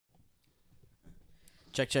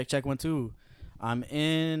Check, check, check. 1, 2. I'm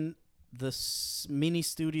in the mini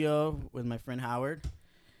studio with my friend Howard.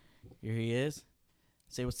 Here he is.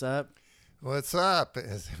 Say what's up. What's up?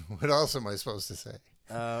 What else am I supposed to say?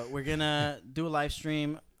 We're gonna do a live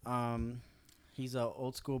stream. He's a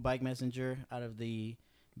old school bike messenger out of the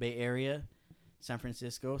Bay Area, San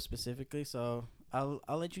Francisco specifically. So I'll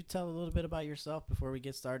let you tell a little bit about yourself before we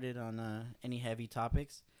get started on any heavy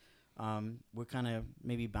topics. We're kind of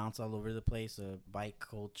maybe bounce all over the place. Bike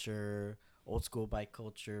culture, old school bike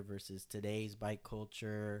culture versus today's bike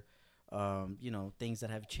culture. Things that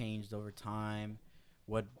have changed over time.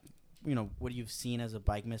 What you've seen as a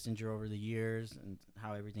bike messenger over the years and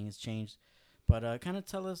how everything has changed. But kind of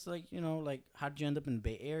tell us, how did you end up in the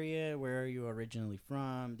Bay Area? Where are you originally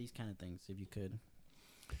from? These kind of things, if you could.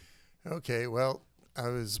 Okay, well, I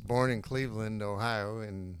was born in Cleveland, Ohio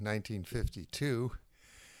in 1952.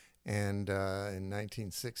 And in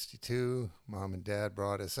 1962, Mom and Dad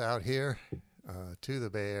brought us out here to the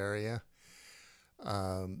Bay Area.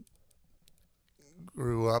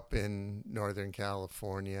 Grew up in Northern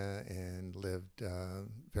California and lived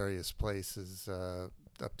various places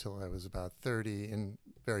up till I was about 30 in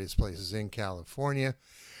various places in California.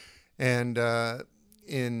 And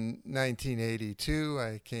in 1982,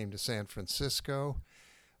 I came to San Francisco.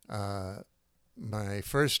 My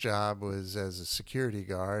first job was as a security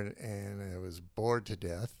guard, and I was bored to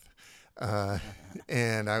death.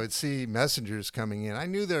 And I would see messengers coming in. I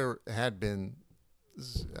knew there had been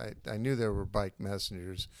I knew there were bike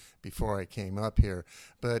messengers before I came up here,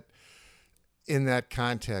 but in that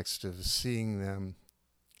context of seeing them,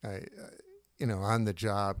 on the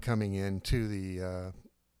job, coming in to the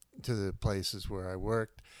places where I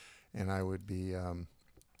worked, and I would be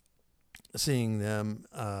seeing them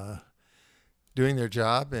doing their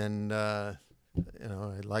job, and I'd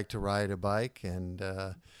like to ride a bike, and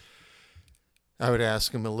I would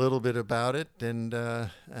ask him a little bit about it, and I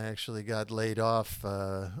actually got laid off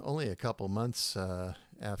only a couple months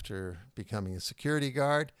after becoming a security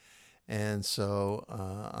guard. And so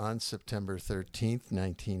on September 13th,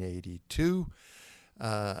 1982,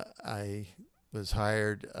 I was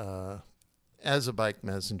hired as a bike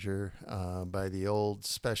messenger by the old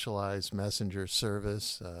Specialized Messenger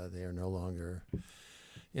Service. They are no longer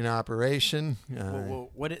in operation.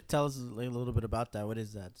 Tell us a little bit about that. What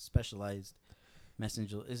is that, Specialized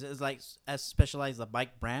Messenger? Is it like as specialized a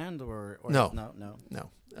bike brand or no.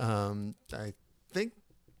 I think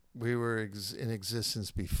we were in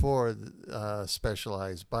existence before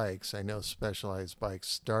Specialized Bikes. I know Specialized Bikes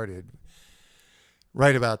started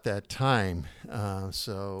right about that time.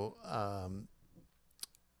 So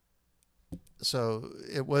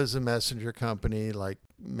it was a messenger company like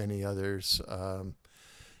many others,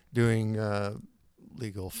 doing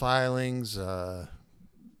legal filings,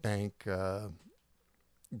 bank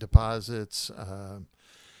deposits,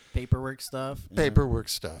 paperwork stuff. Yeah.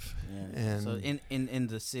 And so in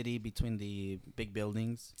the city between the big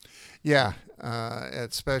buildings. Yeah,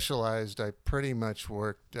 at Specialized, I pretty much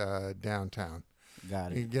worked downtown.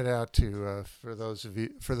 Got it. You get out to for those of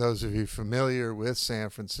you familiar with San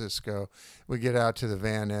Francisco, we get out to the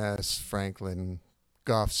Van Ness, Franklin,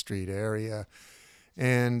 Gough Street area,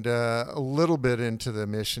 and a little bit into the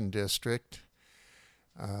Mission District,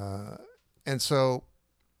 and so.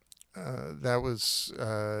 That was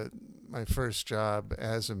my first job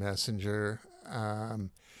as a messenger.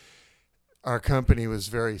 Our company was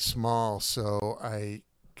very small, so I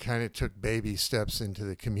kind of took baby steps into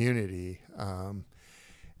the community.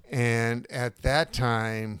 And at that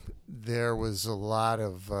time, there was a lot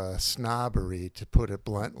of snobbery, to put it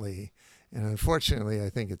bluntly. And unfortunately, I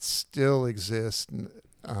think it still exists,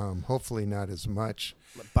 hopefully not as much.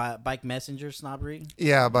 Bike messenger snobbery?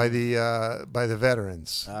 Yeah, by the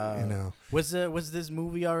veterans. Was this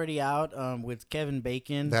movie already out with Kevin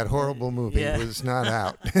Bacon? That horrible movie was not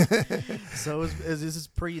out. So this is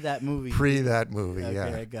pre that movie. Pre that movie, okay,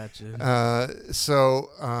 yeah. I gotcha.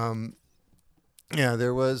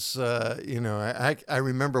 There was, I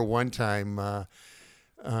remember one time,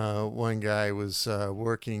 one guy was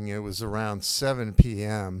working. It was around 7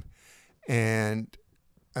 p.m. and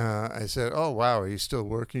I said, "Oh, wow, are you still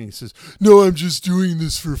working?" He says, "No, I'm just doing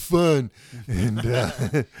this for fun." And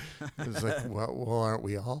I was like, well, aren't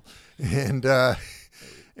we all? And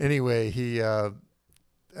anyway, he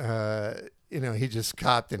just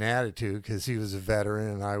copped an attitude because he was a veteran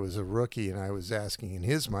and I was a rookie, and I was asking, in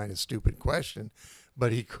his mind, a stupid question.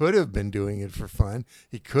 But he could have been doing it for fun.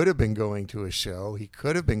 He could have been going to a show. He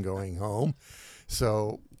could have been going home.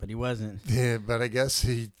 But he wasn't. Yeah, but I guess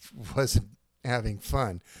he wasn't having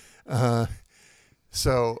fun.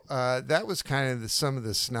 So that was kind of some of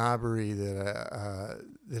the snobbery that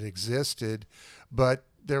existed, but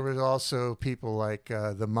there was also people like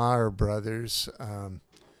the Maher brothers,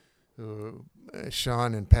 who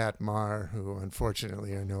Sean and Pat Maher, who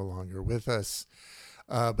unfortunately are no longer with us,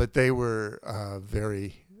 but they were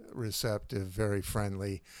very receptive, very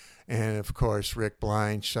friendly, and of course Rick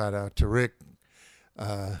Blind. Shout out to Rick,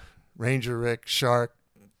 Ranger Rick Shark,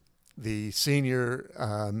 the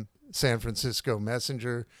senior San Francisco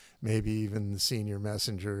messenger, maybe even the senior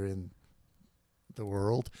messenger in the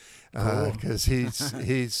world, because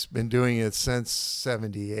he's been doing it since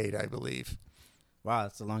 '78, I believe. Wow,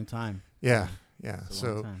 that's a long time. Yeah. It's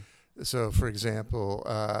a long time. So for example,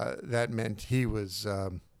 that meant he was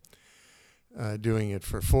doing it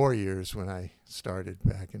for 4 years when I started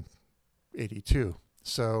back in '82.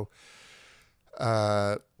 So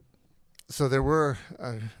there were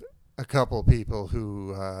a couple people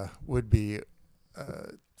who would be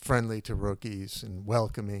friendly to rookies and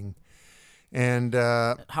welcoming. And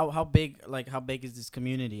How big is this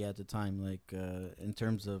community at the time? Like in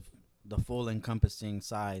terms of the full encompassing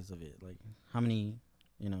size of it, like how many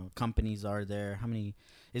companies are there? How many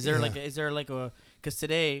is there? Because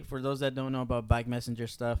today, for those that don't know about Bike Messenger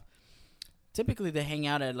stuff, typically they hang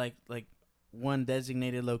out at like one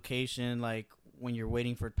designated location, like when you're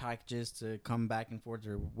waiting for packages to come back and forth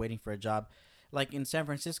or waiting for a job. Like in San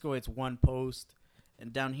Francisco, it's one post,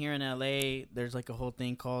 and down here in LA, there's like a whole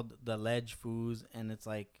thing called the Ledge Foods, and it's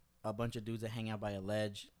like a bunch of dudes that hang out by a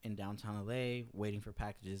ledge in downtown LA waiting for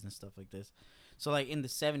packages and stuff like this. So like in the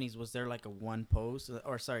 70s, was there like a one post,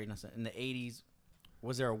 or sorry, no, in the 80s,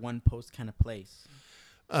 was there a one post kind of place?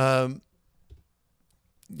 Yeah,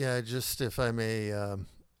 just if I may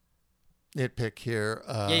nitpick here.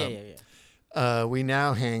 Yeah. We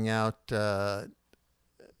now hang out.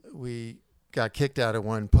 We got kicked out of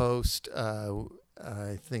one post.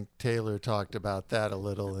 I think Taylor talked about that a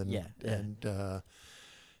little, and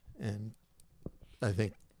and I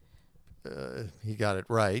think he got it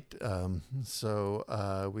right.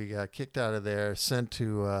 So we got kicked out of there, sent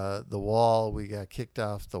to the Wall. We got kicked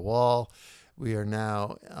off the Wall. We are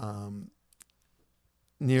now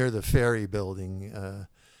near the Ferry Building.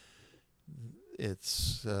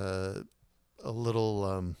 It's a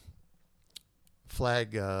little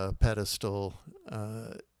flag pedestal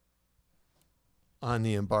on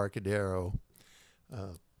the Embarcadero.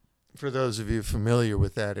 For those of you familiar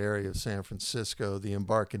with that area of San Francisco, the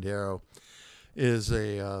Embarcadero is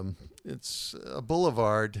it's a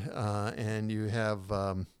boulevard, and you have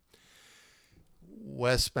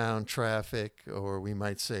westbound traffic, or we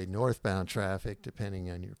might say northbound traffic, depending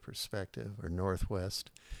on your perspective, or northwest,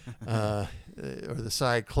 or the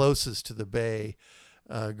side closest to the bay,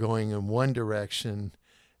 going in one direction,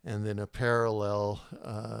 and then a parallel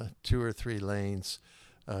 2 or 3 lanes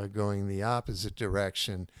going the opposite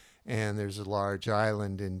direction. And there's a large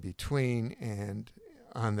island in between, and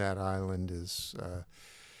on that island is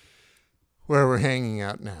where we're hanging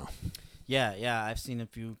out now. Yeah. I've seen a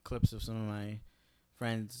few clips of some of my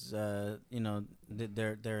friends. They're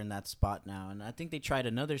in that spot now, and I think they tried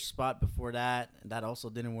another spot before that. That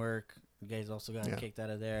also didn't work. You guys also got kicked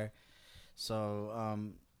out of there. So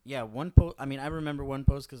one post. I mean, I remember one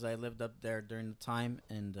post because I lived up there during the time,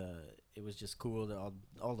 and it was just cool that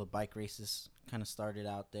all the bike races kind of started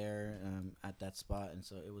out there at that spot, and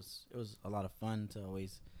so it was a lot of fun to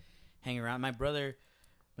always hang around. My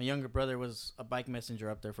younger brother was a bike messenger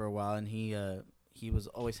up there for a while, and he was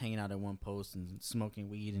always hanging out at one post and smoking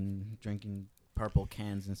weed and drinking purple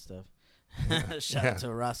cans and stuff. Shout out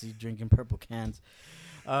to Rossi drinking purple cans.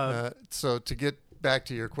 So to get back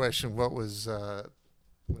to your question, what was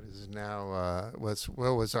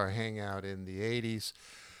what was our hangout in the 80s?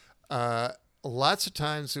 Lots of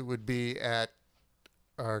times it would be at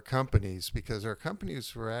our companies, because our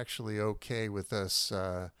companies were actually okay with us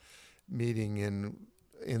meeting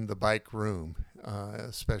in the bike room,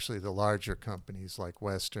 especially the larger companies like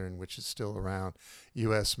Western, which is still around,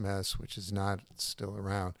 US Mess, which is not still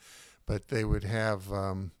around. But they would have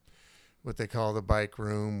what they call the bike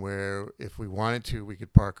room, where if we wanted to, we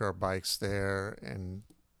could park our bikes there and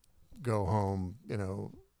go home,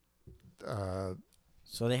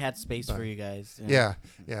 so they had space for you guys. Yeah.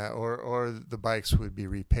 Or the bikes would be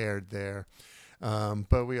repaired there.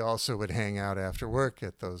 But we also would hang out after work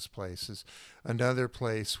at those places. Another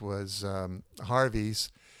place was Harvey's,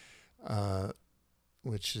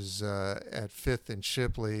 which is at 5th and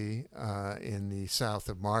Shipley in the South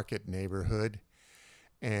of Market neighborhood.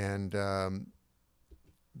 And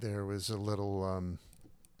there was a little...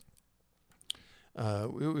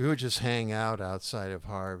 we would just hang out outside of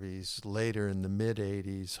Harvey's. Later in the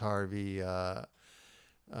mid-'80s, Harvey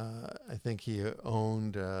I think he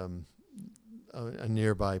owned a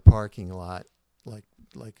nearby parking lot,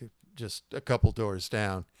 just a couple doors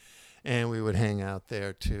down, and we would hang out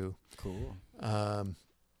there too. Cool.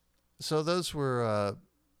 So those were,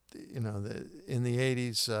 in the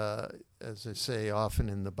 80s, as I say, often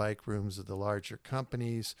in the bike rooms of the larger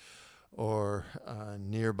companies or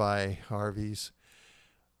nearby Harvey's.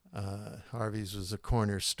 Harvey's was a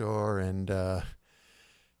corner store, and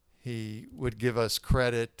he would give us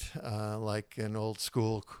credit like an old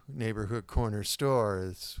school neighborhood corner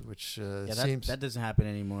store, which seems... That doesn't happen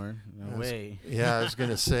anymore. No way. Yeah, I was going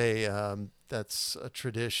to say that's a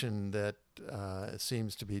tradition that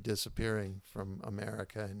seems to be disappearing from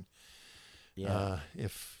America. And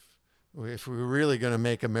if we were really going to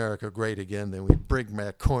make America great again, then we'd bring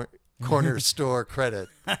back corner store credit.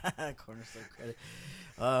 Corner store credit.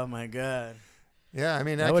 Oh, my God. Yeah, I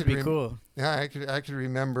mean, that would be cool. Yeah, I could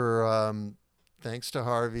remember, thanks to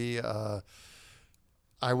Harvey,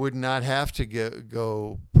 I would not have to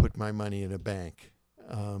go put my money in a bank.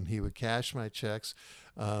 He would cash my checks.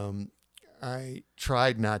 I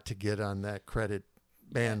tried not to get on that credit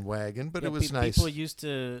bandwagon, but it was nice. People used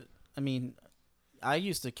to, I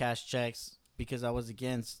used to cash checks because I was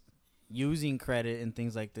against using credit and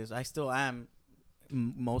things like this. I still am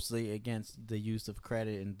mostly against the use of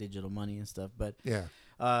credit and digital money and stuff. But yeah,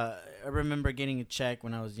 I remember getting a check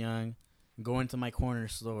when I was young, going to my corner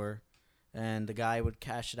store, and the guy would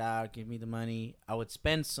cash it out, give me the money. I would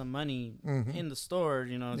spend some money in the store,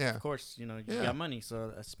 Yeah. Of course, you got money.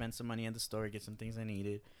 So I spent some money at the store, get some things I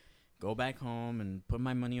needed, go back home and put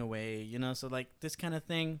my money away, so like this kind of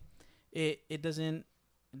thing, it doesn't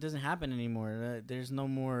happen anymore. There's no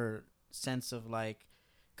more sense of like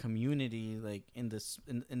community like in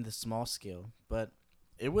the small scale, but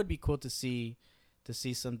it would be cool to see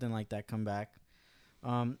something like that come back.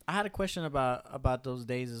 I had a question about those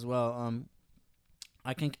days as well.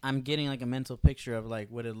 I'm getting like a mental picture of like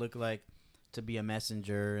what it looked like to be a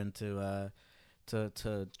messenger and to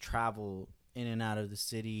travel in and out of the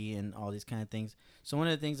city and all these kind of things. So one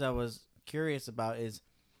of the things I was curious about is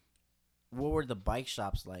what were the bike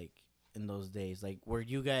shops like in those days? Like, were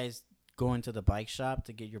you guys going to the bike shop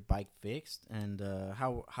to get your bike fixed, and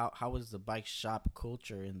how was the bike shop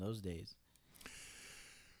culture in those days?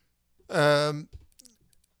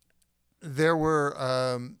 There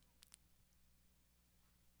were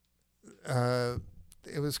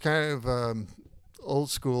it was kind of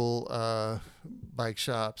old school bike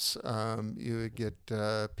shops. You would get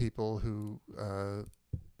people who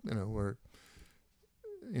were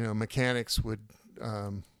mechanics would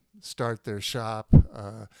start their shop.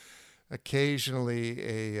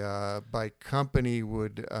 Occasionally, a bike company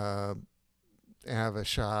would have a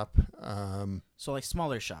shop. So like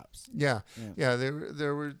smaller shops. Yeah.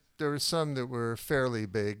 There were some that were fairly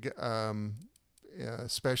big,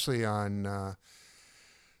 especially on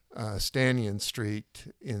Stanion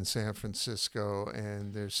Street in San Francisco,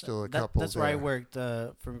 and there's still a couple. That's there. where I worked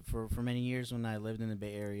for many years when I lived in the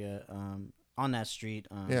Bay Area. On that street.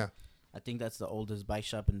 I think that's the oldest bike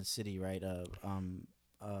shop in the city, right?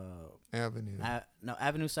 Avenue.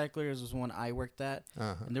 Avenue Cyclers was one I worked at,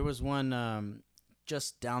 and there was one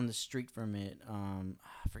just down the street from it.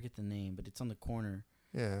 I forget the name, but it's on the corner.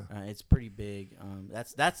 Yeah, it's pretty big.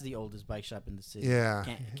 That's the oldest bike shop in the city. Yeah,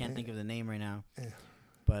 can't think of the name right now. Yeah.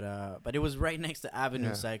 But it was right next to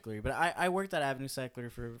Avenue Cycler. But I worked at Avenue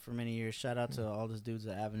Cycler for many years. Shout out to all those dudes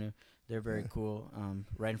at Avenue. They're very cool.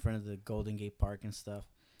 Right in front of the Golden Gate Park and stuff.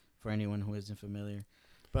 For anyone who isn't familiar,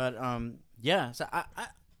 but so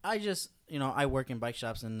I just I work in bike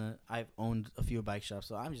shops and I've owned a few bike shops,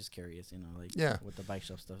 so I'm just curious, what the bike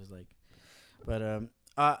shop stuff is like. But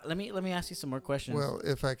let me ask you some more questions. Well,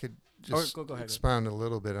 if I could just go ahead, expound a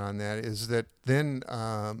little bit on that, is that then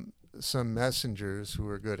some messengers who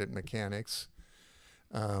were good at mechanics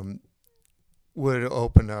would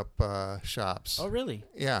open up shops. Oh, really?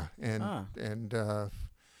 Yeah,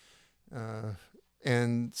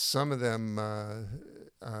 and some of them,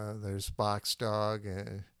 there's Box Dog.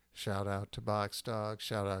 Shout out to Box Dog.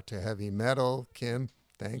 Shout out to Heavy Metal. Kim,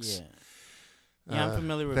 thanks. Yeah, I'm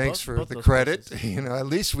familiar with thanks both for the those credit. places. At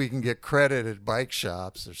least we can get credit at bike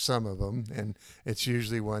shops, or some of them, and it's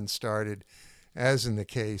usually one started, as in the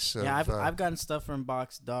case of... Yeah, I've gotten stuff from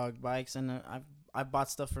Box Dog bikes, and I've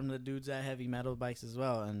bought stuff from the dudes at Heavy Metal bikes as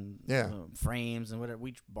well, and frames and whatever.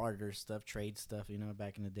 We barter stuff, trade stuff,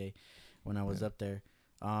 back in the day. When I was up there,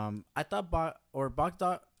 I thought Box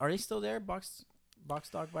Dog, are they still there? Box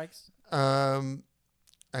Dog bikes?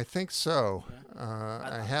 I think so. Yeah.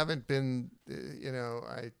 I haven't been,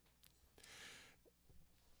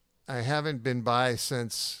 I haven't been by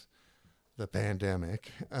since the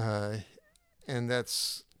pandemic, and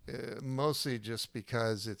that's mostly just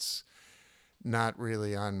because it's not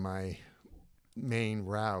really on my main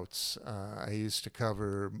routes. I used to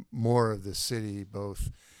cover more of the city, both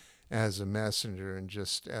as a messenger and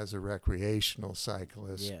just as a recreational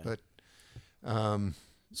cyclist. Yeah. But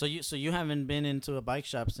So you haven't been into a bike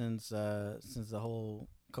shop since the whole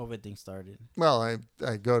COVID thing started. well,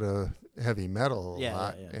 I go to heavy metal a Yeah,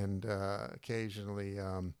 lot, yeah. and occasionally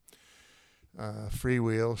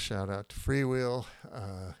Freewheel. Shout out to Freewheel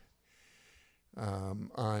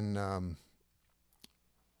on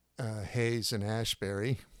Hayes and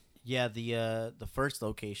Ashbury. Yeah, the first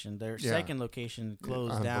location, their Yeah. second location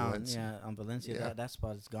closed On down. Valencia. Yeah, on Valencia. Yeah. That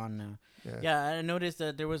spot is gone now. Yeah. Yeah, I noticed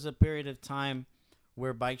that there was a period of time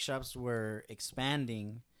where bike shops were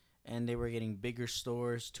expanding and they were getting bigger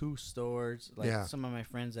stores, 2 stores. Like Yeah. some of my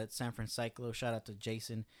friends at San Francisco, shout out to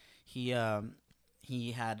Jason. He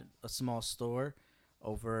had a small store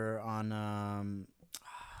over on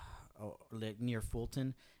like near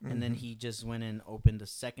Fulton, and then Mhm. he just went and opened a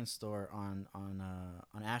second store on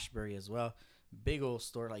Ashbury as well. Big old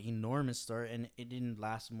store, like enormous store, and it didn't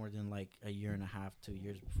last more than like a year and a half, 2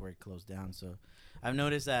 years before it closed down. So I've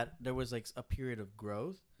noticed that there was like a period of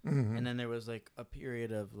growth, Mhm. and then there was like a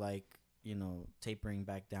period of like, you know, tapering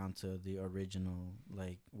back down to the original,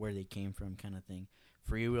 like where they came from kind of thing.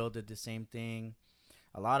 Freewheel did the same thing.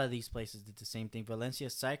 A lot of these places did the same thing. Valencia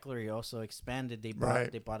Cyclery also expanded. They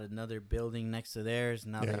bought another building next to theirs.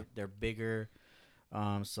 Now Yeah. they're bigger.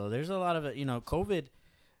 So there's a lot of it. You know, COVID,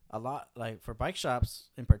 a lot, like for bike shops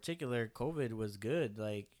in particular, COVID was good.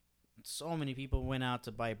 Like so many people went out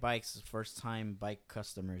to buy bikes, first time bike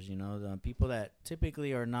customers, you know, the people that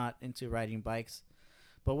typically are not into riding bikes.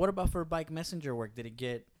 But what about for bike messenger work? Did it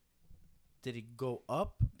go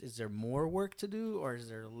up? Is there more work to do, or is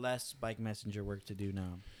there less bike messenger work to do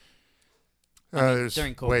now? There's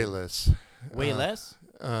during COVID. way less. Way less?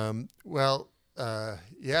 Well,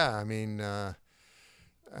 yeah. I mean,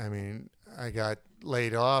 I got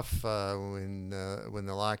laid off when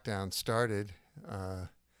the lockdown started on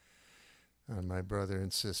my brother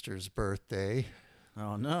and sister's birthday.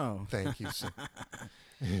 Oh no! Thank you,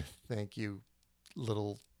 thank you,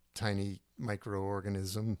 little tiny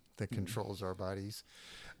microorganism that controls our bodies.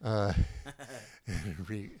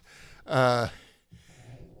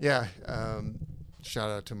 Yeah. Shout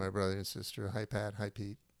out to my brother and sister. Hi Pat. Hi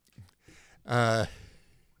Pete.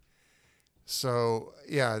 So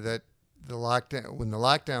yeah, that when the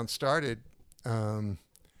lockdown started, I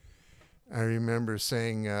remember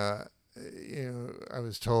saying, I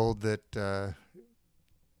was told that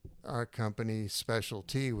our company Special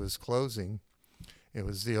T was closing. It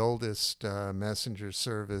was the oldest messenger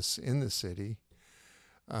service in the city,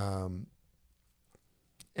 and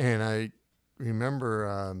I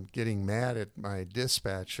remember getting mad at my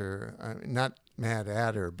dispatcher, not mad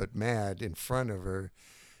at her, but mad in front of her,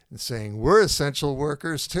 and saying, "We're essential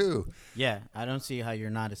workers too." Yeah, I don't see how you're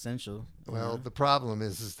not essential. Well, the problem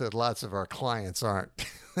is that lots of our clients aren't,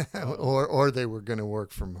 or they were going to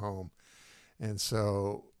work from home, and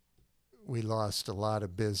so we lost a lot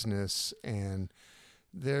of business. And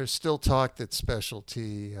there's still talk that Special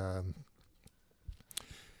T,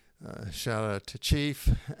 shout out to Chief.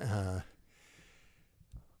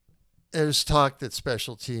 There's talk that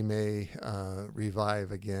Special T may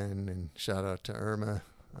revive again, and shout out to Irma,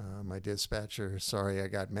 my dispatcher. Sorry I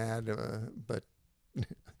got mad, but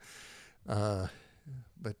yeah,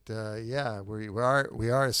 we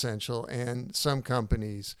are essential, and some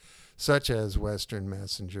companies, such as Western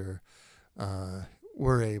Messenger,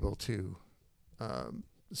 were able to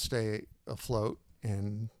stay afloat,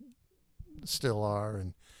 and still are,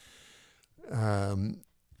 and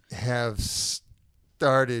have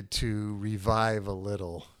started to revive a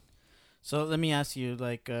little. So let me ask you,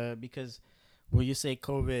 like, because will you say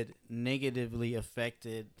COVID negatively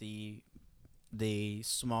affected the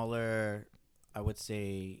smaller, I would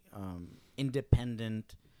say,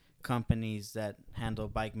 independent companies that handle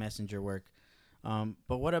bike messenger work?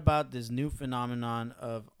 But what about this new phenomenon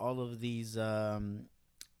of all of these,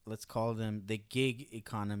 let's call them the gig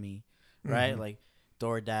economy, right? Mm-hmm. Like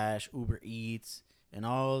DoorDash, Uber Eats, and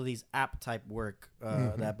all these app type work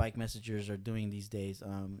that bike messengers are doing these days.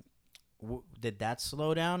 Did that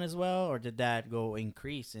slow down as well, or did that go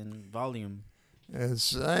increase in volume?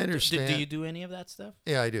 As I understand, Do you do any of that stuff?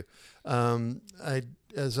 Yeah, I do.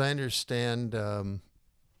 As I understand,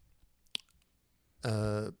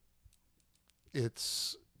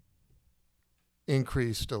 it's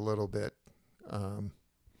increased a little bit,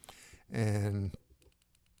 and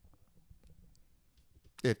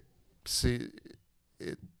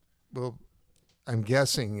it will I'm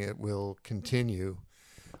guessing it will continue,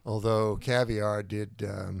 although Caviar did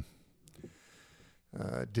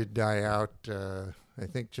die out. I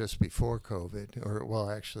think just before COVID, or well,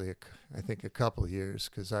 actually, I think a couple of years,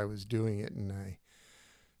 because I was doing it and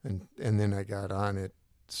then I got on it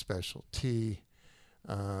Special T,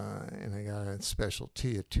 and I got on Special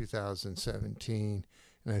T at 2017,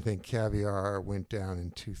 and I think Caviar went down in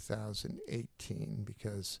 2018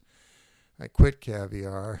 because I quit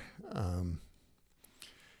Caviar,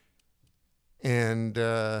 and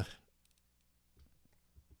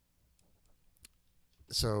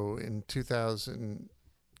so in 2000,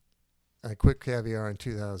 I quit Caviar in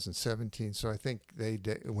 2017, so I think they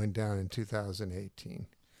went down in 2018.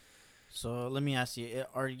 So let me ask you: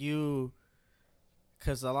 are you?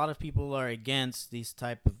 Because a lot of people are against these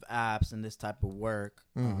type of apps and this type of work.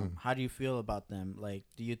 How do you feel about them? Like,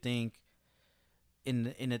 do you think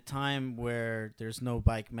in a time where there's no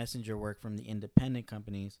bike messenger work from the independent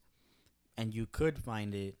companies, and you could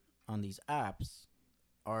find it on these apps,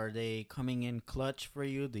 are they coming in clutch for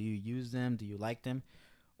you? Do you use them? Do you like them?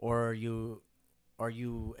 Or are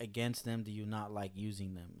you against them? Do you not like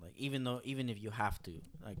using them? Like, even if you have to,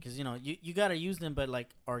 like, because you gotta use them, but like,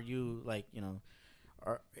 are you like,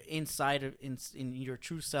 are inside of in your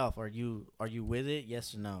true self, are you with it?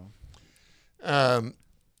 Yes or no?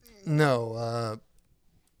 No.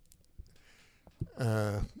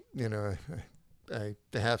 I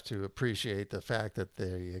have to appreciate the fact that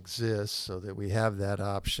they exist so that we have that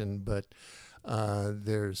option, but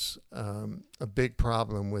there's a big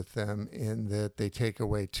problem with them in that they take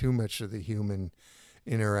away too much of the human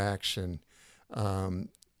interaction.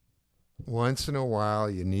 Once in a while,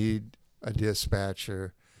 you need a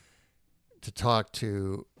dispatcher to talk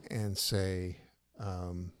to and say,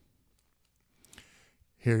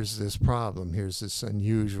 here's this problem, here's this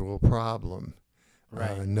unusual problem.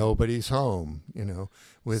 Right. Nobody's home,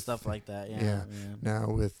 with stuff like that. Yeah. Now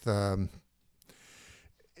with with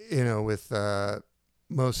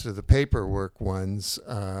most of the paperwork ones,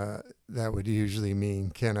 that would usually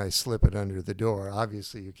mean, can I slip it under the door?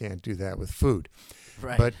 Obviously, you can't do that with food.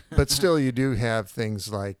 Right. But still, you do have things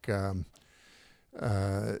like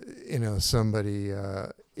somebody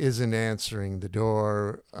isn't answering the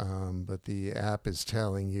door, but the app is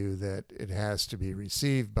telling you that it has to be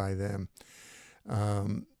received by them.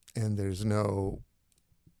 And there's no,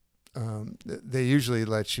 they usually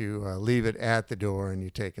let you leave it at the door and you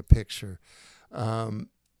take a picture.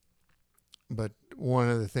 But one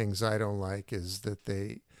of the things I don't like is that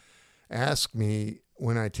they ask me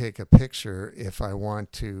when I take a picture if I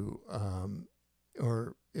want to,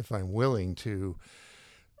 or if I'm willing to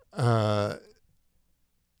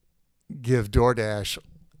give DoorDash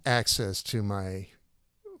access to my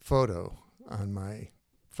photo on my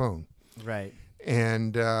phone. Right.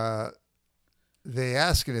 And they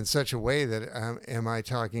ask it in such a way that am I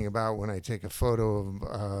talking about when I take a photo of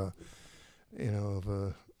of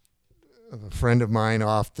a friend of mine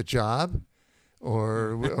off the job,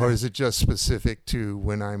 or is it just specific to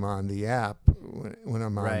when I'm on the app, when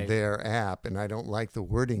I'm on their app? And I don't like the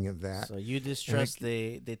wording of that. So you distrust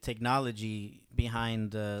the technology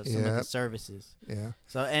behind some of the services. Yeah.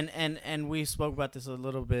 So and we spoke about this a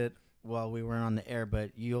little bit while we were on the air,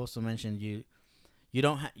 but you also mentioned you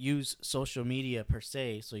don't use social media per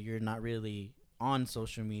se, so you're not really on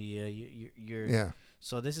social media. You're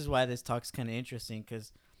So this is why this talk's kind of interesting,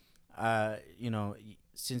 because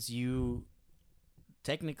since you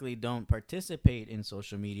technically don't participate in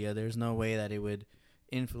social media, there's no way that it would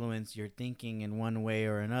influence your thinking in one way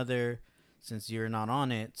or another, since you're not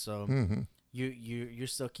on it. So you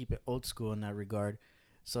still keep it old school in that regard.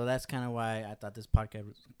 So that's kind of why I thought this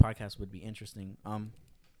podcast would be interesting.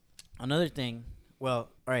 Another thing. Well,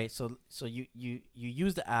 all right. So you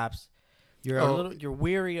use the apps. You're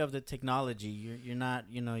weary of the technology. You're not.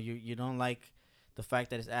 You don't like the fact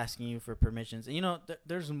that it's asking you for permissions. And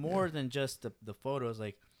there's more than just the photos.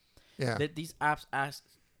 Like, these apps ask,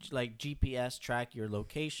 like, GPS track your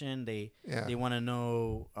location. They want to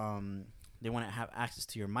know. They want to have access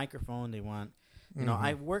to your microphone. They want.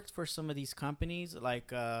 I've worked for some of these companies.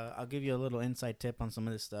 Like, I'll give you a little inside tip on some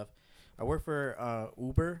of this stuff. I worked for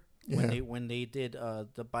Uber when they did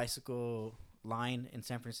the bicycle line in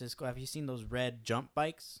San Francisco. Have you seen those red jump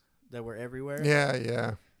bikes that were everywhere?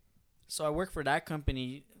 Yeah. So I worked for that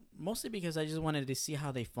company mostly because I just wanted to see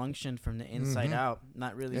how they functioned from the inside out.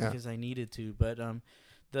 Not really because I needed to. But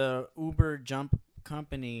the Uber jump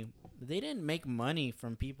company, they didn't make money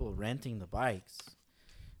from people renting the bikes.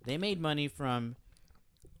 They made money from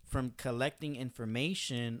collecting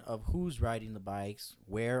information of who's riding the bikes,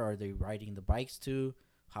 where are they riding the bikes to,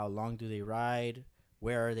 how long do they ride,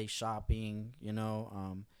 where are they shopping,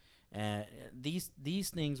 and these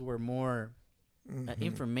things were more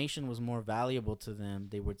information was more valuable to them.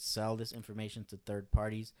 They would sell this information to third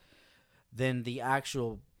parties than the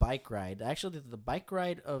actual bike ride. Actually, the bike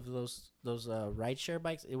ride of those rideshare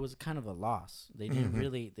bikes, it was kind of a loss. They didn't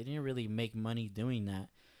really make money doing that.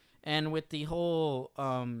 And with the whole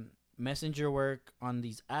messenger work on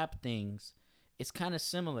these app things, it's kind of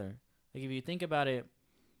similar. Like if you think about it,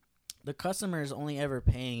 the customer is only ever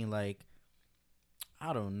paying like,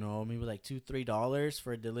 I don't know, maybe like $2-3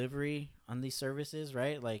 for a delivery on these services,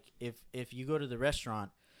 right? Like if you go to the restaurant,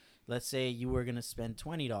 let's say you were gonna spend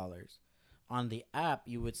 $20 on the app,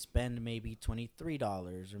 you would spend maybe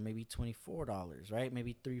 $23 or maybe $24, right?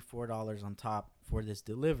 Maybe $3-4 on top for this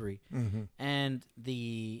delivery, and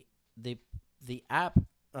the app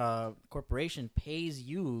corporation pays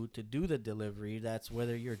you to do the delivery. That's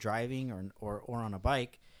whether you're driving or on a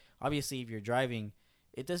bike. Obviously, if you're driving,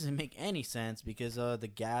 it doesn't make any sense because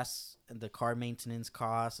the gas and the car maintenance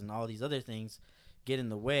costs and all these other things get in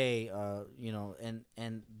the way,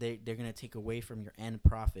 and they're going to take away from your end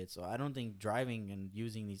profit. So I don't think driving and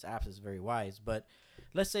using these apps is very wise. But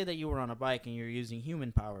let's say that you were on a bike and you're using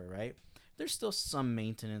human power, right? There's still some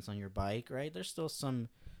maintenance on your bike, right? There's still some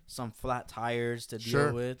flat tires to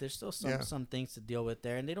deal with. There's still some things to deal with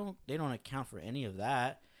there, and they don't account for any of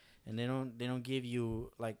that, and they don't give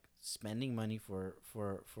you like spending money for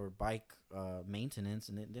bike maintenance,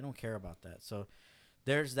 and they don't care about that. So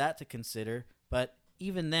there's that to consider. But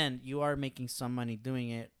even then, you are making some money doing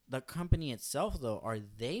it. The company itself, though, are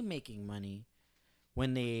they making money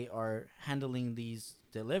when they are handling these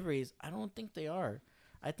deliveries? I don't think they are.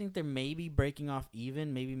 I think they're maybe breaking off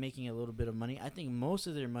even, maybe making a little bit of money. I think most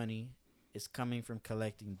of their money is coming from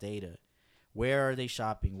collecting data. Where are they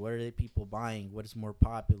shopping? What are the people buying? What is more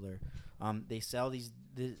popular? They sell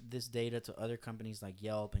this data to other companies like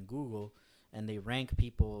Yelp and Google, and they rank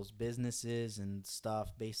people's businesses and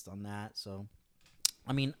stuff based on that. So,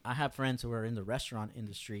 I mean, I have friends who are in the restaurant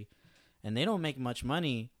industry, and they don't make much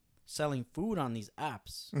money selling food on these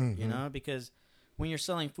apps, because when you're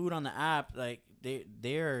selling food on the app, like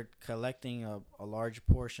they're collecting a large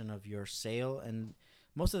portion of your sale, and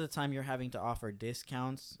most of the time you're having to offer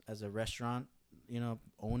discounts as a restaurant,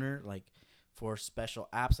 owner, like for special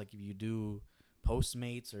apps. Like if you do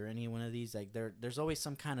Postmates or any one of these, like there's always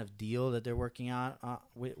some kind of deal that they're working out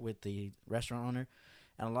with the restaurant owner.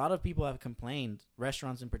 And a lot of people have complained,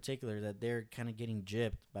 restaurants in particular, that they're kind of getting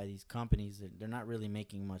gypped by these companies. That they're not really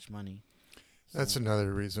making much money. So, that's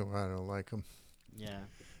another reason why I don't like them. Yeah.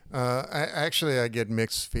 I get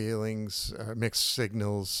mixed feelings, mixed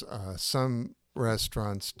signals. Some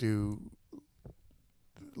restaurants do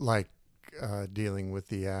like dealing with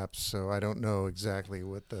the apps, so I don't know exactly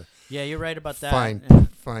what the you're right about that.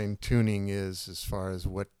 Fine tuning is as far as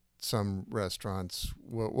what some restaurants,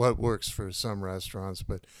 what works for some restaurants,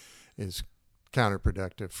 but is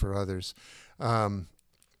counterproductive for others. And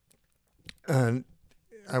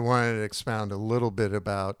I wanted to expound a little bit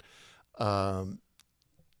about.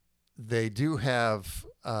 They do have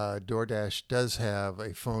DoorDash does have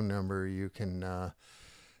a phone number you can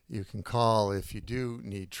call if you do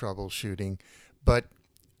need troubleshooting, but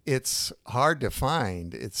it's hard to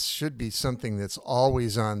find. It should be something that's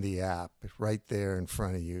always on the app, right there in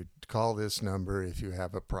front of you. Call this number if you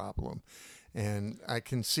have a problem. And I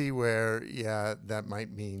can see where, that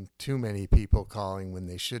might mean too many people calling when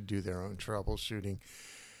they should do their own troubleshooting.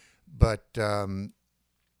 But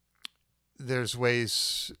there's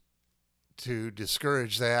ways to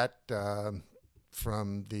discourage that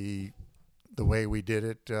from the way we did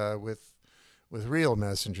it with real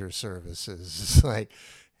messenger services. It's like,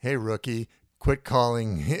 hey, rookie, quit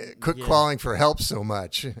calling for help so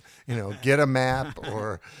much. Get a map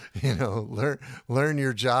or learn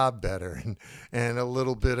your job better, and a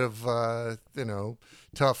little bit of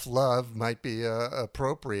tough love might be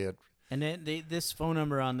appropriate. And then this phone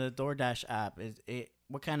number on the DoorDash app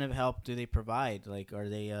what kind of help do they provide? Like, are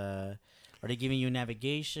they giving you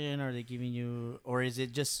navigation? Are they giving you, or is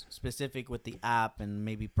it just specific with the app and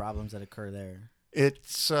maybe problems that occur there?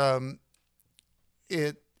 It's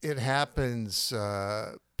it happens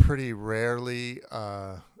pretty rarely.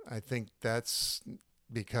 I think that's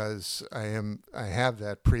because I have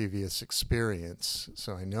that previous experience,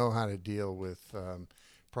 so I know how to deal with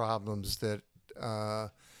problems that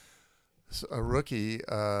a rookie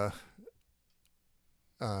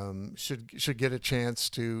should get a chance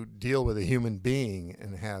to deal with a human being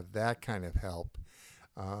and have that kind of help.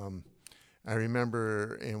 I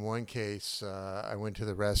remember in one case, I went to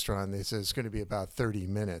the restaurant. They said it's going to be about 30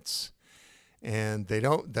 minutes. And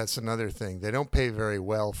that's another thing. They don't pay very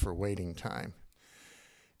well for waiting time.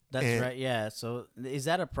 That's And right. Yeah. So is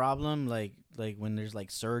that a problem? Like when there's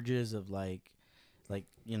like surges of like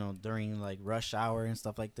during like rush hour and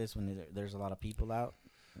stuff like this when there's a lot of people out.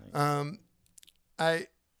 Like, um, I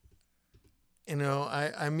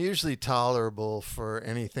I'm usually tolerable for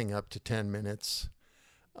anything up to 10 minutes.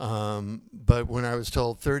 But when I was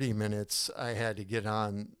told 30 minutes, I had to get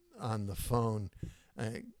on the phone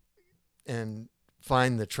and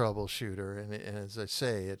find the troubleshooter. And as I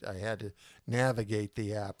say, I had to navigate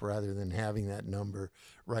the app rather than having that number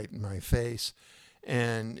right in my face.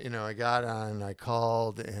 And, I got on, I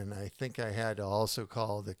called, and I think I had to also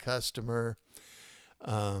call the customer.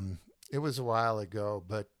 It was a while ago,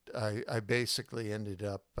 but I basically ended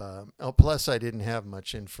up, plus I didn't have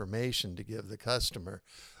much information to give the customer.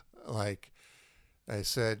 Like I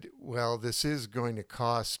said, well, this is going to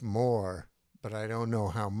cost more, but I don't know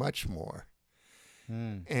how much more.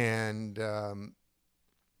 And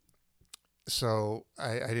so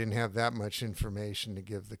I didn't have that much information to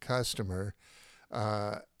give the customer.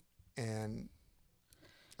 And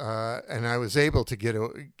I was able to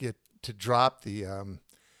get to drop the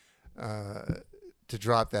to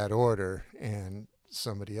drop that order, and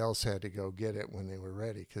somebody else had to go get it when they were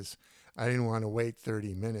ready because I didn't want to wait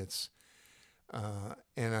 30 minutes.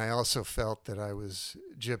 And I also felt that I was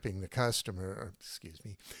gypping the customer, or excuse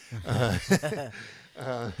me,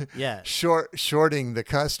 yeah. shorting the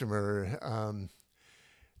customer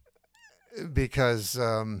because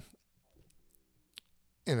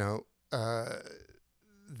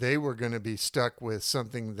they were going to be stuck with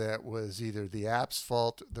something that was either the app's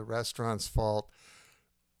fault, the restaurant's fault,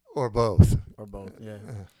 or both. Or both. Yeah.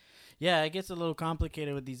 Yeah, it gets a little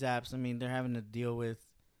complicated with these apps. I mean, they're having to deal with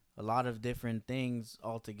a lot of different things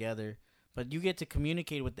altogether, but you get to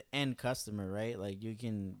communicate with the end customer, right? Like you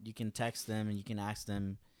can text them and you can ask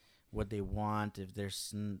them what they want if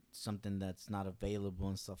there's something that's not available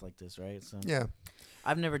and stuff like this, right? So yeah,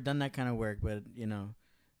 I've never done that kind of work, but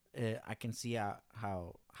I can see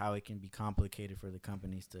how it can be complicated for the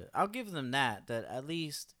companies to. I'll give them that at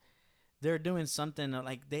least they're doing something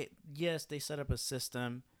like they set up a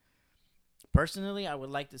system. Personally, I would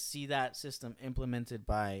like to see that system implemented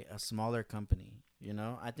by a smaller company.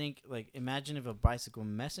 I think, like, imagine if a bicycle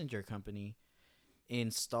messenger company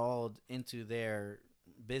installed into their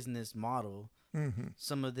business model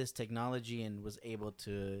some of this technology and was able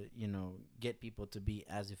to, get people to be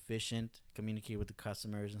as efficient, communicate with the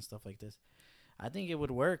customers and stuff like this. I think it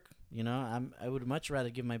would work. I would much rather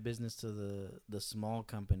give my business to the small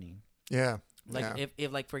company. Yeah. Like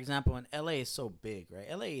if like, for example, in LA is so big,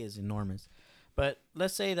 right? LA is enormous. But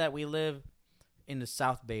let's say that we live in the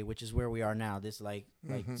South Bay, which is where we are now, this like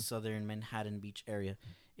southern Manhattan Beach area.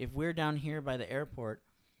 If we're down here by the airport,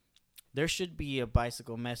 there should be a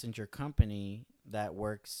bicycle messenger company that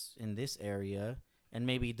works in this area and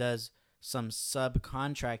maybe does some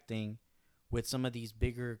subcontracting with some of these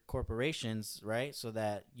bigger corporations, right? So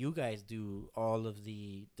that you guys do all of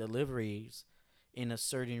the deliveries in a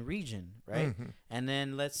certain region, right? And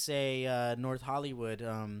then let's say North Hollywood,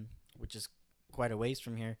 which is quite a ways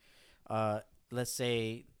from here, let's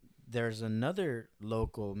say there's another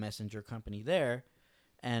local messenger company there,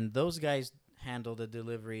 and those guys handle the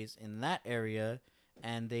deliveries in that area,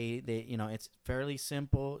 and they it's fairly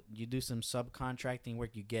simple. You do some subcontracting work,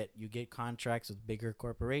 you get contracts with bigger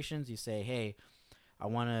corporations. You say, hey, I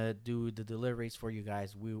want to do the deliveries for you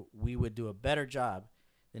guys. We would do a better job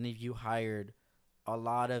than if you hired a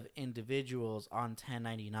lot of individuals on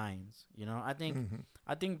 1099s.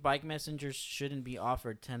 I think bike messengers shouldn't be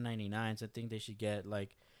offered 1099s. I think they should get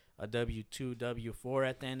like a W-2, W-4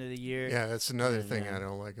 at the end of the year. Yeah, that's another thing I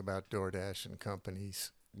don't like about DoorDash and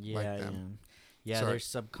companies like them. Yeah, they're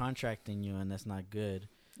subcontracting you, and that's not good.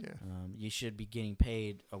 Yeah. You should be getting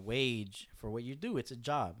paid a wage for what you do. It's a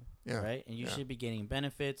job, right? And you should be getting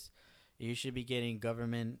benefits. You should be getting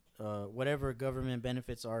government, whatever government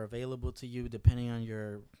benefits are available to you, depending on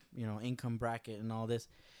your, income bracket and all this.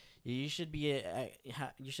 You should you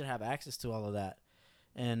should have access to all of that.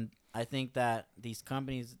 And I think that these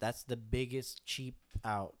companies, that's the biggest cheap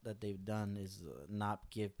out that they've done, is not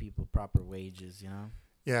give people proper wages.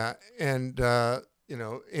 Yeah, and in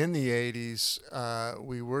the 80s,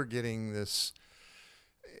 we were getting this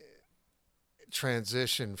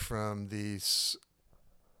transition from these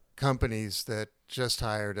companies that just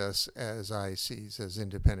hired us as ICs, as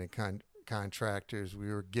independent contractors.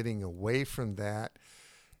 We were getting away from that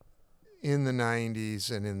in the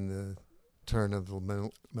 90s and in the turn of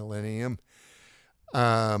the millennium.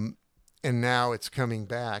 And now it's coming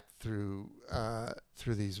back through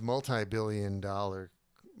these multi-billion-dollar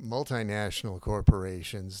multinational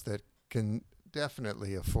corporations that can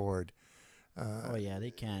definitely afford Oh yeah,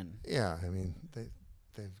 they can. Yeah, I mean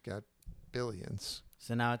they've got billions.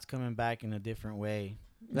 So now it's coming back in a different way.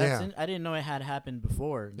 Yeah, I didn't know it had happened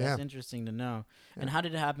before. That's yeah. interesting to know. Yeah. And how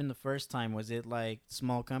did it happen the first time? Was it like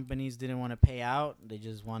small companies didn't want to pay out? They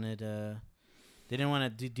just wanted they didn't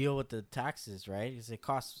want to deal with the taxes, right? Because it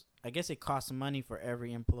costs. I guess it costs money for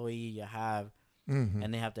every employee you have, Mm-hmm.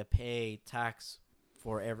 and they have to pay tax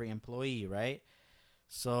for every employee, right?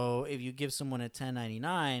 So if you give someone a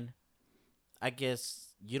 1099, I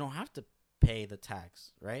guess you don't have to pay the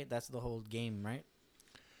tax, right? That's the whole game, right?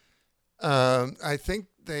 I think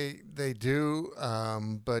they do,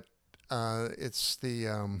 but it's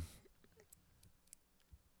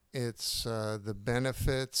the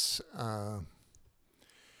benefits.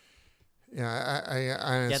 Yeah, I Yeah,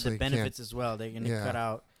 honestly the benefits as well. They're gonna Yeah. cut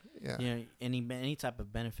out, can't. you Yeah, know, any type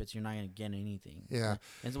of benefits. You're not gonna get anything. yeah,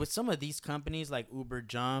 And with some of these companies like Uber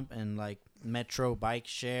Jump and like Metro Bike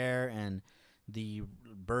Share and the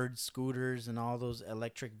Bird scooters and all those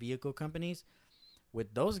electric vehicle companies,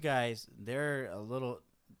 with those guys, they're a little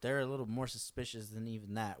more suspicious than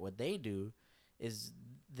even that. What they do is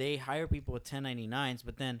they hire people with 1099s,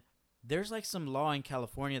 but then there's like some law in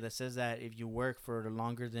California that says that if you work for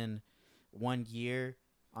longer than 1 year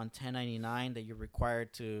on 1099, that you're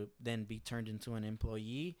required to then be turned into an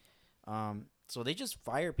employee. So they just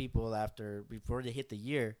fire people before they hit the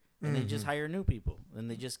year, and they just Mhm. hire new people, and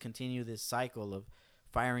they just continue this cycle of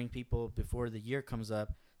firing people before the year comes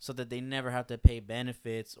up, so that they never have to pay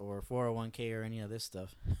benefits or 401k or any of this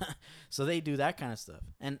stuff. So they do that kind of stuff,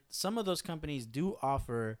 and some of those companies do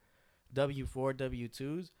offer W4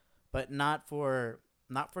 W2s, but not for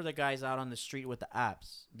the guys out on the street with the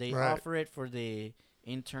apps. They Right. offer it for the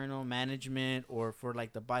internal management or for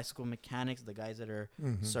like the bicycle mechanics, the guys that are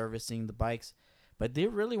Mhm. servicing the bikes. But they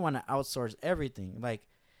really want to outsource everything, like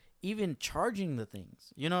even charging the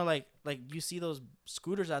things. You know, like you see those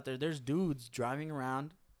scooters out there. There's dudes driving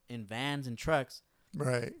around in vans and trucks,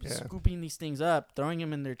 Right. Yeah. scooping these things up, throwing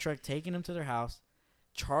them in their truck, taking them to their house,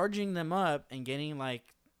 charging them up, and getting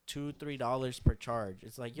like $2-3 per charge.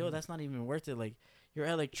 It's like, yo, that's not even worth it. Like your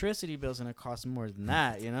electricity bill's gonna cost more than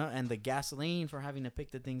that, you know, and the gasoline for having to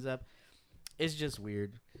pick the things up. It's just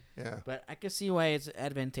weird. Yeah. But I can see why it's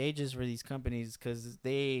advantageous for these companies because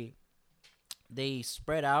they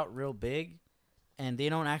spread out real big, and they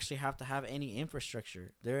don't actually have to have any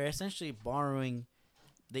infrastructure. They're essentially borrowing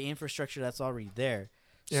the infrastructure that's already there.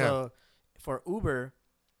 Yeah. So for Uber,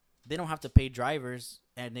 they don't have to pay drivers,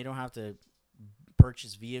 and they don't have to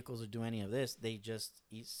purchase vehicles or do any of this. They just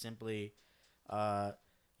simply,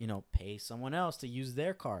 pay someone else to use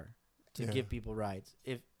their car to Yeah. give people rides.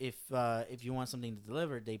 If you want something to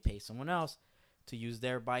deliver, they pay someone else to use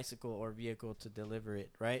their bicycle or vehicle to deliver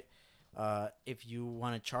it, right? If you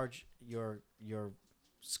want to charge your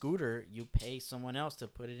scooter, you pay someone else to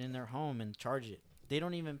put it in their home and charge it. They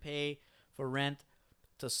don't even pay for rent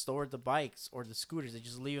to store the bikes or the scooters. They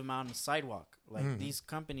just leave them out on the sidewalk. Like Mhm. these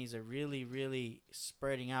companies are really, really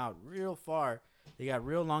spreading out real far. They got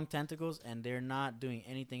real long tentacles, and they're not doing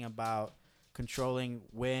anything about controlling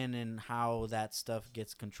when and how that stuff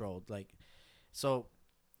gets controlled. Like, so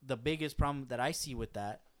the biggest problem that I see with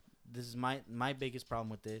that, this is my biggest problem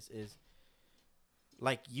with this is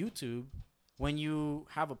like YouTube, when you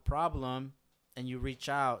have a problem and you reach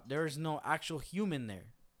out, there's no actual human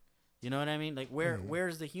there. You know what I mean? Like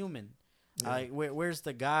where's the human? Yeah. Like where's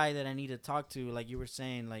the guy that I need to talk to? Like you were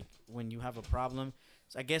saying, like when you have a problem.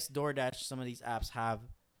 So I guess DoorDash, some of these apps have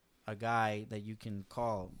a guy that you can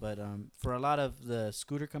call, but for a lot of the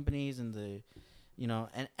scooter companies and the,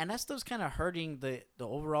 and that stuff's kind of hurting the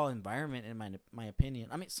overall environment in my opinion.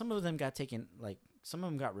 I mean, some of them got taken, like some of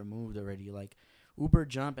them got removed already. Like Uber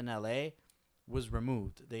Jump in LA was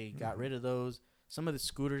removed. They got rid of those. Some of the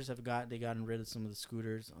scooters they gotten rid of some of the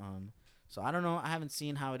scooters. So I don't know. I haven't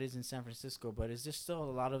seen how it is in San Francisco, but is there still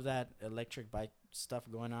a lot of that electric bike stuff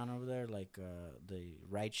going on over there, like the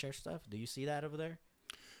rideshare stuff? Do you see that over there?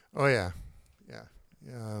 Oh yeah.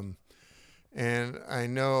 Yeah. And I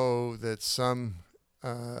know that some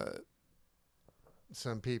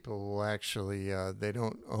people will actually they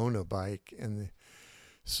don't own a bike, and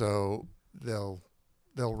so they'll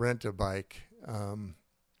rent a bike.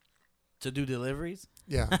 To do deliveries?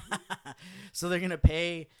 Yeah. So they're gonna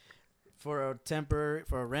pay for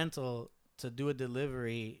a rental to do a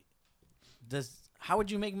delivery. How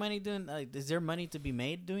would you make money doing? Like, is there money to be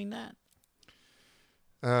made doing that?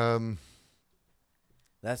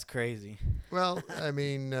 That's crazy. Well, I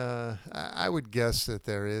mean, I would guess that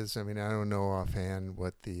there is. I mean, I don't know offhand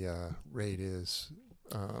what the rate is.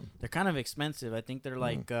 They're kind of expensive. I think they're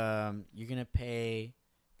like you're gonna pay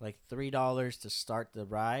like $3 to start the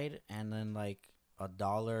ride, and then like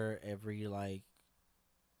 $1 every like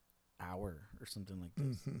hour or something like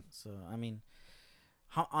this. Mm-hmm. So I mean,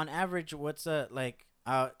 how on average, what's like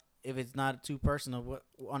if it's not too personal, what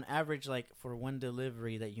on average like for one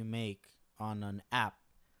delivery that you make on an app,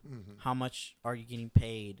 Mm-hmm. how much are you getting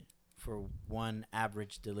paid for one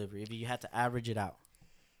average delivery if you had to average it out?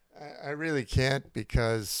 I really can't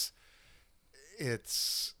because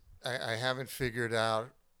I haven't figured out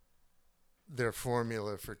their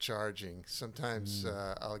formula for charging. Sometimes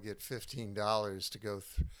I'll get $15 to go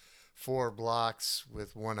 4 blocks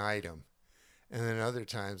with one item, and then other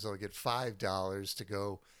times I'll get $5 to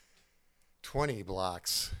go 20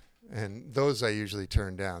 blocks, and those I usually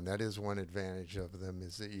turn down. That is one advantage of them,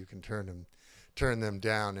 is that you can turn them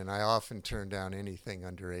down, and I often turn down anything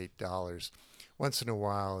under $8. Once in a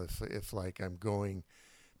while, if like I'm going,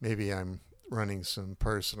 maybe I'm running some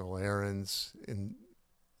personal errands in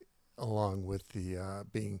along with the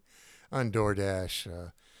being on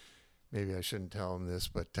DoorDash. Maybe I shouldn't tell them this,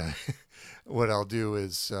 but what I'll do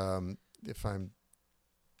is if I'm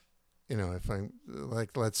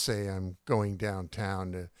like, let's say I'm going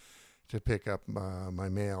downtown to pick up my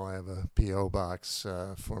mail. I have a P.O. box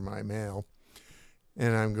for my mail,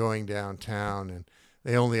 and I'm going downtown, and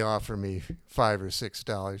they only offer me $5 or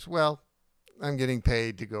 $6. Well, I'm getting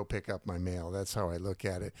paid to go pick up my mail. That's how I look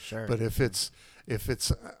at it. Sure. But if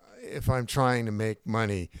I'm trying to make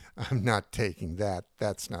money, I'm not taking that.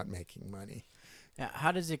 That's not making money. Yeah,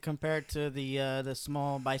 how does it compare to the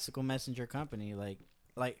small bicycle messenger company? Like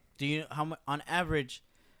do you on average,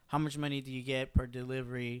 how much money do you get per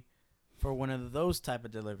delivery for one of those type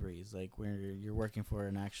of deliveries? Like where you're working for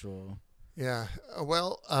an actual. Yeah.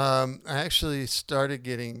 Well, I actually started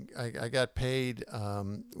getting. I got paid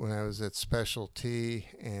when I was at Specialty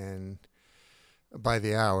and by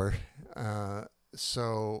the hour.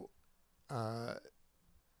 So it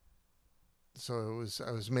was.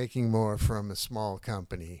 I was making more from a small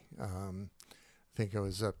company. I think I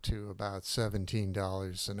was up to about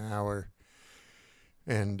 $17 an hour,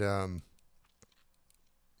 and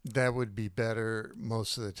that would be better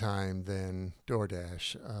most of the time than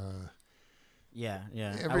DoorDash. Yeah,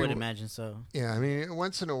 I would imagine so. Yeah, I mean,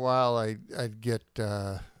 once in a while I'd get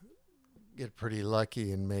pretty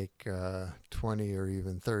lucky and make 20 or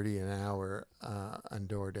even 30 an hour on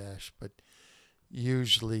DoorDash, but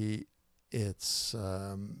usually it's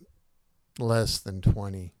less than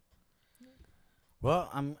 20.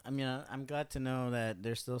 Well, I'm glad to know that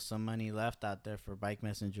there's still some money left out there for bike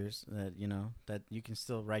messengers, that that you can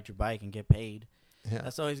still ride your bike and get paid. Yeah.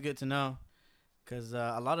 That's always good to know, because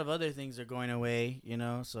a lot of other things are going away,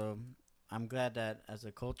 so I'm glad that as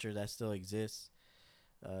a culture that still exists.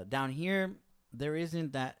 Down here, there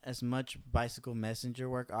isn't that as much bicycle messenger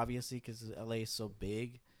work, obviously, because LA is so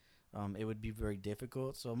big. It would be very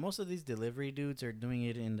difficult. So most of these delivery dudes are doing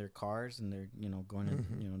it in their cars, and they're going to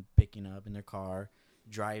picking up in their car,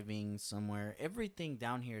 driving somewhere. Everything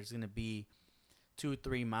down here is going to be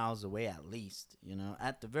 2-3 miles away at least,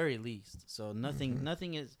 at the very least. So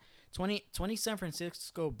nothing is 20 San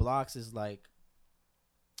Francisco blocks is like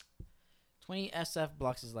 20 SF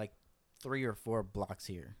blocks is like 3 or 4 blocks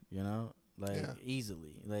here,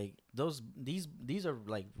 easily. Like these are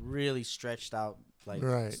like really stretched out like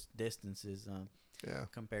distances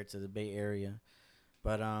compared to the Bay Area.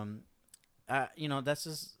 But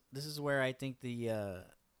this is where I think a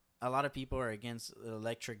lot of people are against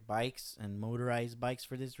electric bikes and motorized bikes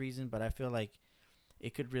for this reason, but I feel like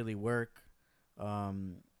it could really work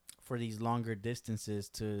for these longer distances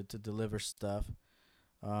to deliver stuff.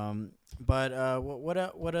 But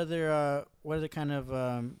what other kind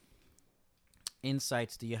of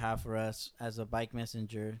insights do you have for us as a bike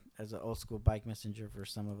messenger, as an old school bike messenger for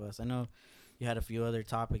some of us? I know you had a few other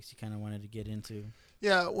topics you kind of wanted to get into.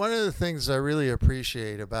 Yeah, one of the things I really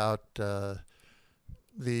appreciate about the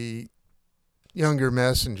younger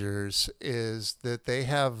messengers is that they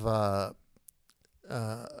have a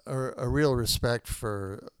real respect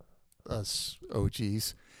for us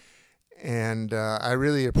OGs. And I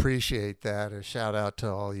really appreciate that. A shout out to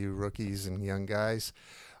all you rookies and young guys.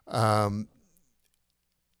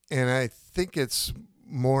 And I think it's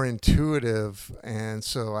more intuitive. And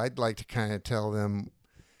so I'd like to kind of tell them,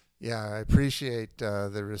 yeah, I appreciate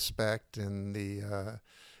the respect and the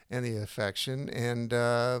affection. And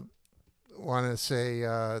want to say,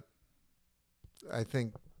 I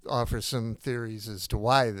think, offer some theories as to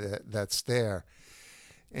why that's there.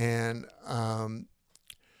 And I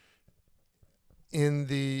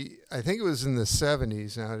think it was in the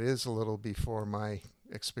 70s. Now it is a little before my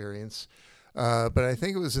experience, but I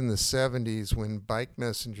think it was in the 70s when bike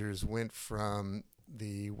messengers went from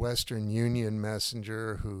the Western Union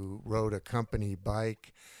messenger who rode a company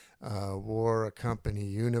bike, wore a company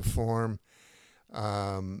uniform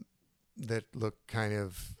that looked kind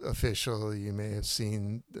of official. You may have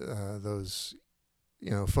seen those,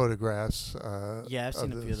 photographs. Yeah, I've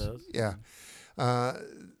seen a few of those. Yeah,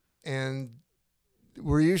 and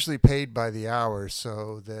we're usually paid by the hour,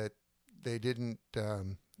 so that they didn't,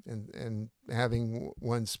 and having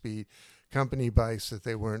one speed company bikes that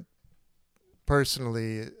they weren't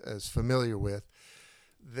personally as familiar with,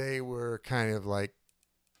 they were kind of like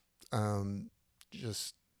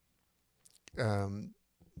just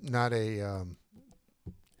not a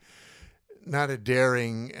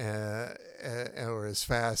daring or as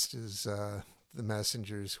fast as the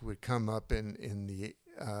messengers would come up in the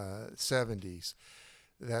 70s.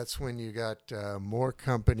 That's when you got more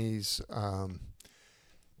companies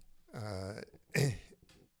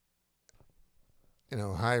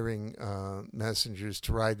hiring messengers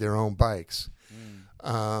to ride their own bikes,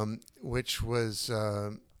 which was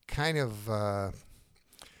kind of a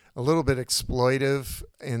little bit exploitive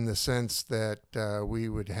in the sense that we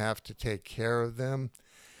would have to take care of them.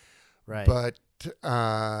 Right. But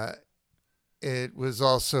it was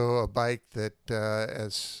also a bike that,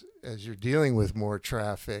 as you're dealing with more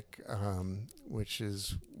traffic, which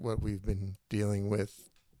is what we've been dealing with,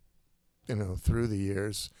 through the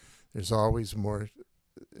years, there's always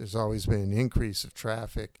been an increase of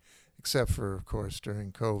traffic, except for, of course,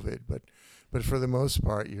 during COVID. But for the most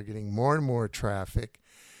part, you're getting more and more traffic.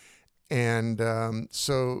 And I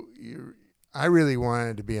really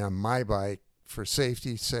wanted to be on my bike for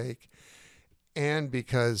safety's sake, and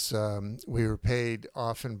because we were paid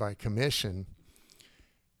often by commission,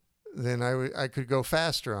 then I could go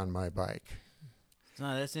faster on my bike.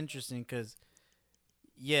 No, that's interesting because,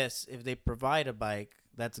 yes, if they provide a bike,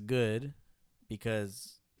 that's good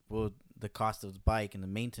because, well, the cost of the bike and the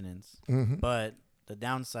maintenance. Mm-hmm. But the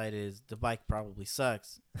downside is the bike probably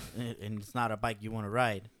sucks, and it's not a bike you want to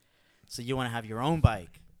ride. So you want to have your own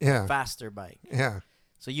bike, Yeah. a faster bike. Yeah.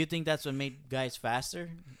 So you think that's what made guys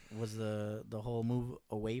faster? Was the whole move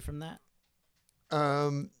away from that?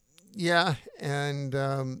 Yeah, and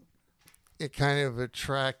it kind of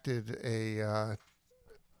attracted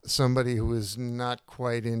somebody who was not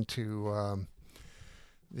quite into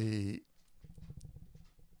the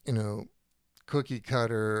cookie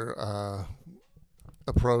cutter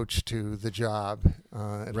approach to the job. It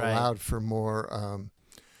Right. allowed for more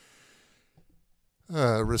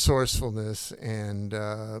resourcefulness and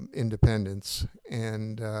independence,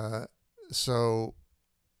 and so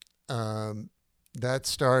that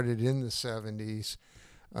started in the 70s.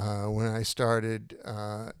 When I started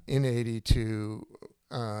in '82,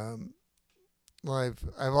 well, I've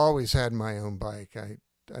always had my own bike.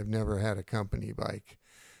 I've never had a company bike,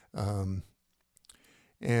 and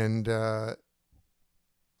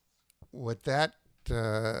what that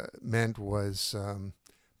meant was,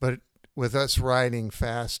 but with us riding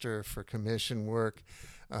faster for commission work,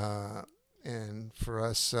 and for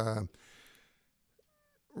us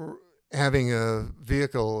having a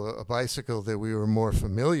bicycle that we were more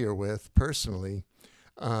familiar with personally,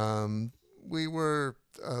 we were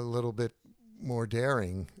a little bit more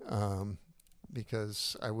daring,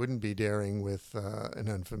 because I wouldn't be daring with an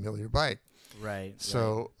unfamiliar bike. Right.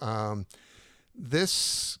 So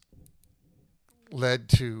this led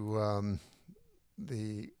to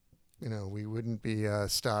we wouldn't be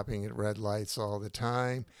stopping at red lights all the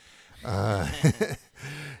time.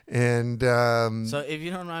 And so if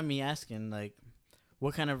you don't mind me asking, like,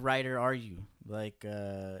 what kind of rider are you? Like,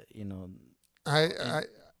 in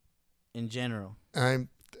general. I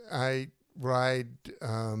ride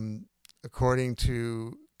according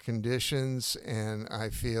to conditions, and I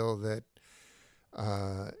feel that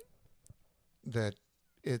that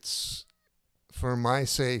it's for my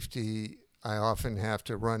safety. I often have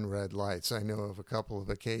to run red lights. I know of a couple of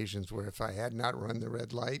occasions where if I had not run the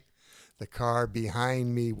red light, the car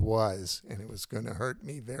behind me and it was going to hurt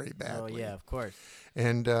me very badly. Oh yeah, of course.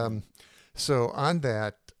 And so on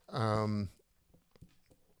that,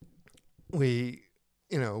 we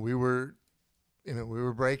were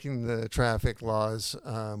breaking the traffic laws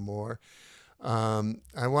more.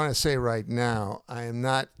 I want to say right now, I am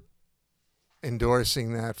not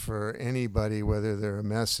endorsing that for anybody, whether they're a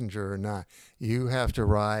messenger or not. You have to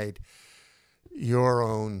ride your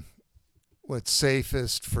own, what's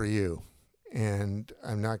safest for you. And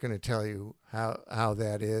I'm not going to tell you how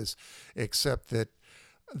that is, except that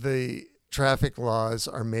the traffic laws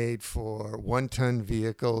are made for 1-ton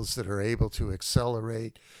vehicles that are able to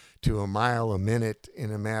accelerate to a mile a minute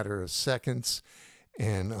in a matter of seconds.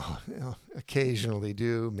 and occasionally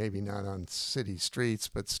do, maybe not on city streets,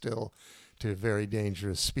 but still to very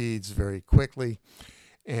dangerous speeds very quickly.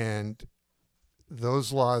 And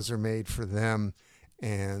those laws are made for them.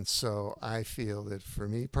 And so I feel that for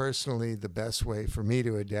me personally, the best way for me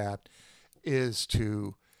to adapt is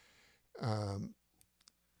to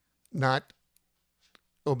not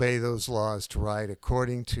obey those laws, to ride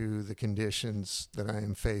according to the conditions that I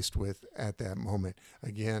am faced with at that moment.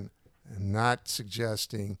 Again, I'm not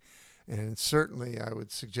suggesting, and certainly I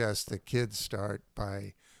would suggest that kids start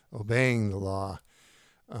by obeying the law,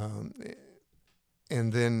 and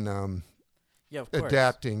then Yeah, of course.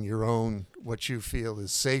 adapting your own, what you feel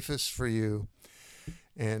is safest for you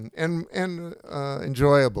and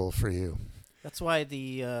enjoyable for you. That's why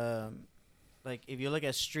like if you look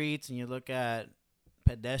at streets and you look at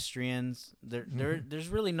pedestrians, there's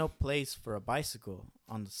really no place for a bicycle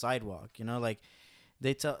on the sidewalk. You know, like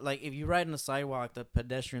they tell, like if you ride on the sidewalk, the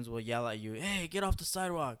pedestrians will yell at you, "Hey, get off the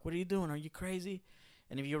sidewalk! What are you doing? Are you crazy?"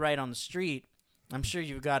 And if you ride on the street, I'm sure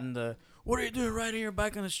you've gotten the, "What are you doing riding your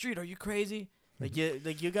bike on the street? Are you crazy?" Like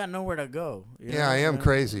you got nowhere to go. You Yeah, know? I am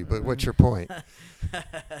crazy, but what's your point?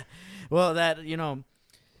 Well,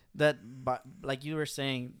 like you were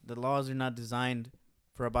saying, the laws are not designed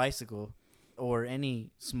for a bicycle or any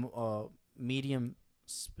medium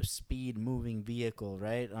speed moving vehicle,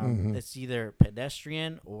 right? It's either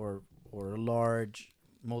pedestrian or a large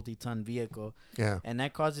multi-ton vehicle, Yeah. and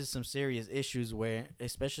that causes some serious issues where,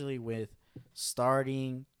 especially with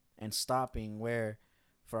starting and stopping, where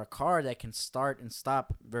for a car that can start and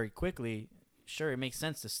stop very quickly, sure, it makes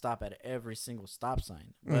sense to stop at every single stop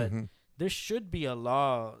sign, but there should be a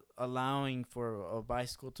law allowing for a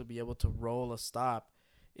bicycle to be able to roll a stop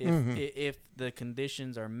if the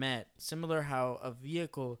conditions are met. Similar how a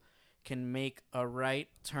vehicle can make a right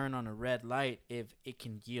turn on a red light if it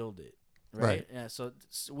can yield it, right? Yeah, so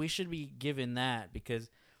we should be given that, because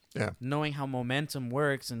knowing how momentum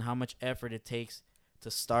works and how much effort it takes to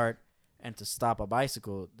start and to stop a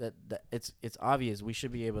bicycle, that it's obvious we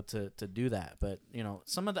should be able to do that. But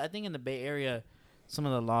I think in the Bay Area, some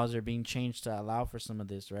of the laws are being changed to allow for some of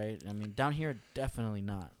this, right? I mean, down here, definitely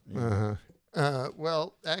not.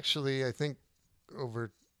 Well, actually, I think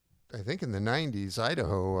in the 90s,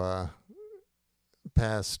 Idaho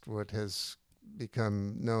passed what has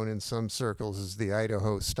become known in some circles as the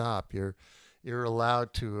Idaho stop. You're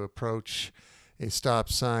allowed to approach a stop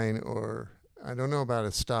sign, or I don't know about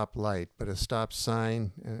a stop light, but a stop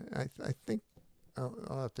sign. I think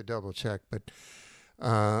I'll have to double check, but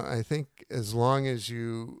I think as long as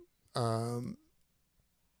you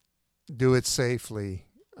do it safely,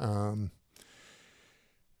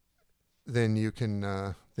 then you can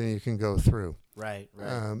go through. Right.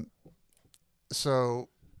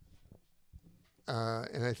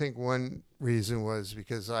 And I think one reason was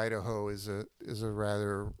because Idaho is a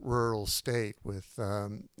rather rural state with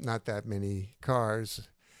not that many cars.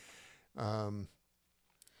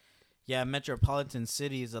 Yeah, metropolitan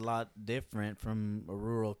city is a lot different from a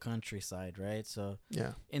rural countryside, right? So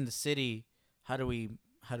yeah, in the city, how do we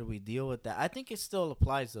deal with that? I think it still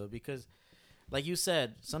applies though, because like you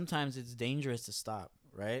said, sometimes it's dangerous to stop,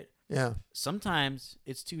 right? Yeah. Sometimes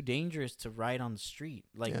it's too dangerous to ride on the street.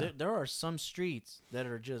 Like there are some streets that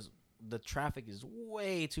are just, the traffic is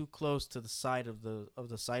way too close to the side of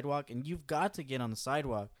the sidewalk, and you've got to get on the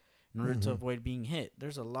sidewalk in order to avoid being hit.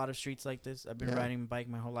 There's a lot of streets like this. I've been riding a bike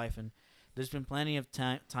my whole life, and there's been plenty of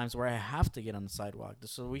times where I have to get on the sidewalk.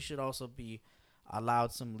 So we should also be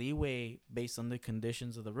allowed some leeway based on the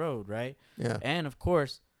conditions of the road, right? Yeah. And of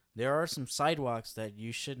course, there are some sidewalks that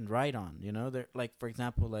you shouldn't ride on. There, like for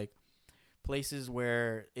example, like places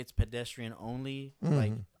where it's pedestrian only,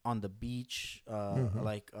 like on the beach,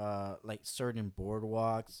 like certain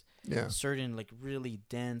boardwalks, certain like really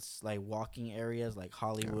dense like walking areas like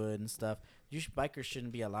Hollywood and stuff. Bikers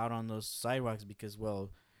shouldn't be allowed on those sidewalks because,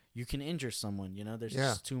 well, you can injure someone. There's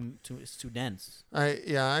just it's too dense.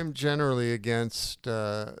 I'm generally against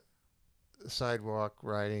sidewalk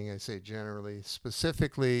riding. I say generally,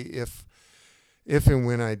 specifically if and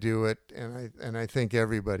when I do it, and I think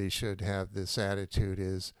everybody should have this attitude,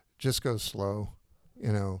 is just go slow,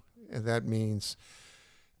 and that means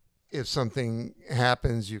if something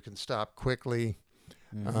happens, you can stop quickly.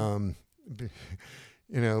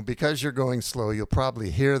 Because you're going slow, you'll probably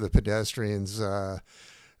hear the pedestrians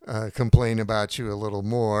complain about you a little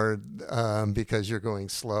more because you're going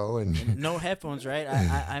slow. And no headphones, right?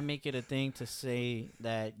 I make it a thing to say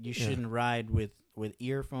that you shouldn't ride with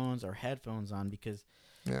earphones or headphones on, because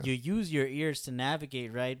you use your ears to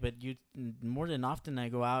navigate, right? But more than often I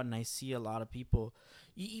go out and I see a lot of people,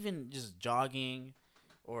 even just jogging,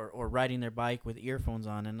 or riding their bike with earphones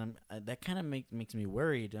on, and that kind of makes me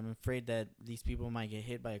worried. I'm afraid that these people might get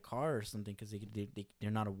hit by a car or something because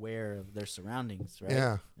they're not aware of their surroundings, right?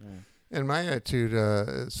 Yeah. Yeah. And my attitude,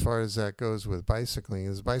 as far as that goes with bicycling,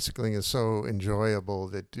 is so enjoyable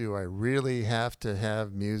that do I really have to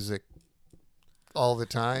have music all the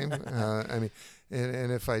time? I mean,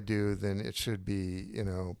 and if I do, then it should be,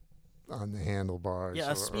 on the handlebars.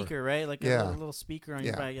 Yeah, a speaker, right? Like Yeah. a little speaker on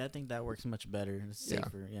your bike. I think that works much better. It's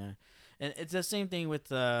safer, yeah. And it's the same thing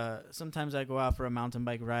with sometimes I go out for a mountain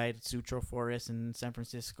bike ride, Sutro Forest in San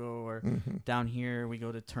Francisco, or down here we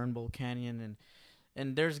go to Turnbull Canyon,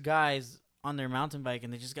 and there's guys on their mountain bike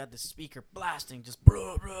and they just got the speaker blasting, just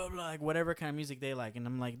blah, blah, blah, like whatever kind of music they like. And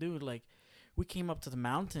I'm like, dude, like, we came up to the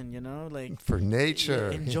mountain, like for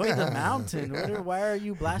nature. Enjoy the mountain. Why are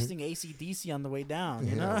you blasting AC/DC on the way down?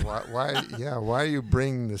 You know? Why are you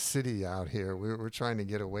bringing the city out here? We're trying to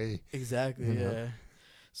get away. Exactly. Yeah.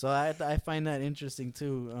 So I find that interesting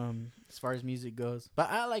too, as far as music goes. But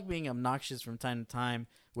I like being obnoxious from time to time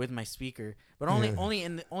with my speaker, but only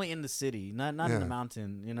in the city, not in the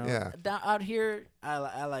mountain. Yeah. Out here,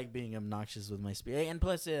 I like being obnoxious with my speaker, and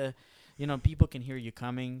plus, people can hear you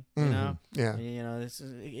coming. Yeah.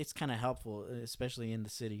 It's kind of helpful, especially in the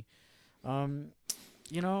city. It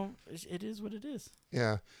is what it is.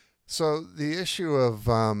 Yeah. So the issue of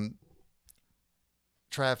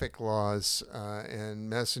traffic laws and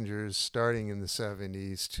messengers starting in the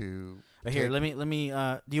 70s to here, let me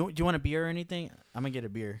do you want a beer or anything? I'm gonna get a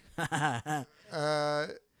beer.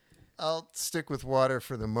 I'll stick with water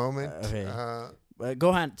for the moment. Okay. Go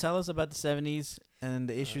ahead, tell us about the 70s and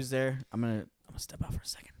the issues there. I'm gonna step out for a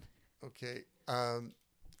second. Okay. Can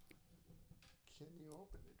you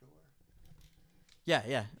open the door?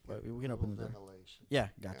 Yeah, we can open the door. Ventilation. Yeah,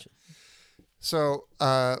 gotcha. Yeah. So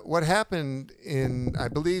what happened in, I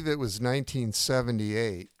believe it was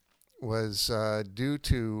 1978, was due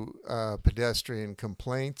to pedestrian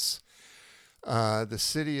complaints. The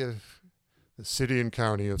city and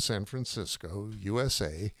county of San Francisco,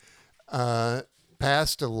 USA,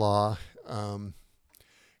 passed a law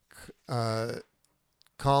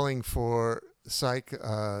calling for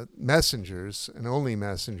messengers and only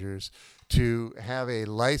messengers to have a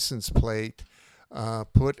license plate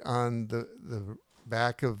put on the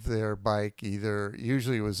back of their bike.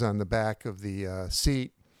 Usually it was on the back of the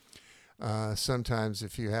seat. Sometimes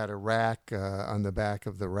if you had a rack, on the back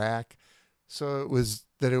of the rack. So it was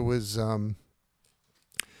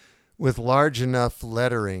with large enough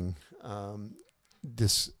lettering,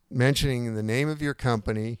 mentioning the name of your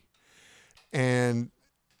company and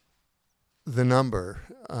the number,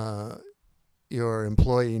 your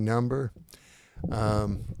employee number.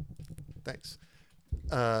 Thanks.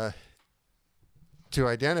 To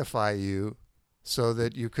identify you so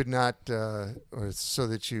that you could not, or so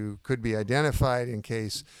that you could be identified in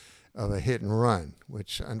case of a hit and run,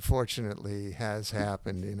 which unfortunately has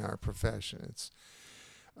happened in our profession. It's,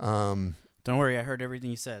 don't worry, I heard everything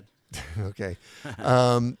you said. Okay.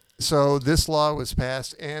 So this law was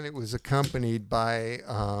passed, and it was accompanied by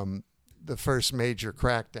the first major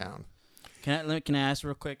crackdown. Can I ask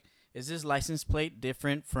real quick? Is this license plate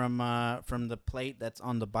different from the plate that's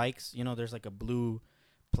on the bikes? There's like a blue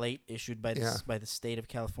plate issued by the state of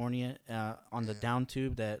California on the down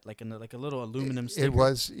tube that like a little aluminum sticker. It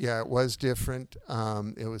was different.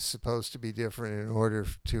 It was supposed to be different in order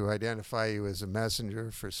to identify you as a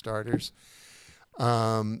messenger, for starters.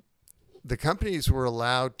 The companies were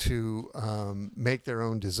allowed to make their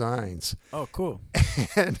own designs. Oh, cool.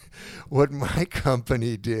 And what my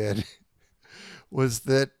company did was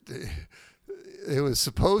that it was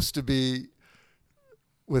supposed to be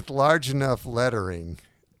with large enough lettering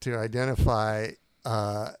to identify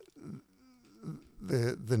the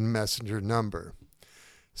messenger number.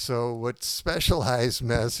 So what Specialized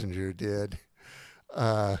Messenger did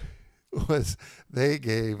was they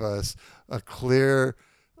gave us a clear,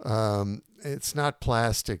 it's not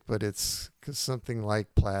plastic, but it's something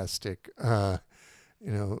like plastic,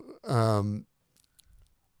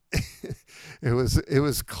 it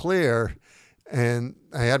was clear, and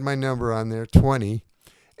I had my number on there, 20,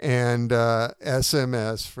 and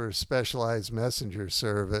SMS for Specialized Messenger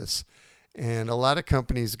Service. And a lot of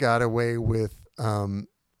companies got away with the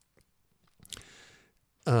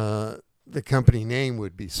company name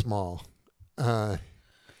would be small.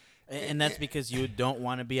 And that's because you don't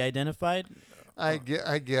want to be identified? I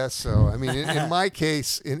guess so. I mean, in my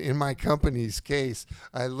case, in my company's case,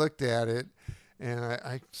 I looked at it, and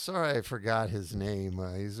I'm sorry I forgot his name.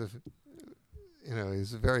 He's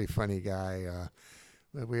a very funny guy.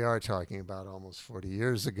 That we are talking about almost 40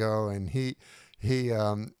 years ago, and he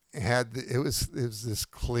it was this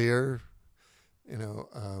clear,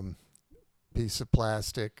 piece of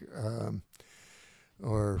plastic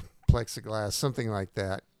or plexiglass, something like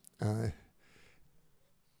that,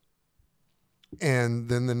 and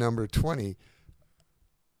then the number 20,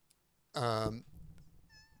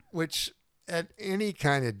 which at any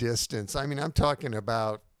kind of distance, I mean, I'm talking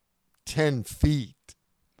about 10 feet,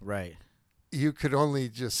 Right. you could only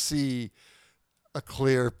just see a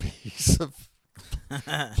clear piece of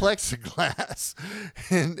plexiglass,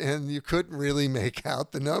 and you couldn't really make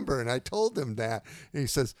out the number. And I told him that, and he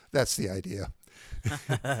says, that's the idea.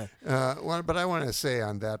 But I want to say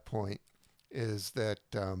on that point is that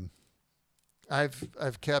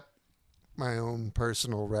I've kept my own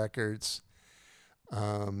personal records,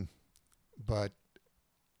 but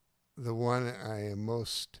the one I am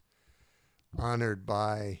most honored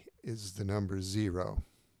by is the number 0.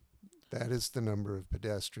 That is the number of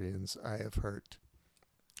pedestrians I have hurt.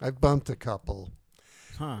 I've bumped a couple.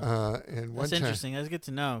 And one That's interesting. That's good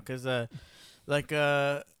to know because, I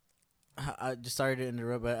just sorry to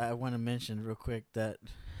interrupt, but I want to mention real quick that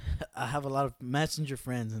I have a lot of messenger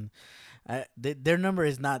friends, and their number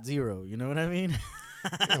is not 0. You know what I mean?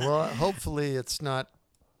 Well, hopefully it's not.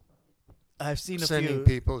 I've seen sending a few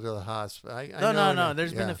people to the hospital. No.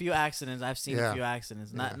 There's been a few accidents. I've seen a few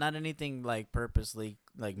accidents. Not anything like purposely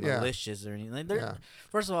like malicious or anything. Like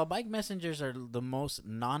first of all, bike messengers are the most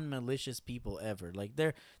non-malicious people ever. Like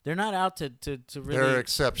they're not out to really. There are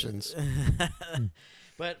exceptions.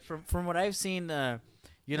 But from what I've seen, they're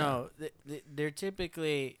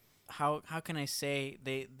typically how can I say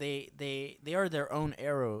they are their own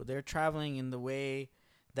arrow. They're traveling in the way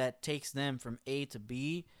that takes them from A to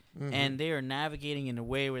B. Mm-hmm. And they are navigating in a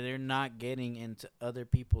way where they're not getting into other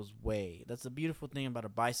people's way. That's the beautiful thing about a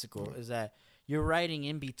bicycle is that you're riding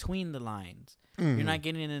in between the lines. Mm-hmm. You're not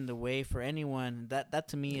getting in the way for anyone. That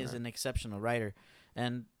to me is an exceptional rider.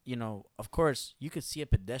 And, of course, you could see a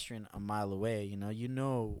pedestrian a mile away. You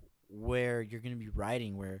know where you're going to be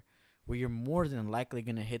riding, where you're more than likely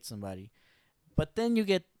going to hit somebody. But then you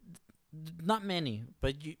get not many,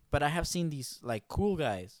 but I have seen these like cool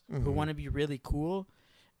guys who want to be really cool.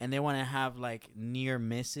 And they want to have like near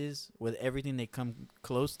misses with everything they come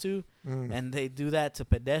close to. And they do that to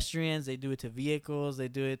pedestrians. They do it to vehicles. They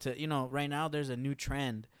do it to, right now there's a new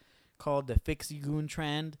trend called the Fixie-Goon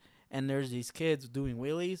trend. And there's these kids doing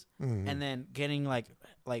wheelies and then getting like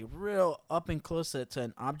real up and close to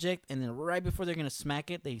an object. And then right before they're going to smack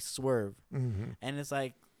it, they swerve. And it's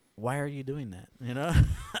like, why are you doing that?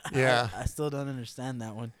 Yeah. I still don't understand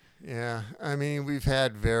that one. Yeah, I mean, we've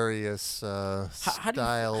had various styles. How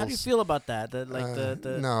do you feel about that?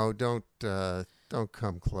 No, don't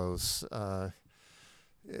come close. How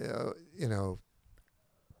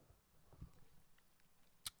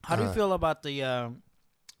do you feel about the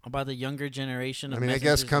younger generation? I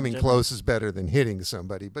guess coming close is better than hitting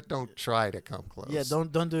somebody, but don't try to come close. Yeah,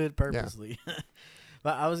 don't do it purposely. Yeah.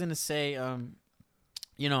 But I was gonna say,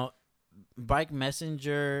 bike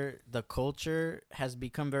messenger, the culture has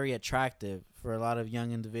become very attractive for a lot of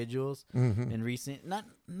young individuals in recent, not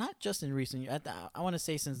just in recent years. I want to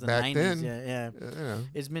say since the Back 90s. then,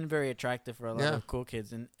 it's been very attractive for a lot of cool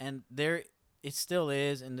kids, and there it still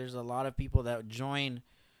is. And there's a lot of people that join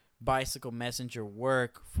bicycle messenger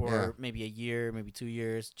work for maybe a year, maybe 2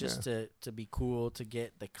 years, just to be cool, to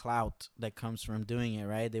get the clout that comes from doing it.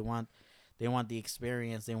 Right? They want the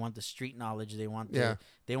experience. They want the street knowledge. They want the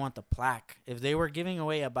plaque. If they were giving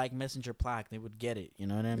away a bike messenger plaque, they would get it. You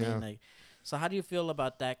know what I mean? Like, so how do you feel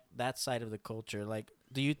about that side of the culture? Like,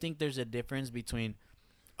 do you think there's a difference between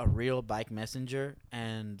a real bike messenger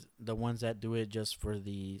and the ones that do it just for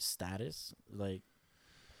the status? Like,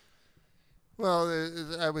 well,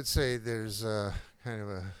 I would say there's kind of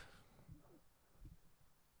a.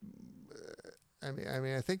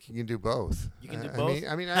 I think you can do both. You can do both.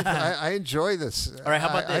 I enjoy this. All right, how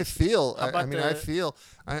about this? I feel.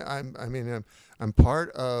 I'm part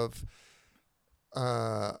of.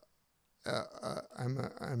 I'm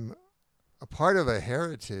a part of a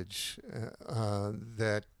heritage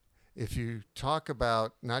that, if you talk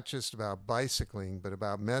about not just about bicycling but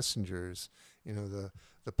about messengers, the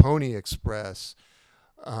Pony Express,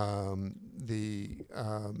 the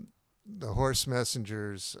horse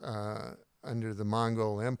messengers. Under the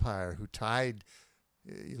Mongol Empire, who tied,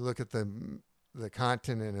 you look at the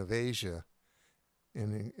continent of Asia,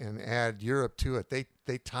 and add Europe to it. They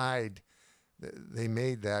tied, they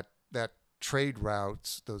made that trade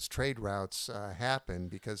routes, those trade routes happen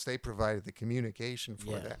because they provided the communication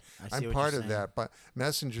for that. I'm part of that. But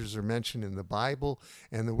messengers are mentioned in the Bible,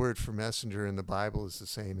 and the word for messenger in the Bible is the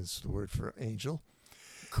same as the word for angel.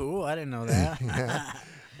 Cool, I didn't know that.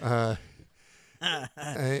 Uh,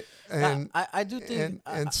 I do think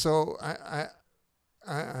and so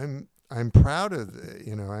I'm proud of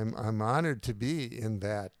I'm honored to be in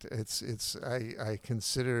that. I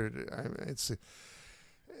consider it.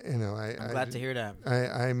 I'm glad to hear that.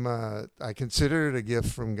 I consider it a gift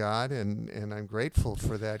from God, and I'm grateful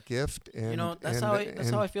for that gift. And That's how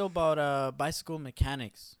I feel about bicycle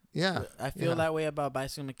mechanics. Yeah, I feel that way about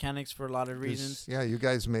bicycle mechanics for a lot of reasons. Yeah, you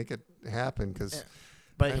guys make it happen because.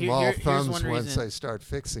 But I'm all thumbs here's one once reason. I start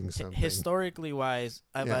fixing something. Historically wise,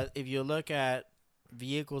 if you look at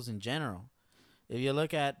vehicles in general, if you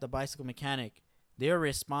look at the bicycle mechanic, they're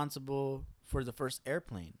responsible for the first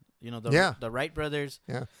airplane. The Wright brothers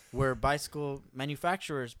were bicycle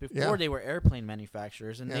manufacturers before they were airplane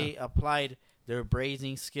manufacturers, and they applied their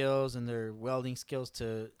brazing skills and their welding skills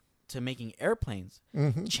to making airplanes.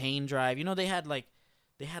 Mm-hmm. Chain drive. They had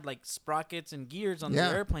like sprockets and gears on the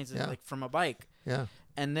airplanes like from a bike. Yeah.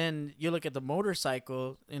 And then you look at the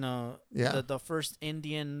motorcycle, the first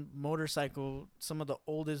Indian motorcycle, some of the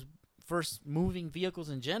oldest first moving vehicles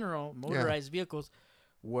in general, motorized vehicles,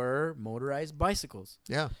 were motorized bicycles.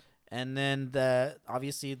 Yeah. And then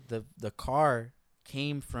obviously the car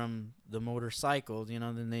came from the motorcycle,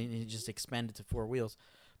 then they just expanded to four wheels.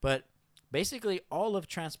 But basically all of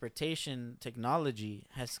transportation technology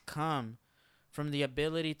has come from the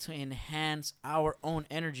ability to enhance our own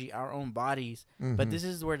energy, our own bodies. Mm-hmm. But this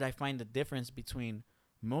is where I find the difference between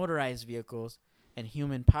motorized vehicles and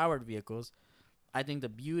human-powered vehicles. I think the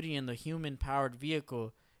beauty in the human-powered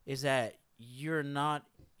vehicle is that you're not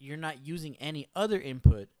using any other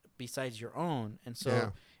input besides your own. And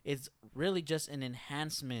so it's really just an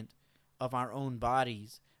enhancement of our own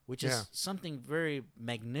bodies, which is something very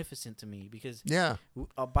magnificent to me because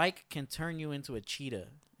a bike can turn you into a cheetah,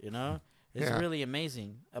 It's really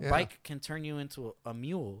amazing. A bike can turn you into a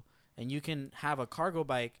mule, and you can have a cargo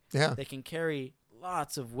bike that can carry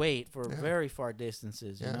lots of weight for very far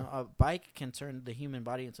distances. A bike can turn the human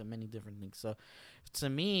body into many different things. So, to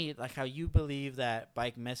me, like how you believe that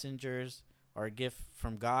bike messengers are a gift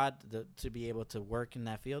from God to be able to work in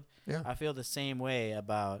that field, I feel the same way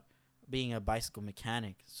about being a bicycle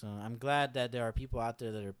mechanic. So I'm glad that there are people out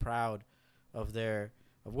there that are proud of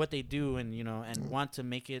what they do and want to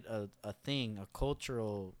make it a thing, a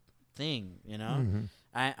cultural thing, Mm-hmm.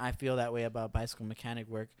 I feel that way about bicycle mechanic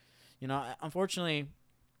work. Unfortunately,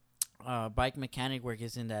 bike mechanic work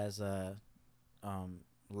isn't as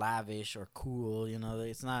lavish or cool,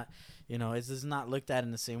 it's not, it's just not looked at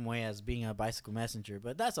in the same way as being a bicycle messenger,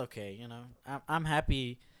 but that's okay. I'm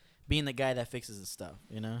happy being the guy that fixes the stuff,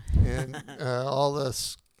 And all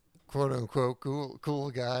this quote unquote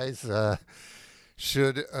cool guys,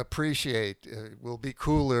 should appreciate. We'll be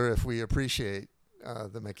cooler if we appreciate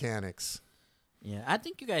the mechanics. Yeah, I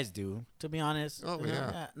think you guys do. To be honest. Oh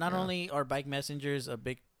yeah. Not only are bike messengers a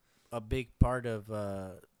big part of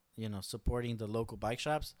supporting the local bike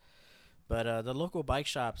shops, but the local bike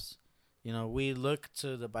shops, we look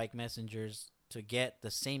to the bike messengers to get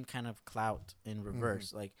the same kind of clout in reverse.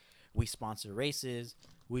 Mm-hmm. Like we sponsor races,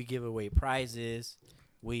 we give away prizes.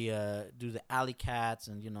 We do the alley cats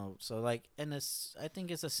and so like and this I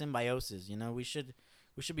think it's a symbiosis. We should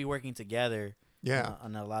be working together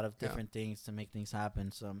on a lot of different things to make things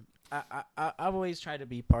happen. So I've always tried to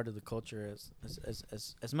be part of the culture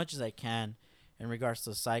as much as I can in regards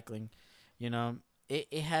to cycling.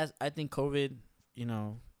 It has, I think COVID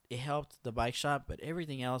it helped the bike shop, but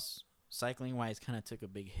everything else cycling wise kind of took a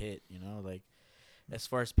big hit. Like as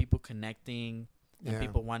far as people connecting. And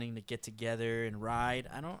people wanting to get together and ride.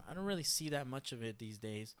 I don't really see that much of it these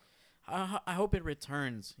days. I hope it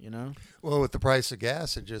returns, Well, with the price of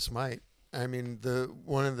gas, it just might. I mean,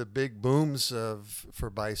 one of the big booms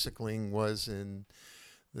for bicycling was in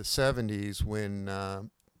the 70s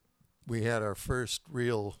when we had our first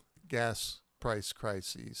real gas price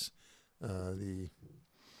crises. The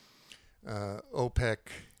OPEC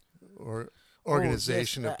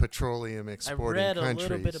Organization of Petroleum Exporting Countries. I read a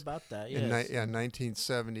little bit about that. Yes. In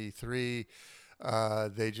 1973,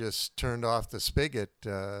 they just turned off the spigot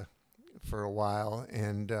for a while,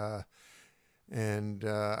 and I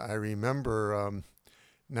remember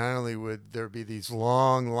not only would there be these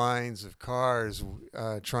long lines of cars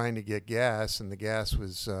trying to get gas, and the gas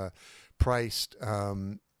was priced.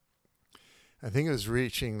 I think it was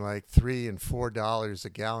reaching like $3 and $4 a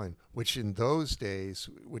gallon, which in those days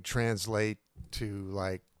would translate to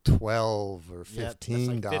like $12 or $15. That's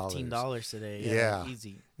like $15 today. Yeah,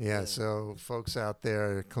 easy. Yeah, so folks out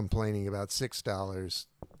there complaining about $6.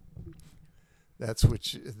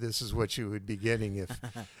 This is what you would be getting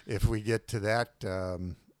if we get to that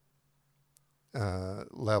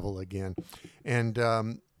level again,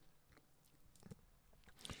 and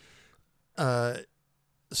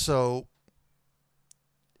So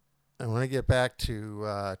I want to get back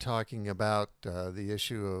to talking about the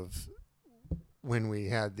issue of when we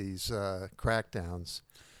had these crackdowns.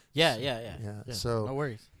 Yeah, So- yeah, yeah, yeah, yeah. so- no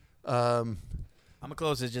worries. Um, I'm gonna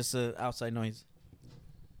close it. Just outside noise.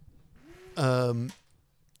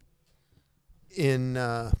 in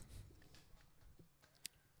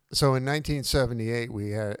So in 1978,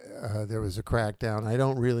 we had there was a crackdown. I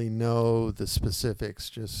don't really know the specifics.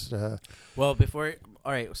 Just Well, before,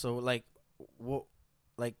 all right. So like, what,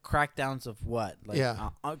 like crackdowns of what? Like, Yeah.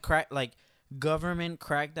 like government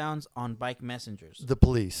crackdowns on bike messengers. the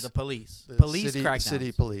police, The police, The police city, crackdowns.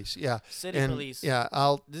 city police. Yeah, City and police. yeah,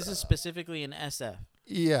 I'll. This is specifically in SF.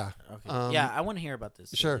 Yeah, Okay. Yeah, I want to hear about this.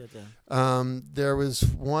 sure. Yeah. There was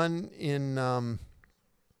one in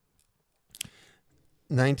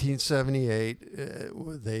 1978.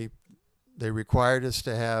 They required us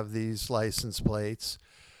to have these license plates.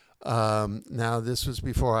 Now this was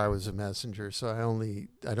before I was a messenger, so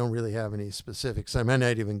I don't really have any specifics. I might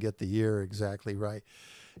not even get the year exactly right.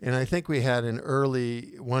 And I think we had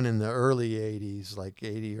one in the early 80s, like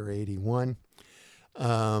 80 or 81.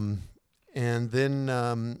 And then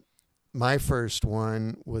my first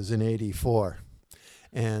one was in 84.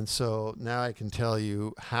 And so now I can tell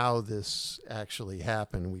you how this actually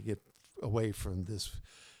happened. We get away from this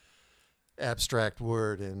abstract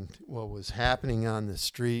word, and what was happening on the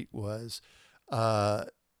street was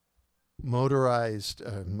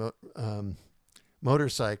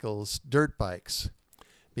motorcycles, dirt bikes,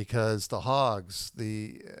 because the hogs,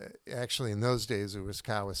 actually in those days it was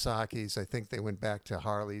Kawasaki's. I think they went back to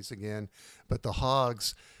Harleys again, but the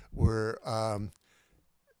hogs were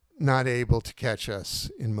not able to catch us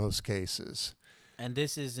in most cases. And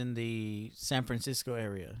this is in the San Francisco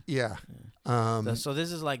area. Yeah. So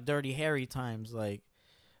this is like Dirty Harry times, like,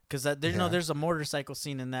 because Yeah. there's a motorcycle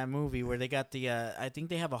scene in that movie where they got the I think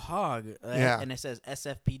they have a hog, Yeah. and it says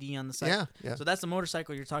SFPD on the side. Yeah. Yeah. So that's the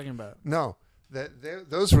motorcycle you're talking about. No,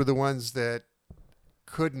 those were the ones that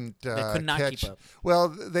couldn't They could not catch. keep up. Well,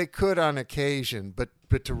 they could on occasion, but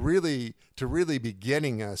to really be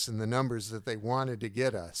getting us in the numbers that they wanted to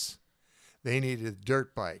get us, they needed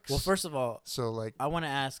dirt bikes. Well, first of all, so like I want to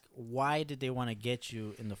ask, why did they want to get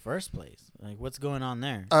you in the first place? Like, what's going on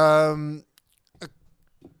there?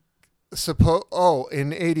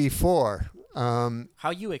 in 84. How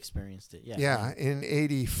you experienced it? Yeah. Yeah, in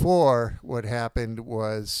 84, what happened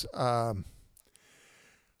was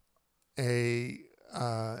it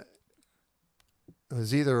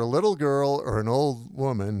was either a little girl or an old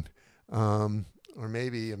woman, or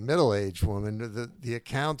maybe a middle-aged woman. The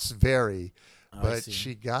accounts vary, Oh, I but see.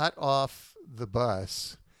 she got off the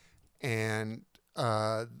bus, and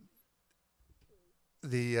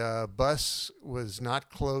the bus was not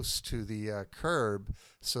close to the curb,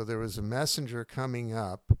 so there was a messenger coming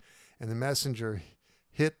up, and the messenger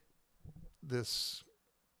hit this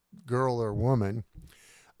girl or woman,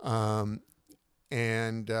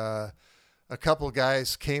 and a couple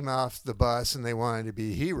guys came off the bus, and they wanted to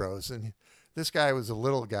be heroes, and this guy was a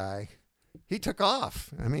little guy. He took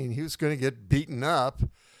off. I mean, he was going to get beaten up,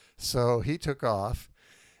 so he took off.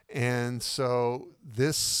 And so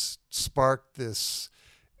this sparked this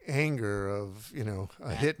anger of,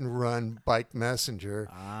 a hit and run bike messenger.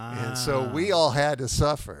 And so we all had to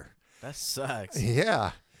suffer. That sucks.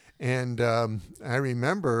 Yeah. And I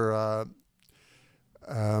remember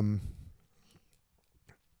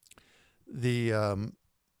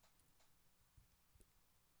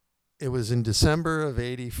it was in December of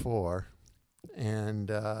 84. And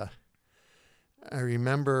I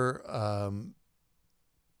remember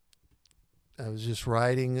I was just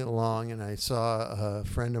riding along, and I saw a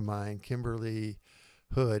friend of mine, Kimberly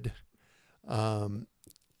Hood, and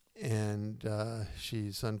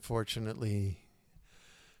she's unfortunately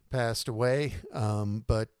passed away,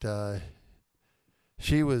 but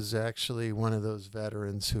she was actually one of those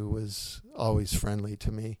veterans who was always friendly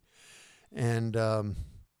to me. And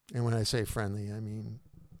when I say friendly, I mean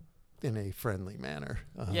in a friendly manner.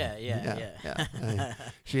 Yeah.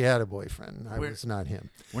 She had a boyfriend. I We're- was not him.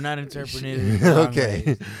 We're not interpreting it the wrong Okay.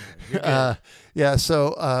 way. You're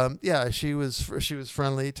good. She was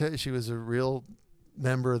friendly. She was a real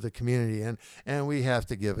member of the community, and we have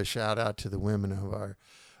to give a shout out to the women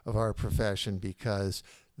of our profession, because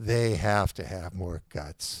they have to have more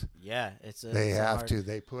guts. Yeah, They have to.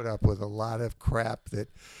 They put up with a lot of crap that,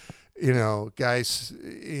 guys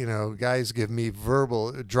give me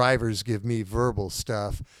drivers give me verbal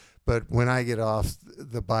stuff, but when I get off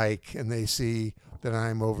the bike and they see that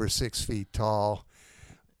I'm over 6 feet tall,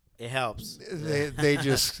 It helps. they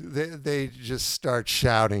just start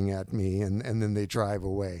shouting at me, and then they drive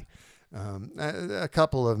away. A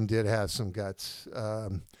couple of them did have some guts,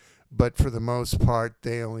 but for the most part,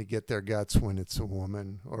 they only get their guts when it's a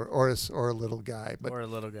woman or a little guy. But or a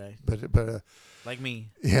little guy but like me.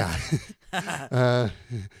 yeah,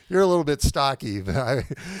 you're a little bit stocky, but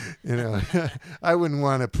I wouldn't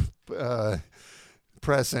want to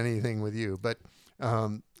press anything with you, but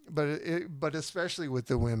especially with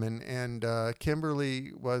the women. And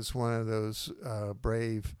Kimberly was one of those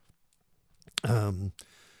brave,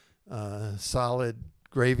 solid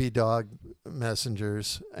gravy dog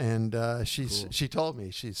messengers. And she told me,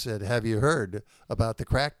 she said, "Have you heard about the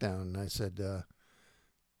crackdown?" And I said,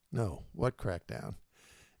 "No, what crackdown?"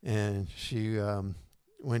 And she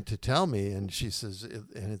went to tell me, and she says,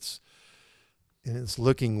 it's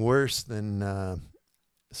looking worse than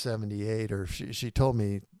 78, or she told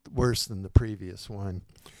me worse than the previous one,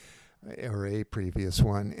 or a previous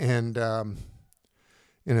one. And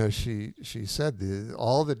she said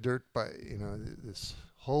all the dirt this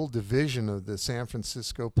whole division of the San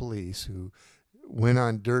Francisco police who went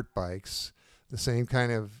on dirt bikes, the same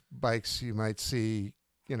kind of bikes you might see,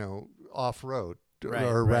 off-road. Right,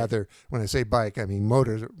 or right. rather, when I say bike, I mean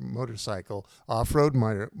motorcycle, off-road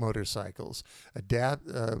motorcycles,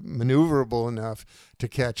 maneuverable enough to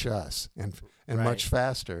catch us, and Right. much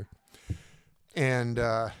faster. And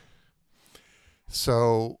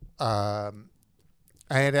so I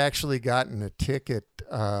had actually gotten a ticket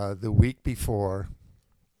the week before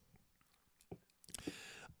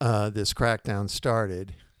this crackdown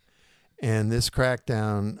started. And this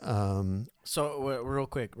crackdown... So real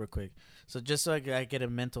quick. So just so I get a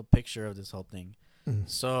mental picture of this whole thing. Mm.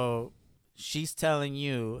 So she's telling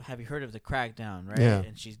you, have you heard of the crackdown, right? Yeah.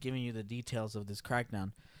 And she's giving you the details of this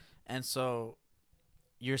crackdown. And so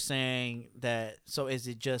you're saying that, so is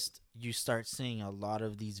it just you start seeing a lot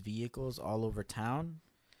of these vehicles all over town?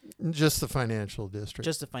 Just the financial district.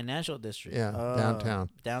 Just the financial district? Yeah, downtown.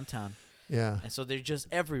 Downtown. Yeah. And so they're just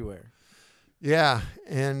everywhere. Yeah,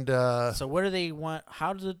 and... so what do they want?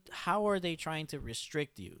 How are they trying to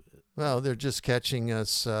restrict you? Well, they're just catching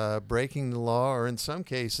us breaking the law, or in some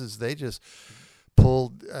cases, they just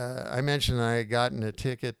pulled... I mentioned I had gotten a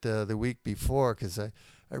ticket the week before because I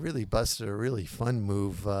really busted a really fun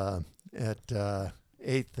move at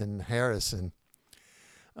 8th and Harrison.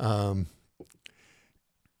 But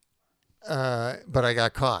I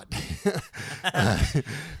got caught.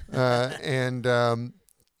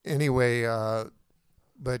 Anyway,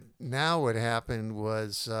 but now what happened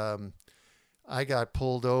was I got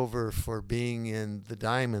pulled over for being in the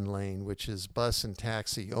Diamond Lane, which is bus and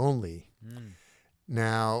taxi only. Mm.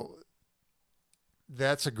 Now,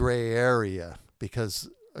 that's a gray area because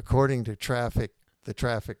according to the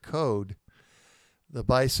traffic code, the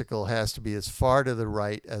bicycle has to be as far to the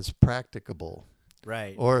right as practicable.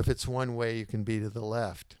 Right. Or if it's one way, you can be to the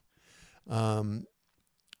left.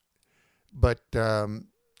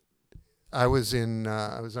 I was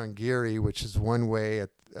on Geary, which is one way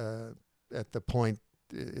at the point.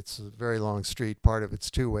 It's a very long street. Part of it's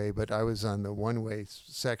two way, but I was on the one way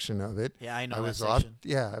section of it. Yeah, I know I that was section. off.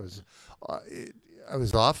 Yeah, I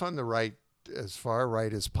was off on the right, as far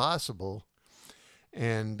right as possible,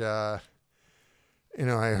 and I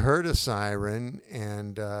heard a siren,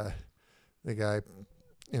 and the guy,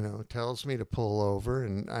 tells me to pull over,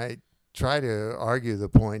 and I try to argue the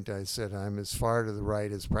point. I said, I'm as far to the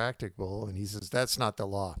right as practicable. And he says, that's not the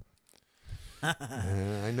law.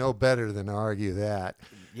 And I know better than to argue that.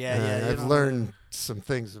 Yeah. I've learned some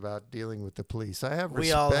things about dealing with the police. I have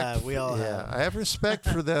respect. We all have. I have respect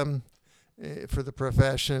for them, for the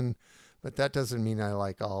profession, but that doesn't mean I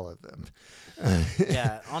like all of them.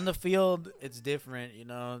 Yeah, on the field, it's different.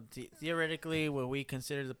 Theoretically, what we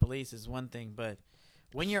consider the police is one thing, but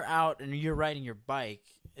when you're out and you're riding your bike,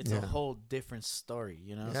 it's a whole different story,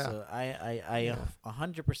 Yeah. So I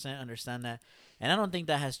 100% understand that. And I don't think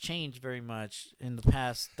that has changed very much in the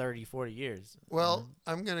past 30, 40 years. Well,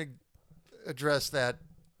 I'm going to address that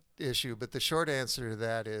issue, but the short answer to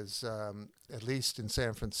that is, at least in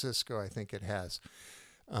San Francisco, I think it has,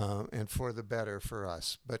 and for the better for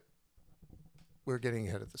us. But we're getting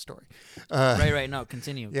ahead of the story. Right. No,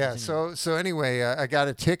 continue. Yeah. Continue. So anyway, I got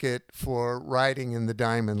a ticket for riding in the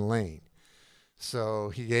Diamond Lane. So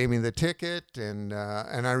he gave me the ticket, and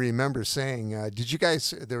I remember saying, "Did you guys?"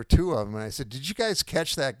 There were two of them, and I said, "Did you guys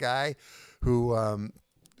catch that guy who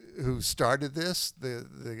started this?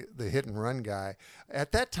 The hit and run guy."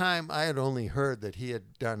 At that time, I had only heard that he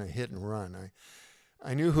had done a hit and run.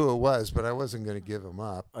 I knew who it was, but I wasn't going to give him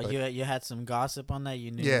up. Oh, you had some gossip on that? You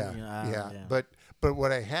knew? Yeah. But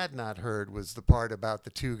what I had not heard was the part about the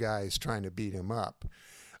two guys trying to beat him up.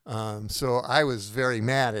 So I was very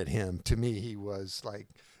mad at him. To me, he was like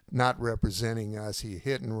not representing us. He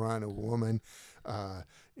hit and run a woman.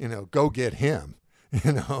 Go get him.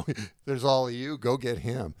 There's all of you. Go get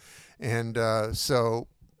him. And so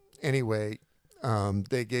anyway,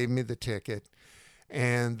 they gave me the ticket.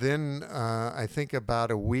 And then I think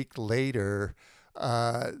about a week later,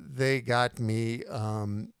 they got me.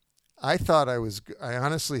 I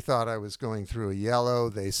honestly thought I was going through a yellow.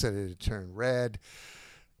 They said it had turned red.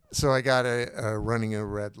 So I got a running a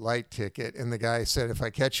red light ticket. And the guy said, if I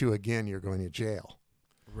catch you again, you're going to jail.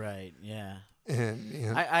 Right. Yeah.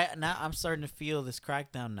 And now I'm starting to feel this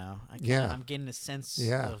crackdown now. I'm getting a sense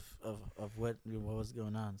of what was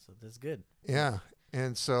going on. So that's good. Yeah.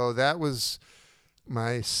 And so that was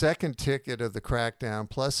my second ticket of the crackdown.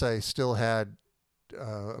 Plus I still had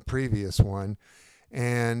a previous one.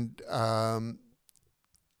 And to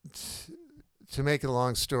make a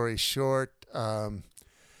long story short,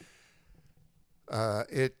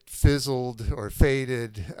 it fizzled or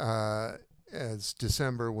faded as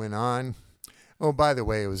December went on. Oh, by the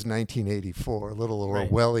way, it was 1984, a little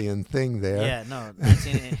Orwellian thing there. Yeah, no,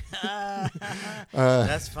 1980.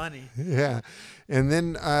 That's funny. Yeah. And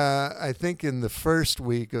then I think in the first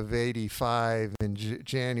week of 85, in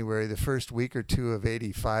January, the first week or two of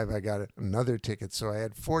 85, I got another ticket. So I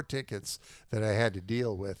had 4 tickets that I had to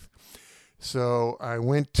deal with. So I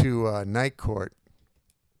went to night court,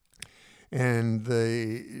 and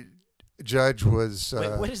the judge was.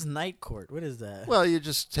 Wait, what is night court? What is that? Well, you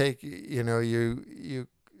just take, they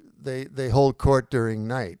hold court during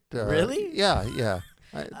night. Really? Yeah, yeah.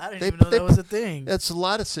 I didn't even know that was a thing. That's a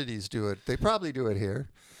lot of cities do it. They probably do it here.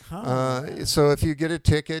 Huh. So if you get a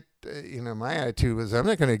ticket, my attitude was, I'm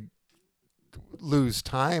not going to lose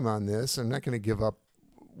time on this. I'm not going to give up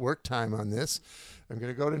work time on this. I'm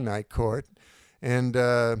going to go to night court. And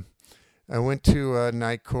I went to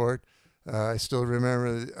night court. I still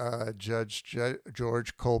remember Judge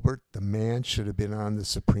George Colbert. The man should have been on the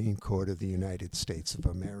Supreme Court of the United States of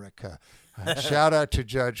America. Shout out to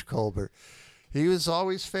Judge Colbert. He was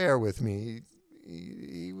always fair with me.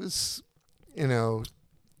 He was,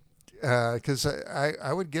 because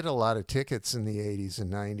I would get a lot of tickets in the 80s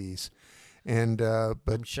and 90s. And but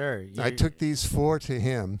I'm sure. I took these 4 to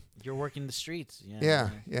him. You're working the streets.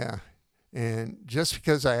 Yeah. And just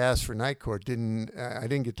because I asked for night court, I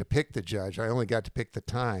didn't get to pick the judge. I only got to pick the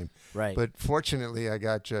time. Right. But fortunately, I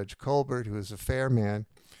got Judge Colbert, who was a fair man.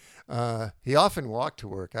 He often walked to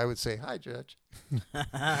work. I would say, "Hi, Judge,"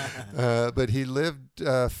 but he lived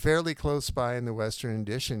fairly close by in the Western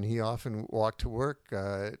Addition. He often walked to work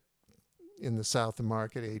in the South of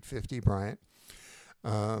Market, 850 Bryant.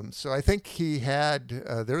 So I think he had.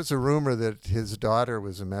 There was a rumor that his daughter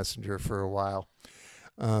was a messenger for a while.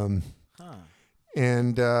 And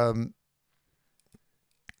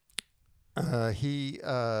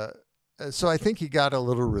so I think he got a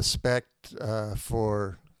little respect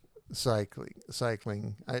for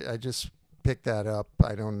cycling. I just picked that up.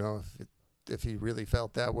 I don't know if he really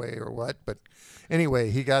felt that way or what, but anyway,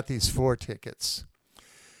 he got these 4 tickets.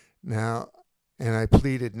 Now, and I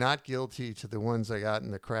pleaded not guilty to the ones I got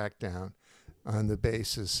in the crackdown on the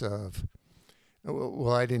basis of,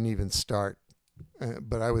 well, I didn't even start.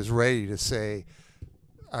 But I was ready to say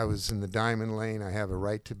I was in the diamond lane. I have a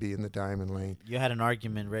right to be in the diamond lane. You had an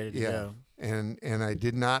argument ready to go. And I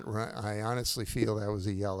did not run. I honestly feel that was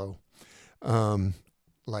a yellow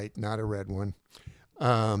light, not a red one.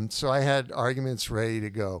 So I had arguments ready to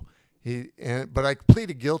go. But I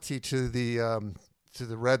pleaded guilty to the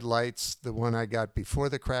red lights, the one I got before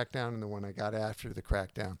the crackdown and the one I got after the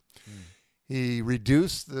crackdown. He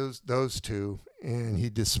reduced those 2, and he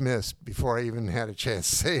dismissed before I even had a chance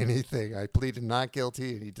to say anything. I pleaded not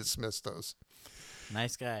guilty, and he dismissed those.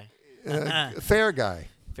 Nice guy. Fair guy.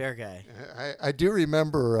 Fair guy. I do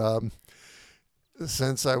remember,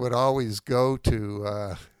 since I would always go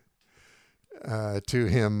to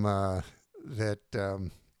him or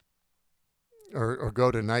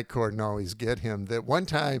go to night court and always get him, that one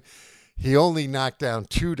time he only knocked down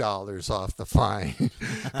 $2 off the fine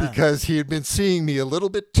because he had been seeing me a little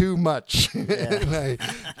bit too much. And I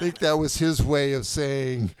think that was his way of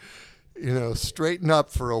saying, straighten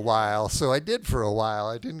up for a while. So I did for a while.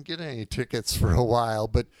 I didn't get any tickets for a while,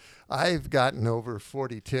 but I've gotten over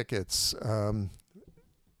 40 tickets. So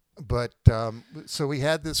we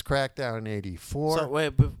had this crackdown in 84. So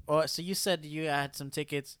wait, so you said you had some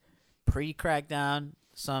tickets pre-crackdown,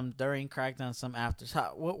 some during crackdown, some after.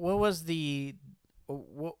 What was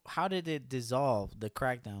how did it dissolve, the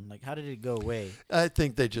crackdown? Like, how did it go away? I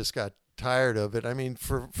think they just got tired of it. I mean,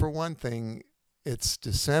 for one thing, it's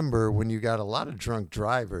December when you got a lot of drunk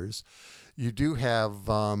drivers. You do have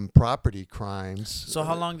property crimes. So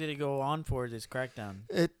how long did it go on for, this crackdown?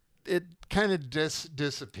 It it kind of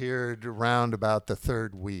disappeared around about the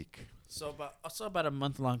third week. So about a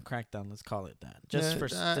month-long crackdown, let's call it that, just for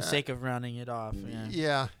the sake of rounding it off.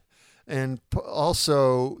 Yeah. And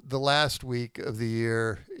also, the last week of the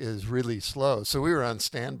year is really slow. So we were on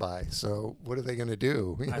standby. So what are they going to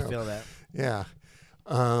do? I feel that. Yeah.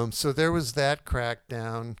 So there was that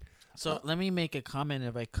crackdown. So let me make a comment,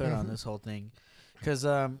 if I could, on this whole thing. Because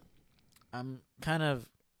I'm kind of...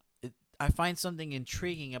 I find something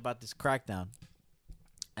intriguing about this crackdown.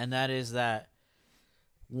 And that is that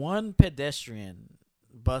one pedestrian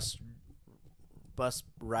bus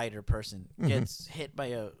rider person gets hit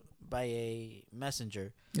by a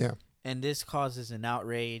messenger. Yeah. And this causes an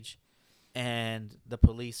outrage, and the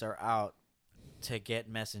police are out to get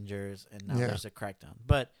messengers, and now there's a crackdown.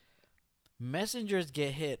 But messengers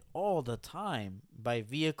get hit all the time by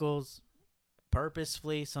vehicles,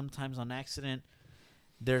 purposefully, sometimes on accident.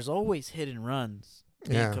 There's always hit and runs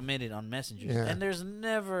being committed on messengers. Yeah. And there's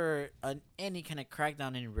never any kind of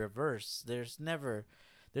crackdown in reverse. There's never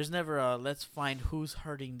a let's find who's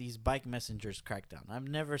hurting these bike messengers crackdown. I've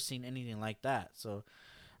never seen anything like that. So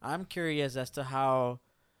I'm curious as to how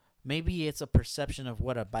maybe it's a perception of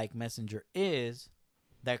what a bike messenger is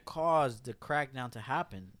that caused the crackdown to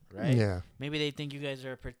happen, right? Yeah. Maybe they think you guys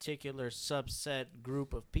are a particular subset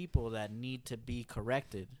group of people that need to be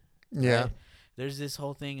corrected. Yeah. Right? There's this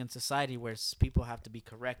whole thing in society where people have to be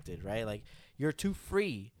corrected, right? Like, you're too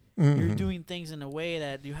free. You're doing things in a way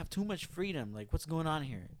that you have too much freedom. Like, what's going on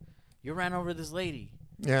here? You ran over this lady.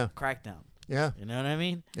 Yeah. Crackdown. Yeah. You know what I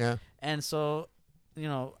mean? Yeah. And so,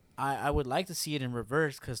 I would like to see it in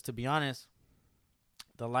reverse because, to be honest,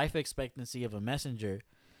 the life expectancy of a messenger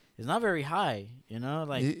is not very high,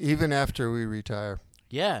 like even after we retire.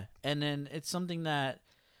 Yeah. And then it's something that,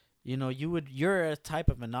 you're a type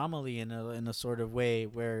of anomaly in a sort of way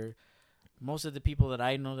where most of the people that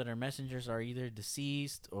I know that are messengers are either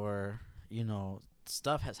deceased or,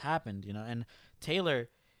 stuff has happened, and Taylor,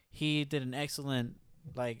 he did an excellent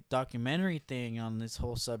documentary thing on this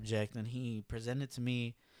whole subject, and he presented to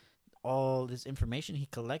me all this information he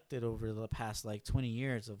collected over the past 20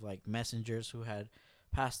 years of messengers who had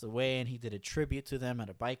passed away, and he did a tribute to them at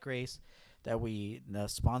a bike race that we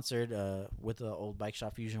sponsored with the Old Bike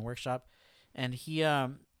Shop Fusion Workshop, and he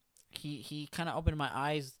kind of opened my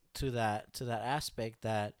eyes to that aspect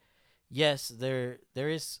that yes, there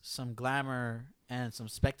is some glamour and some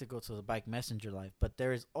spectacle to the bike messenger life, but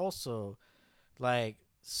there is also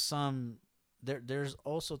there's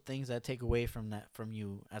also things that take away from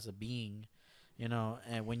you as a being,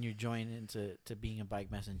 and when you join into being a bike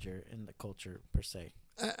messenger in the culture per se.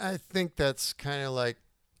 I think that's kind of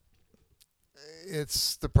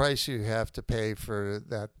it's the price you have to pay for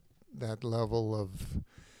that level of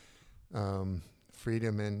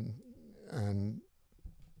freedom and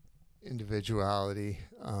individuality.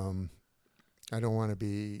 I don't want to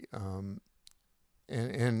be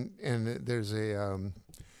and there's a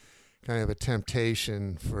kind of a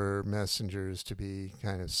temptation for messengers to be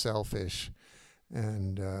kind of selfish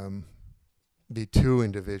and be too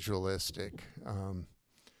individualistic.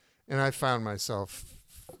 And I found myself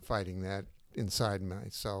fighting that inside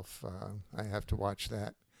myself. I have to watch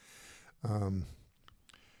that.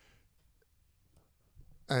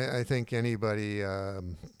 I think anybody,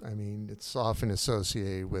 it's often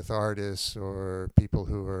associated with artists or people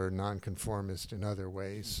who are nonconformist in other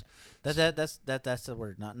ways. That's the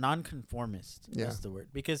word, not nonconformist. Yeah. That's the word.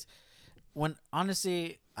 Because when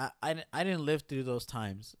honestly, I didn't live through those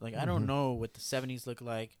times. I don't know what the 70s look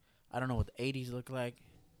like. I don't know what the 80s look like.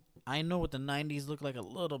 I know what the 90s look like a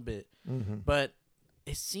little bit. But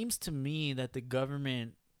it seems to me that the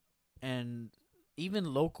government and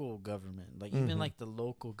even local government, even the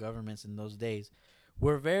local governments in those days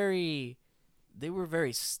were very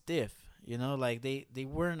stiff, they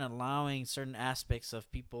weren't allowing certain aspects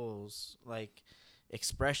of people's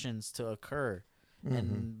expressions to occur.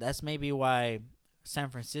 And that's maybe why San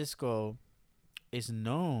Francisco is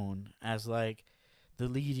known as the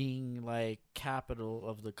leading capital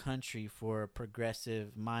of the country for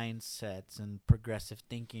progressive mindsets and progressive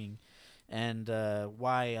thinking, and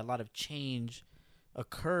why a lot of change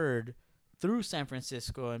occurred through San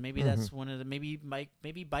Francisco. And maybe that's one of the maybe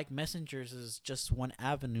bike messengers is just one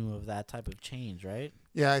avenue of that type of change, right?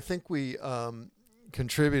 Yeah, I think we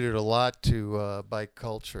contributed a lot to bike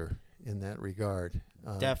culture in that regard.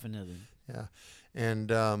 Definitely. Yeah,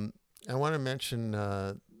 and I want to mention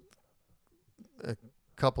a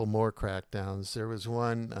couple more crackdowns. There was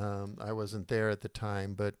one, I wasn't there at the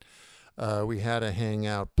time, but we had a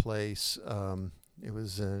hangout place. It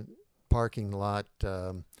was a parking lot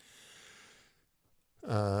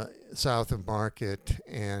south of Market,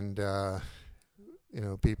 and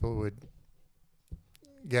people would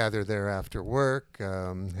gather there after work,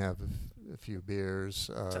 have a few beers.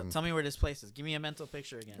 Tell me where this place is. Give me a mental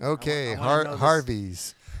picture again. Okay, I wanna know this.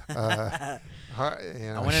 Harvey's.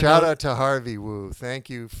 Shout out to Harvey Wu. Thank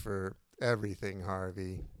you for everything,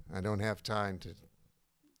 Harvey. I don't have time to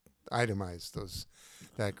itemize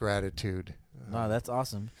that gratitude. No, that's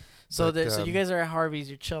awesome. So you guys are at Harvey's.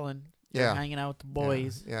 You're chilling. You're hanging out with the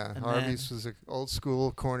boys. Yeah. Harvey's was an old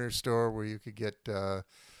school corner store where you could get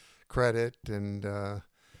credit and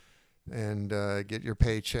get your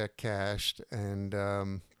paycheck cashed, and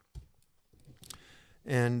there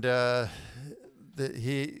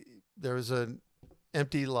was an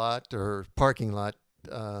empty lot or parking lot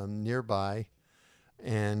nearby,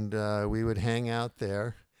 and we would hang out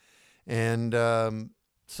there and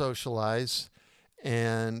socialize.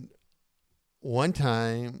 And one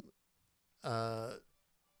time, a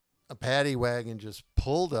paddy wagon just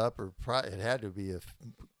pulled up, or it had to be it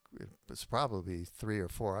was probably 3 or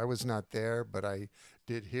 4. I was not there, but I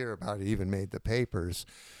did hear about it. Even made the papers.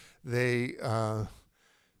 They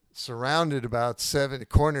cornered about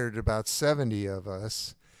 70 of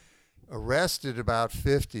us, arrested about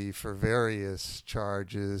 50 for various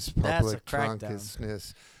charges, public drunkenness.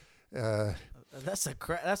 That's a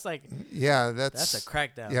crackdown. Yeah,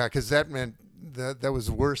 because that meant that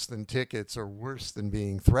was worse than tickets or worse than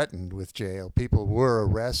being threatened with jail. People were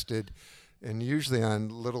arrested, and usually on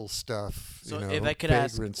little stuff. So if I could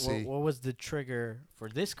ask, what was the trigger for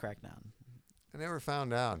this crackdown? I never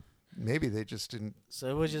found out. Maybe they just didn't. So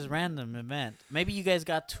it was just random event. Maybe you guys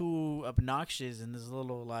got too obnoxious in this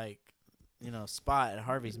little spot at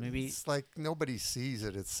Harvey's. Maybe it's like nobody sees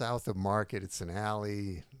it. It's south of Market. It's an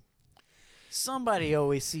alley. Somebody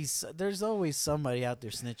always sees. There's always somebody out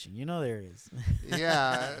there snitching. You know there is.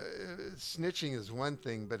 Yeah, snitching is one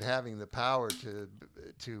thing, but having the power to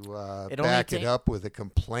back it up with a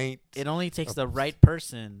complaint. It only takes the right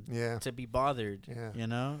person to be bothered.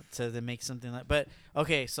 Yeah. To make something like. But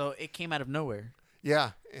okay, so it came out of nowhere.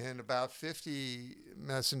 Yeah, and about 50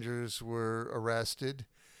 messengers were arrested,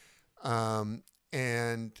 and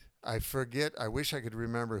I forget. I wish I could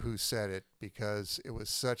remember who said it, because it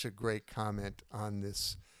was such a great comment on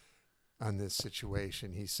this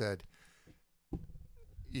situation. He said,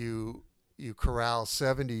 "You corral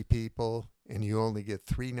 70 people and you only get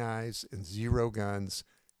 3 knives and 0 guns.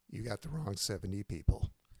 You got the wrong 70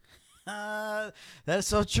 people." That's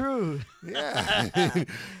so true. Yeah.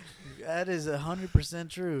 That is 100%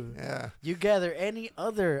 true. Yeah. You gather any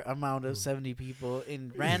other amount of 70 people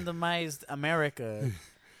in randomized America,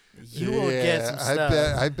 you will get some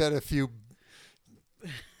stuff. I bet a few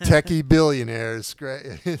techie billionaires.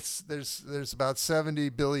 There's about 70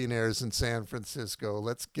 billionaires in San Francisco.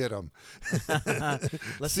 Let's get them.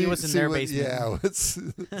 Let's see what's in their basement. Yeah, let's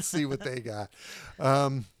see what they got.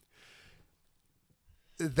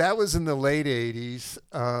 That was in the late 80s.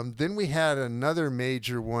 Then we had another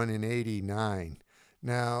major one in 89.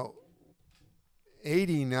 Now,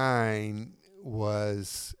 89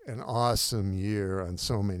 was an awesome year on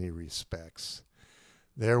so many respects.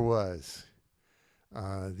 There was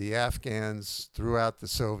the Afghans threw out the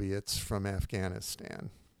Soviets from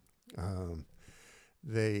Afghanistan.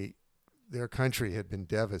 Their country had been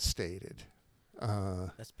devastated.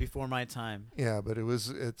 That's before my time. Yeah, but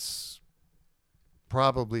it's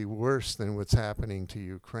probably worse than what's happening to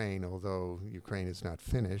Ukraine, although Ukraine is not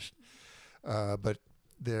finished. But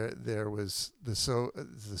there was the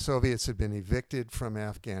Soviets had been evicted from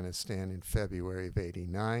Afghanistan in February of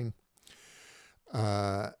 '89.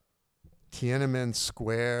 Tiananmen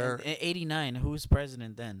Square. In 89, who's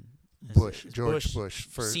president then? George Bush,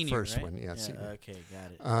 senior, first right? one, yeah. Senior. Okay,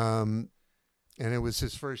 got it. And it was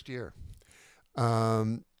his first year.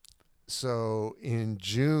 So in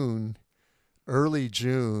June, early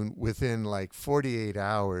June, within like 48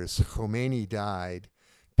 hours, Khomeini died.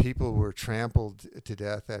 People were trampled to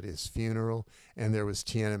death at his funeral, and there was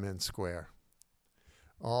Tiananmen Square.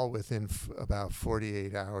 All within about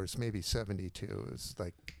 48 hours, maybe 72. It was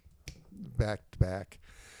like back to back.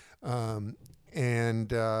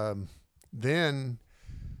 Then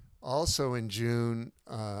also in June,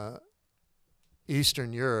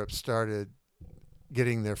 Eastern Europe started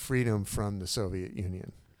getting their freedom from the Soviet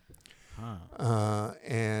Union.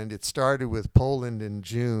 And it started with Poland in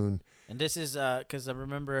June. And this is because I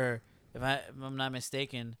remember, if I'm not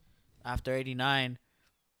mistaken, after 89,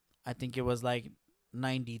 I think it was like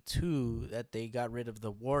 92 that they got rid of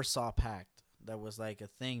the Warsaw Pact. That was like a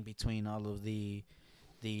thing between all of the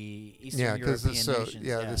the Eastern Yeah, because European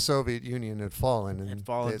nations. the Soviet Union had fallen, and Had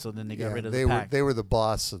fallen, so then they got rid of they the pact. they were the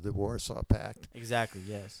boss of the Warsaw Pact. Exactly.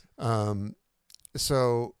 Yes.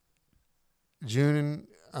 So June,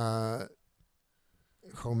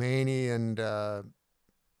 Khomeini and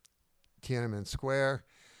Tiananmen Square,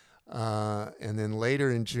 and then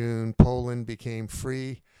later in June, Poland became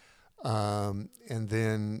free, and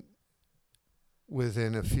then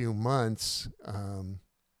within a few months,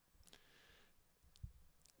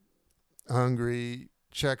 Hungary,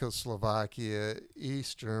 Czechoslovakia,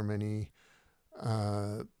 East Germany,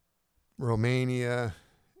 Romania,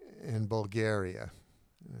 and Bulgaria.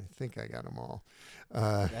 I think I got them all.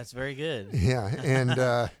 That's very good. Yeah, and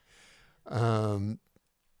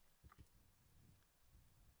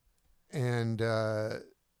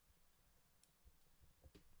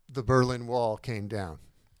the Berlin Wall came down.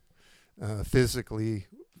 Physically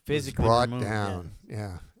brought removed, down.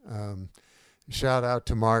 Yeah. Shout out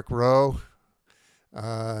to Mark Rowe,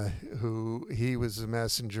 who he was a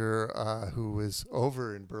messenger who was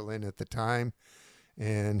over in Berlin at the time,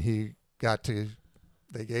 and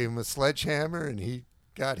they gave him a sledgehammer, and he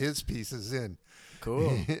got his pieces in.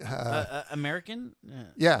 Cool. American?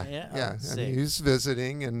 Yeah. Oh, And he was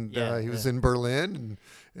visiting, and he was in Berlin,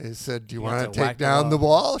 and he said, "Do you want to take whack down the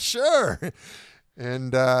wall?" Sure.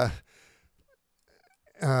 And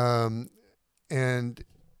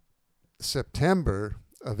September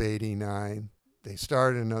of '89, they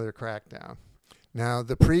started another crackdown. Now,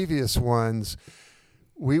 the previous ones,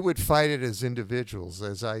 we would fight it as individuals,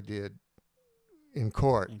 as I did in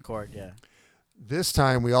court. In court, yeah. This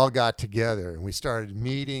time, we all got together, and we started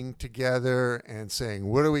meeting together and saying,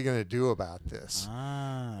 what are we going to do about this?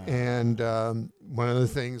 And one of the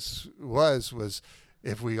things was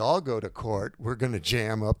if we all go to court, we're going to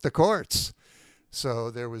jam up the courts.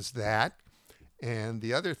 So there was that. And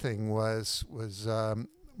the other thing was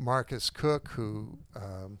Marcus Cook, who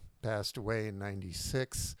passed away in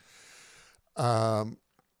 '96.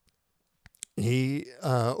 He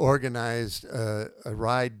organized a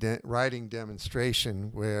riding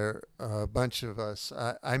demonstration where a bunch of us,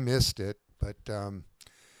 I missed it, but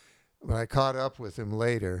I caught up with him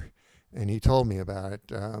later, and he told me about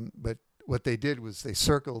it. But what they did was they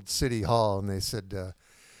circled City Hall, and they said,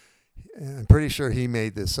 I'm pretty sure he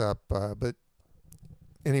made this up, but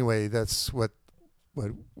anyway, that's what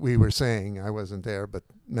we were saying. I wasn't there, but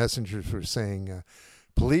messengers were saying,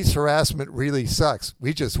 police harassment really sucks.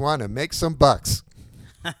 We just want to make some bucks.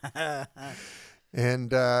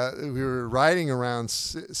 And we were riding around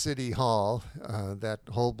City Hall, that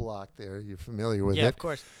whole block there. You're familiar with it? Yeah, of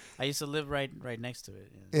course. I used to live right next to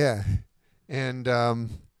it. Yeah. And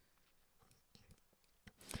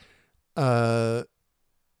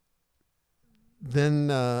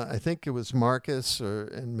then I think it was Marcus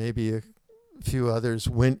and maybe a few others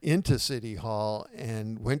went into City Hall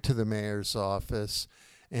and went to the mayor's office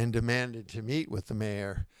and demanded to meet with the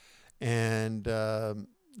mayor. And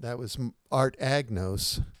that was Art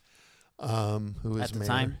Agnos, who was at the mayor.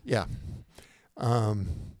 time? Yeah.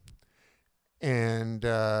 And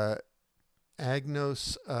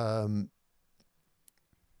Agnos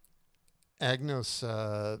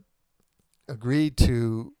agreed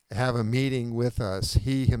to have a meeting with us.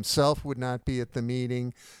 He himself would not be at the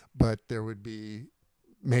meeting, but there would be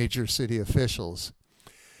major city officials.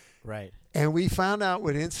 Right. And we found out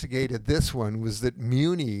what instigated this one was that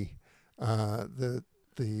Muni, the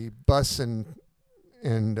bus and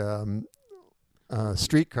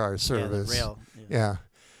streetcar service, the rail,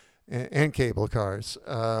 and cable cars,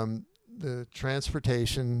 the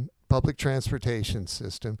public transportation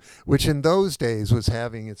system, which in those days was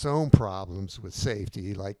having its own problems with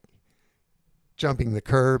safety, like jumping the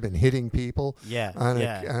curb and hitting people on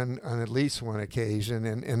at least one occasion,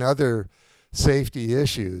 and other safety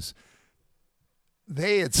issues.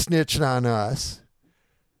 They had snitched on us,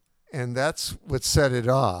 and that's what set it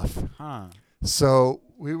off. Huh. So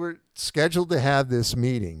we were scheduled to have this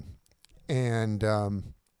meeting, and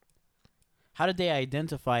how did they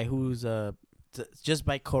identify who's just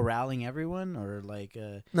by corralling everyone, or like?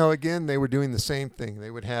 No, again, they were doing the same thing.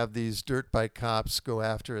 They would have these dirt bike cops go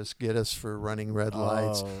after us, get us for running red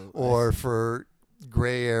lights or for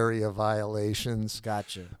gray area violations.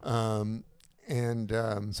 Gotcha. And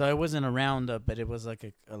so it wasn't a roundup, but it was like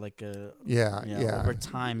a over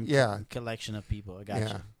time collection of people. I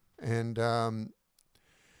gotcha. Yeah. And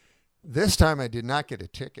this time I did not get a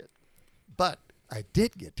ticket, but I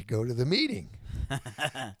did get to go to the meeting.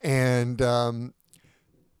 And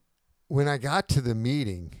when I got to the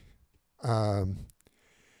meeting,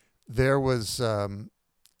 there was a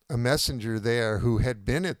messenger there who had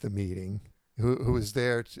been at the meeting, who was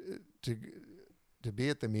there to to be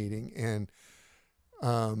at the meeting, and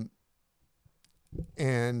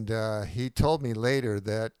he told me later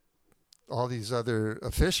that all these other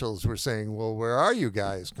officials were saying, "Well, where are you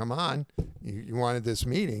guys? Come on, you wanted this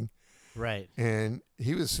meeting." Right. And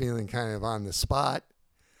he was feeling kind of on the spot,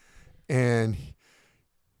 and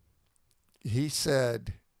he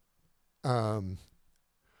said, when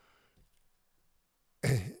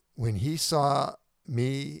he saw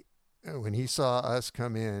me, when he saw us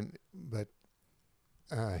come in, but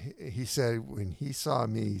he said when he saw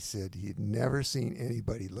me, he said he'd never seen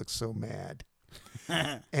anybody look so mad.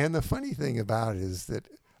 And the funny thing about it is that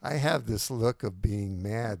I have this look of being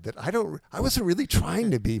mad that I wasn't really trying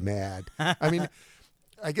to be mad. I mean,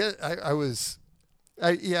 I guess I was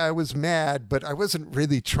mad, but I wasn't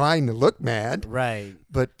really trying to look mad. Right.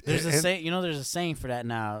 But there's there's a saying for that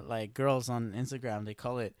now. Like girls on Instagram, they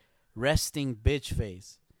call it resting bitch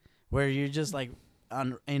face, where you're just like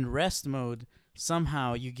in rest mode.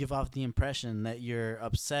 Somehow you give off the impression that you're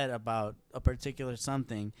upset about a particular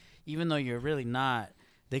something, even though you're really not.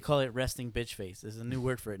 They call it resting bitch face. There's a new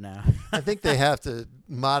word for it now. I think they have to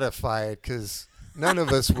modify it because none of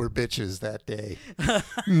us were bitches that day.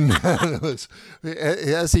 None of us.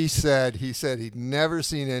 As he said he'd never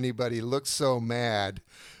seen anybody look so mad,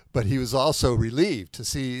 but he was also relieved to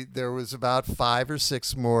see there was about 5 or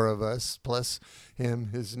 6 more of us, plus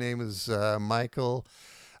him. His name is Michael.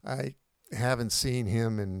 I haven't seen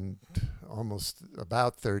him in almost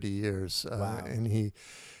about 30 years. Wow. And he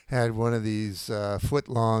had one of these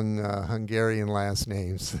foot-long Hungarian last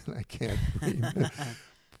names that I can't read.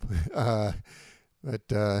 But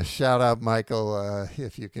shout out, Michael,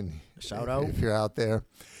 if you can. Shout out. If you're out there.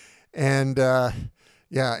 And,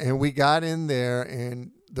 and we got in there,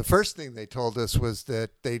 and the first thing they told us was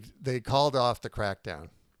that they called off the crackdown.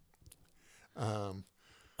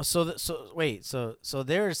 So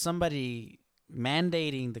there is somebody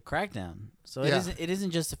mandating the crackdown. So it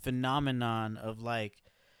isn't just a phenomenon of like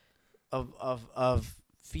of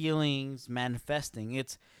feelings manifesting.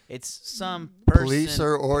 It's some person. Police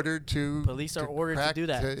are ordered to do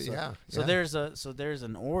that. So there's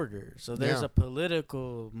an order. So there's a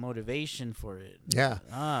political motivation for it. Yeah.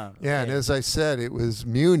 Okay. Yeah, and as I said, it was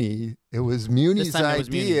Muni. It was Muni's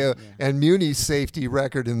idea, and Muni's safety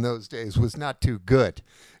record in those days was not too good.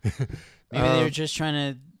 Maybe they were just trying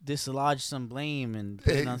to dislodge some blame and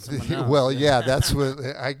put it on someone else. Well, yeah, that's what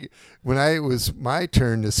when it was my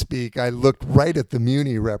turn to speak, I looked right at the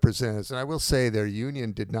Muni representatives, and I will say their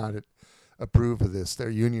union did not approve of this. Their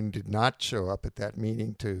union did not show up at that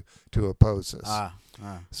meeting to oppose us.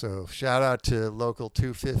 So shout out to local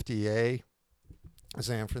 250A,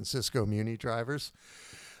 San Francisco Muni drivers.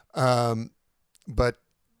 But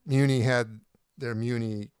Muni had their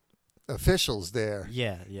Muni officials there.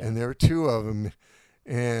 Yeah. And there were 2 of them.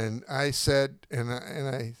 And I said,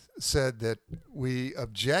 that we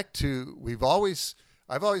object to.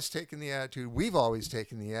 I've always taken the attitude. We've always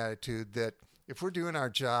taken the attitude that if we're doing our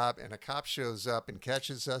job and a cop shows up and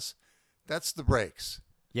catches us, that's the brakes.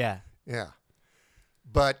 Yeah. Yeah.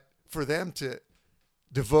 But for them to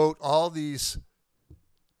devote all these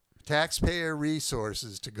taxpayer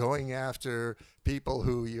resources to going after people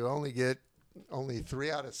who you only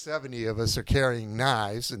 3 out of 70 of us are carrying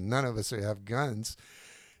knives, and none of us have guns.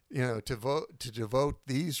 To devote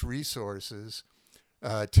these resources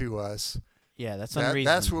to us. Yeah, that's unreasonable.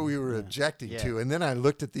 That's what we were objecting to. And then I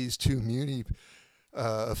looked at these 2 Muni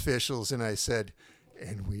officials, and I said,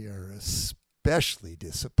 "And we are especially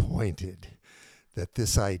disappointed that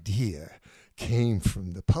this idea came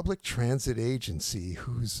from the public transit agency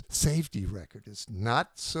whose safety record is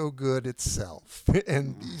not so good itself."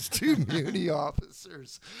 And these 2 Muni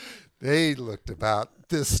officers, they looked about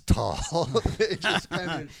this tall. They just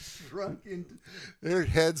kind of shrunk into their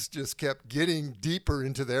heads, just kept getting deeper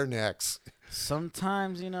into their necks.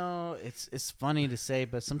 Sometimes, it's funny to say,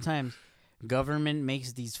 but sometimes government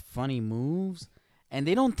makes these funny moves and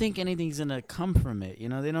they don't think anything's gonna come from it.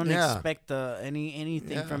 They don't expect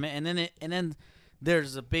anything from it, and then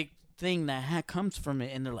there's a big thing that comes from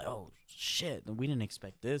it, and they're like, "Oh shit, we didn't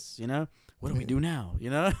expect this." What do we do now?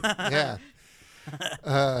 Yeah.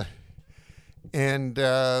 And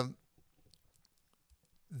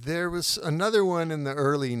there was another one in the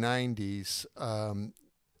early 90s.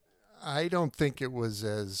 I don't think it was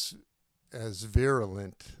as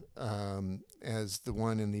virulent as the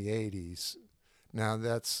one in the 80s. Now,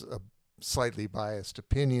 that's a slightly biased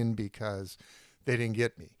opinion because they didn't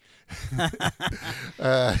get me.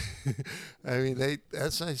 I mean,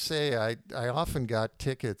 as I say, I often got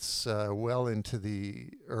tickets well into the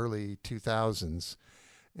early 2000s,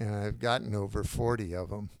 and I've gotten over 40 of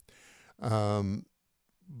them.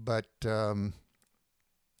 But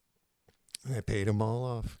And I paid them all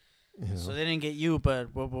off. You know. So they didn't get you, but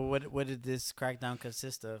what did this crackdown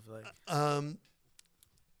consist of? Like,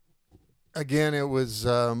 again, it was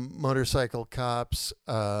motorcycle cops.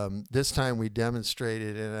 This time we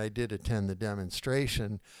demonstrated, and I did attend the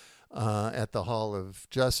demonstration at the Hall of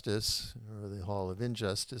Justice, or the Hall of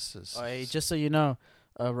Injustice. hey, just so you know,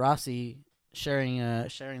 Rossi sharing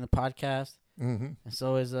the podcast, Mm-hmm. and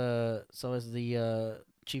so is the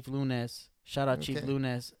Chief Lunes. Shout out Chief Okay.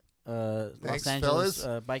 Lunes, Thanks, Los Angeles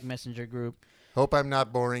fellas. Bike Messenger group. Hope I'm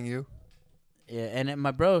not boring you. Yeah, and then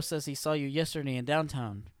my bro says he saw you yesterday in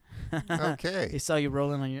downtown. He Okay. saw you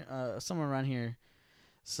rolling on your somewhere around here.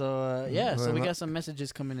 So yeah, so we Well, got some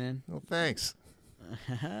messages coming in. Well, thanks.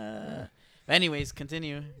 Anyways,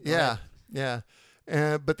 continue. Go Yeah, ahead.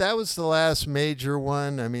 yeah. But that was the last major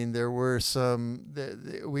one. I mean, there were some.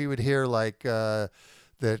 We would hear like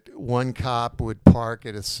that one cop would park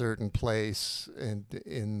at a certain place and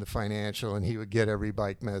in the Financial, and he would get every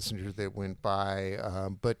bike messenger that went by.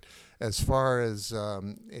 But as far as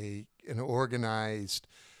an organized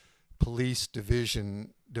police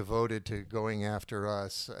division devoted to going after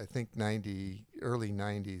us, I think early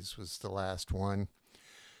 90s was the last one.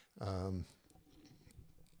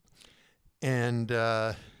 And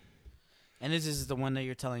And this is the one that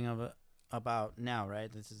you're telling about now,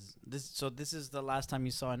 right? This is the last time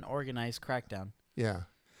you saw an organized crackdown. yeah.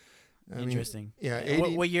 I mean, Interesting. yeah, And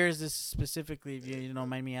 80 what year is this specifically? If you don't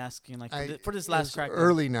mind me asking, like for this it last was crackdown,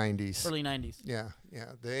 early 90s. early 90s. Yeah,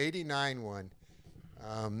 yeah. The 89 one.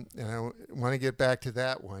 And I want to get back to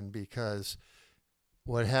that one because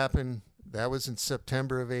what happened, that was in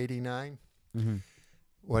September of 89. Mm-hmm.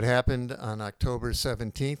 What happened on October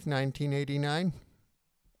 17th, 1989?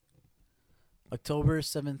 October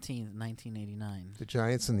 17th, 1989. The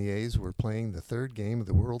Giants and the A's were playing the third game of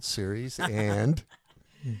the World Series and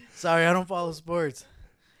Sorry, I don't follow sports.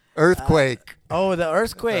 earthquake. Oh, the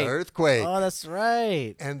earthquake. The earthquake. Oh, that's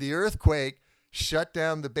right. And the earthquake shut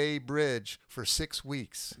down the Bay Bridge for 6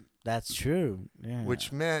 weeks, That's true. Yeah.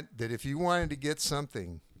 which meant that if you wanted to get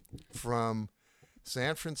something from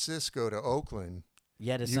San Francisco to Oakland,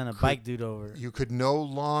 you had to you send a could- bike dude over. you could no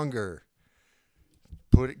longer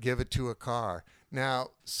give it to a car. Now,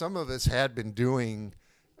 some of us had been doing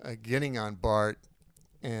getting on BART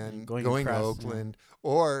and Going going to across, yeah. Oakland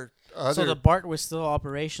or other. So the BART was still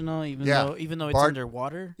operational, even Yeah, though it's BART-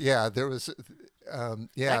 underwater. yeah, there was.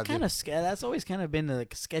 Yeah, That kind of that's always kind of been a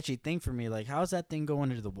sketchy thing for me. Like, how's that thing go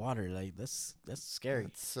under the water? Like, that's scary.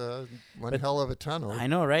 it's one But hell of a tunnel. I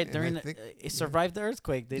know, right? and During I think- it survived the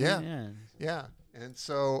earthquake. They Yeah. didn't, Yeah, and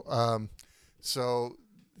so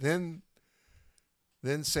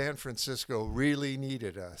then San Francisco really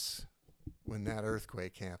needed us when that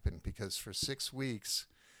earthquake happened because for 6 weeks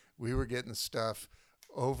we were getting stuff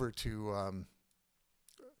over to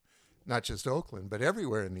not just Oakland but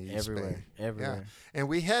everywhere in the East Bay. everywhere. And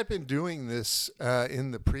we had been doing this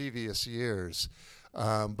in the previous years,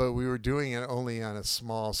 but we were doing it only on a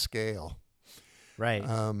small scale. Right.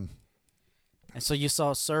 Um, And so you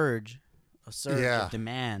saw a surge Yeah. of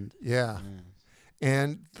demand. yeah.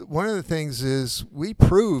 And one of the things is we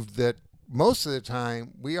proved that most of the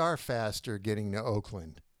time we are faster getting to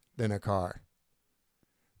Oakland than a car.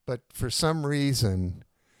 But for some reason,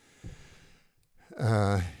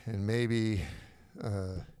 and maybe,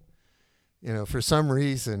 for some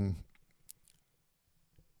reason,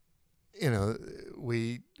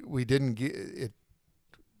 we didn't get it,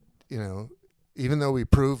 even though we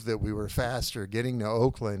proved that we were faster getting to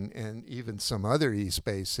Oakland and even some other East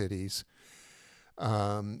Bay cities,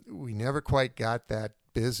 we never quite got that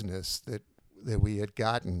business that we had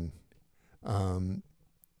gotten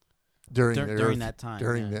during that time.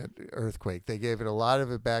 during that earthquake. They gave it a lot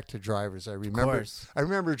of it back to drivers. I Of remember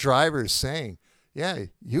course. drivers saying, "Yeah,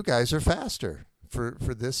 you guys are faster for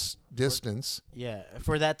this distance." Yeah,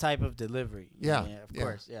 for that type of delivery. Yeah, of yeah.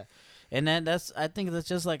 course, yeah. And then I think that's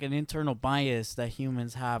just like an internal bias that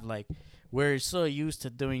humans have. Like, we're so used to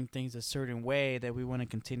doing things a certain way that we want to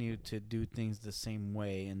continue to do things the same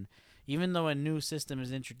way. And even though a new system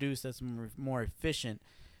is introduced that's more efficient,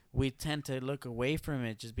 we tend to look away from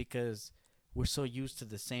it just because we're so used to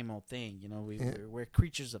the same old thing. We're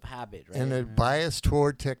creatures of habit, right? And a bias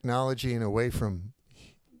toward technology and away from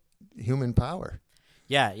human power.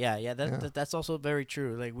 Yeah. That's also very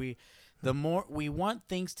true. Like, the more we want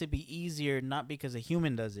things to be easier, not because a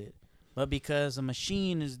human does it, but because a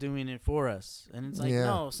machine is doing it for us. And it's like,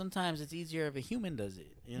 no, sometimes it's easier if a human does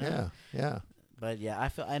it. Yeah. But yeah,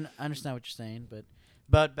 I understand what you're saying.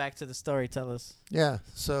 But back to the story. Tell us. Yeah.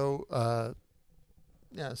 So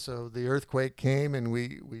so the earthquake came and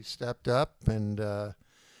we stepped up and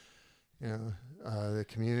The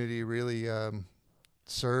community really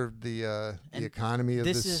served the And economy of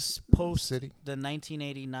this this is post city. the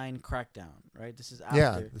 1989 crackdown, right? This is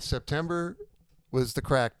Yeah, after. September was the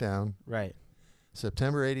crackdown. Right.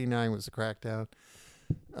 September '89 was the crackdown.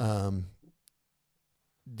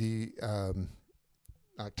 The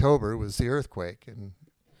October was the earthquake, and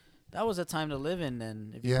That was a time to live in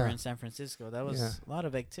then. If you Yeah. were in San Francisco, that was Yeah. a lot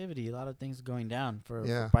of activity, a lot of things going down for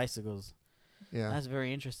Yeah. bicycles. yeah, That's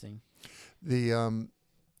very interesting.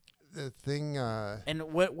 the thing.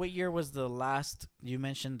 And what year was the last? You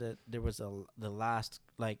mentioned that there was the last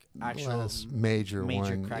like actual. Last major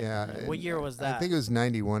one. crackdown. Yeah. What year was that? I think it was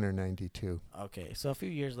 91 or 92. Okay, so a few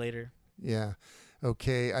years later. Yeah.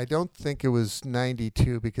 Okay. I don't think it was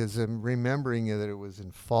 92 because I'm remembering that it was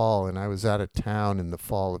in fall, and I was out of town in the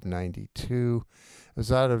fall of 92. I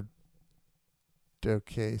was out of.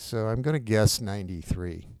 Okay, so I'm going to guess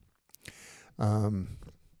 93.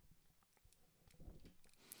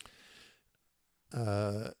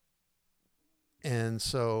 And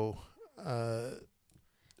so,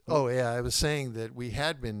 oh yeah, I was saying that we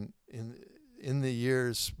had been in the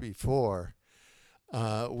years before,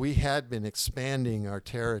 we had been expanding our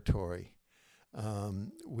territory.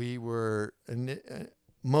 We were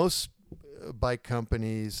most bike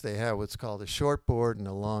companies, they have what's called a short board and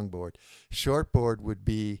a long board. Short board would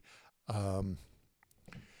be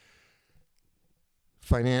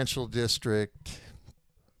Financial District,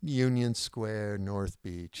 Union Square, North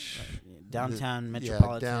Beach, Downtown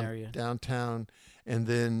metropolitan area. Downtown, and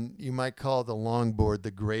then you might call the long board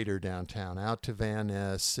the greater downtown, out to Van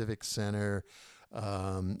Ness, Civic Center,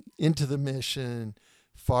 into the Mission,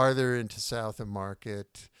 farther into South of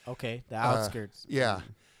Market. Okay, the outskirts. Yeah,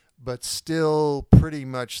 but still pretty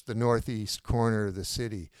much the northeast corner of the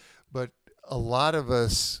city. But a lot of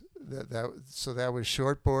us, so that was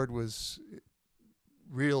short board was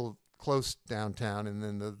real close downtown, and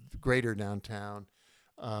then the greater downtown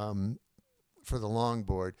for the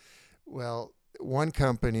longboard. Well, one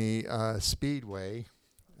company, Speedway.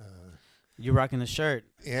 You rocking the shirt?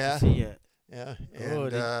 Yeah. I see it. Yeah, Oh,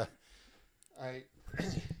 and I.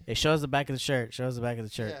 It shows the back of the shirt. Shows the back of the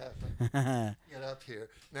shirt. Yeah, get up here.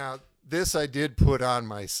 Now, this I did put on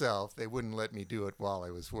myself. They wouldn't let me do it while I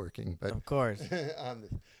was working, but Of course.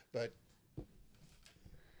 but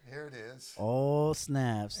here it is. Oh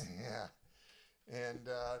snaps! Yeah, and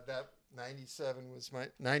that 97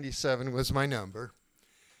 was my number,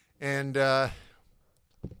 and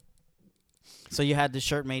So you had the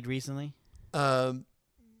shirt made recently?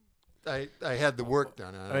 I had the work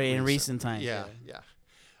done on it. Or in recent times? Yeah.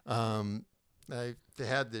 I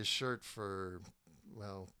had this shirt for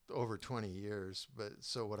over 20 years, but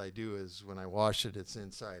so what I do is when I wash it, it's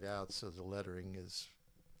inside out, so the lettering is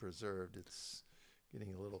preserved. It's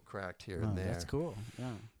getting a little cracked here and there. That's cool.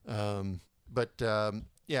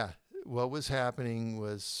 Yeah. What was happening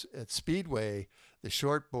was at Speedway, the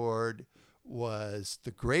short board was the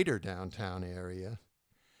greater downtown area.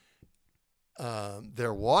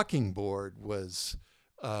 Their walking board was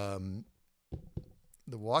the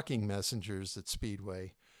walking messengers at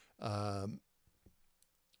Speedway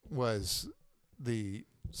was the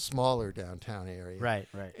smaller downtown area. Right.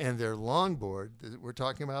 And their longboard, we're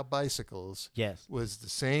talking about bicycles, Yes. was the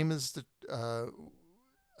same as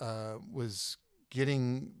was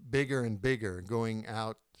getting bigger and bigger, going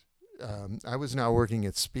out. I was not working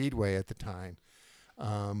at Speedway at the time,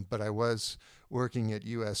 but I was working at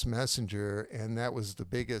U.S. Messenger, and that was the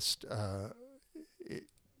biggest.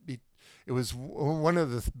 It was one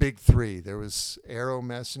of the big three. There was Aero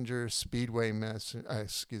Messenger,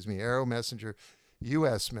 Aero Messenger,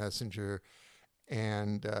 U.S. Messenger,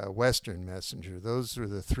 and Western Messenger. Those were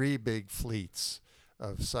the three big fleets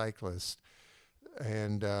of cyclists.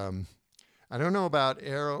 And I don't know about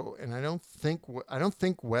Aero, and I don't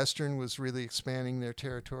think Western was really expanding their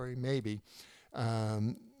territory. Maybe.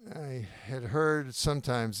 I had heard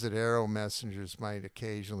sometimes that Aero Messengers might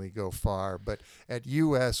occasionally go far, but at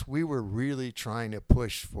U.S. we were really trying to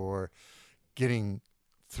push for getting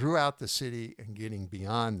throughout the city and getting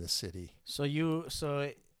beyond the city. So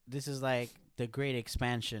this is like the great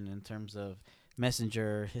expansion in terms of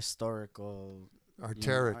messenger historical. Our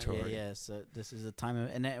territory. Yeah. So this is a time of,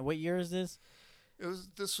 and what year is this?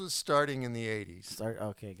 This was starting in the 80s.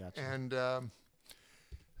 Okay, gotcha. And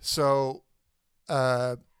so.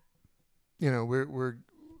 We're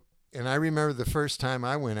and I remember the first time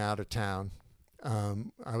I went out of town.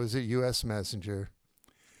 I was at U.S. Messenger,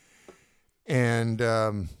 and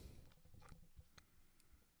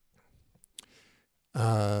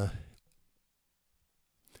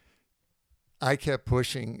I kept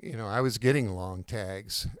pushing. I was getting long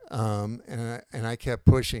tags, and I kept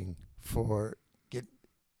pushing for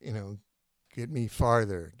get me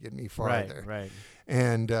farther, get me farther. Right.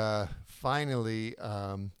 And finally,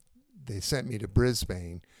 they sent me to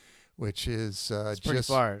Brisbane, which is It's pretty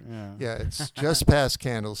far. yeah, it's just past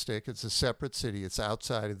Candlestick. It's a separate city. It's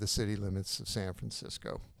outside of the city limits of San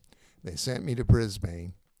Francisco. They sent me to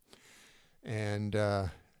Brisbane, and had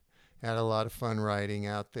a lot of fun riding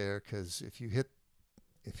out there, because if you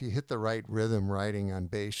hit the right rhythm riding on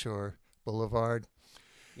Bayshore Boulevard.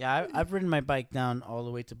 Yeah, I've ridden my bike down all the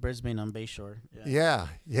way to Brisbane on Bayshore. Yeah.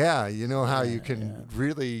 You know how you Yeah, can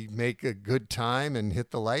really make a good time and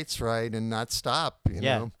hit the lights right and not stop, you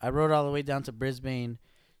know? I rode all the way down to Brisbane.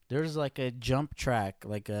 There's like a jump track,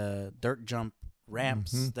 like a dirt jump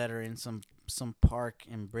ramps that are in some park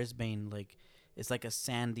in Brisbane. Like it's like a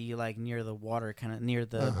sandy, like near the water, kind of near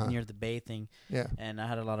the bay thing. Yeah. And I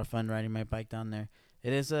had a lot of fun riding my bike down there.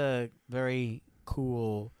 It is a very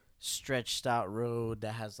cool, stretched out road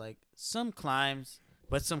that has like some climbs,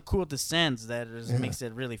 but some cool descents that makes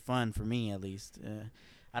it really fun for me, at least.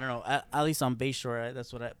 I don't know, at least on Bayshore,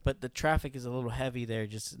 that's what but the traffic is a little heavy there.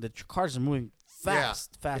 Just the cars are moving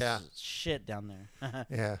fast as shit down there.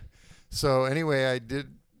 Yeah. So anyway, I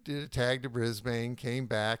did a tag to Brisbane, came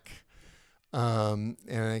back, and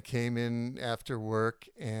I came in after work,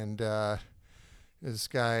 and this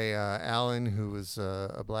guy, Alan, who was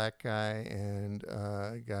a black guy, and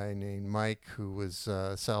a guy named Mike, who was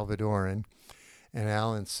Salvadoran. And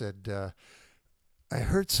Alan said, I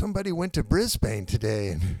heard somebody went to Brisbane today.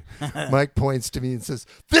 And Mike points to me and says,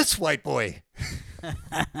 "This white boy."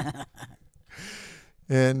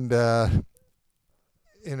 And,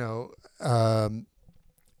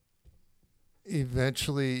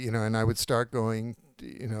 eventually, and I would start going,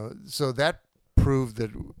 so that proved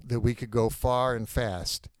that we could go far and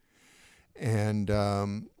fast. And,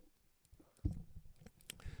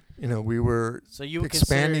 we were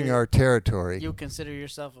expanding our territory. You consider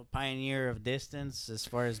yourself a pioneer of distance as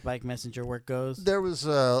far as Bike Messenger work goes? There was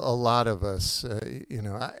a lot of us,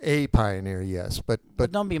 a pioneer, yes,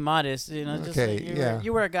 but don't be modest. Just okay, like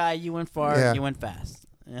you were a guy. You went far. You went fast.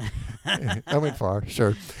 I went far,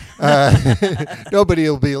 sure. Nobody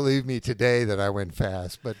will believe me today that I went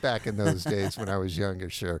fast, but back in those days when I was younger,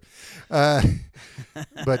 sure. But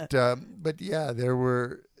yeah, there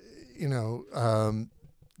were,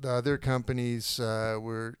 the other companies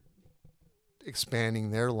were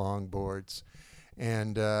expanding their longboards,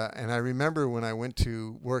 and I remember when I went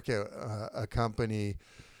to work at a company,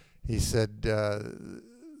 he said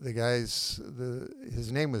the guy's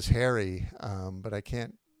his name was Harry, but I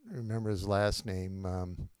can't remember his last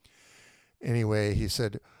name. Anyway, he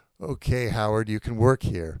said, "Okay, Howard, you can work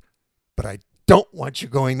here, but I don't want you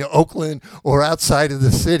going to Oakland or outside of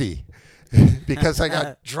the city." Because I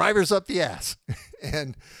got drivers up the ass,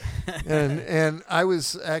 and I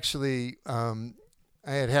was actually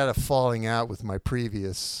I had a falling out with my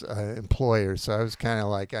previous employer, so I was kind of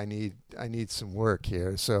like, I need some work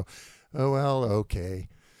here. So, okay.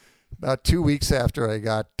 About 2 weeks after I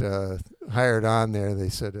got hired on there, they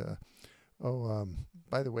said,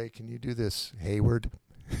 by the way, can you do this Hayward?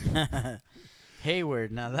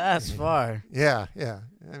 Hayward, now that's far. Yeah.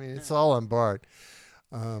 I mean, it's all on BART.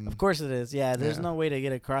 Of course it is. Yeah, there's no way to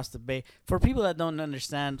get across the bay. For people that don't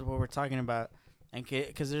understand what we're talking about, and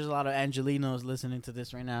because there's a lot of Angelinos listening to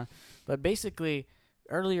this right now, but basically,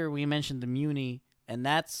 earlier we mentioned the Muni, and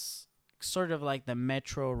that's sort of like the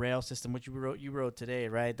metro rail system, which you wrote today,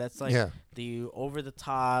 right? That's like the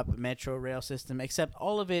over-the-top metro rail system, except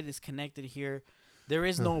all of it is connected here. There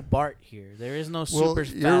is no BART here. There is no super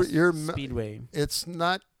fast speedway. It's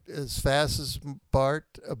not as fast as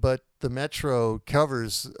BART, but the metro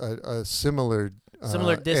covers a similar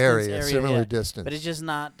distance. But it's just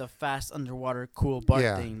not the fast underwater cool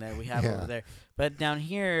BART thing that we have over there. But down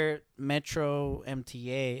here, Metro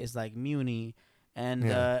MTA is like Muni, and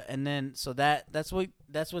then so that's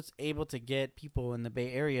what's able to get people in the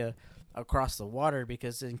Bay Area across the water,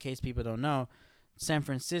 because in case people don't know, San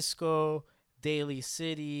Francisco, Daly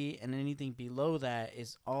City, and anything below that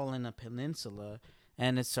is all in a peninsula.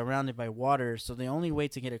 And it's surrounded by water, so the only way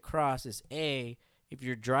to get across is if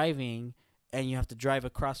you're driving and you have to drive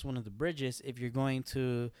across one of the bridges. If you're going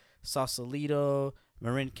to Sausalito,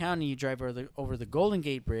 Marin County, you drive over the Golden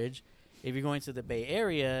Gate Bridge. If you're going to the Bay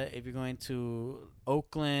Area, if you're going to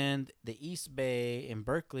Oakland, the East Bay, and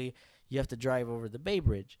Berkeley, you have to drive over the Bay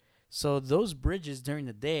Bridge. So those bridges during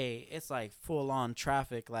the day, it's like full-on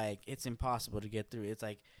traffic. Like, it's impossible to get through. It's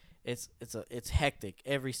like it's hectic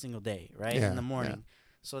every single day, right? In the morning. Yeah.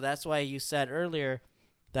 So that's why you said earlier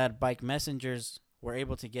that Bike Messengers were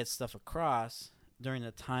able to get stuff across during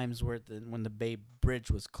the times when the Bay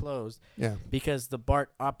Bridge was closed. Yeah. Because the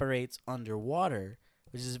BART operates underwater.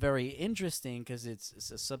 which is very interesting because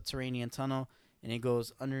it's a subterranean tunnel and it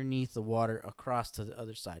goes underneath the water across to the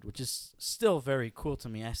other side, which is still very cool to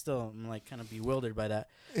me. I still am like kind of bewildered by that.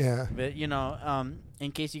 Yeah. But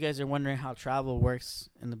in case you guys are wondering how travel works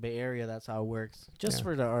in the Bay Area, that's how it works. Just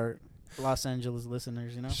for our Los Angeles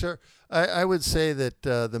listeners, Sure. I would say that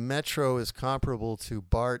the metro is comparable to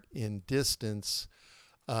BART in distance,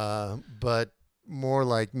 but more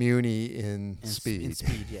like Muni in speed. In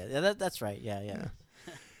speed, yeah. That's right. Yeah.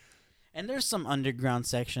 And there's some underground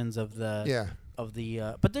sections of the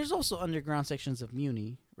but there's also underground sections of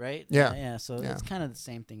Muni, right? Yeah. So it's kind of the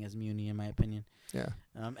same thing as Muni, in my opinion. Yeah.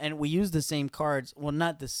 And we use the same cards. Well,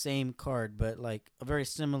 not the same card, but like a very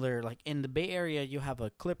similar. Like in the Bay Area, you have a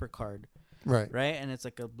Clipper card, Right. and it's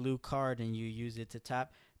like a blue card, and you use it to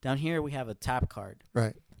tap. Down here, we have a tap card.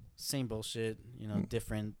 Right. Same bullshit,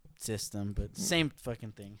 different system, but same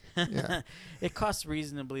fucking thing. Yeah. It costs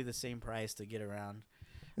reasonably the same price to get around.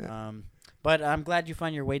 Yeah. But I'm glad you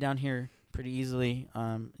find your way down here pretty easily.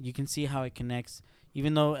 You can see how it connects.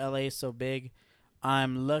 Even though LA is so big,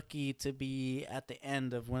 I'm lucky to be at the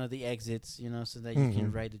end of one of the exits, so that you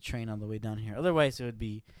can ride the train on the way down here. Otherwise, it would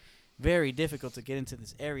be very difficult to get into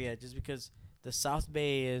this area just because the South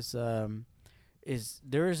Bay is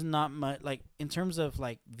there is not much, like, in terms of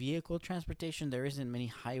like vehicle transportation, there isn't many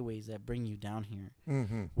highways that bring you down here,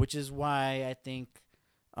 which is why I think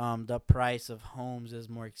the price of homes is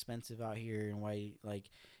more expensive out here, and why like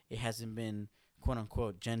it hasn't been quote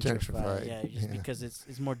unquote gentrified. Yeah, just because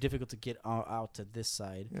it's more difficult to get out to this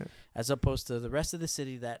side, as opposed to the rest of the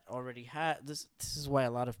city that already had this. This is why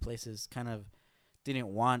a lot of places kind of didn't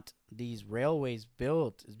want these railways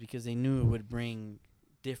built, is because they knew it would bring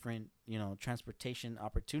different transportation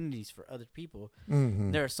opportunities for other people.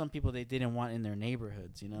 There are some people they didn't want in their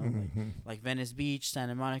neighborhoods, like Venice Beach,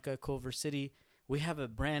 Santa Monica, Culver City. We have a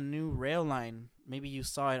brand new rail line. Maybe you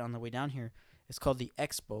saw it on the way down here. It's called the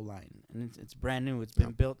Expo line, and it's brand new. It's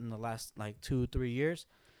been built in the last like 2-3 years,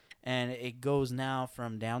 and it goes now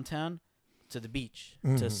from downtown to the beach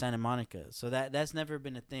to Santa Monica. So that's never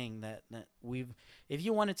been a thing that we've. If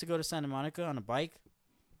you wanted to go to Santa Monica on a bike,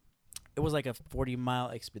 it was like a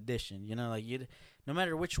 40-mile expedition. Like no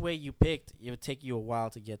matter which way you picked, it would take you a while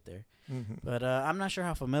to get there. But I'm not sure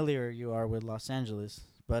how familiar you are with Los Angeles.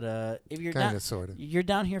 But if you're you're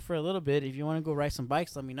down here for a little bit, if you want to go ride some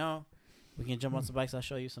bikes, let me know. We can jump on some bikes. I'll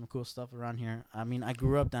show you some cool stuff around here. I mean, I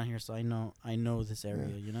grew up down here, so I know this area.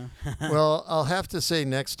 Well, I'll have to say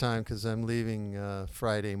next time, because I'm leaving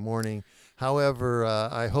Friday morning. However,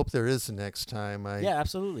 I hope there is a next time. Yeah,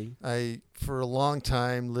 absolutely. For a long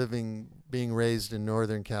time, being raised in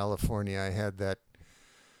Northern California, I had that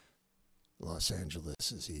Los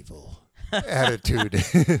Angeles is evil attitude.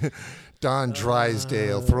 Don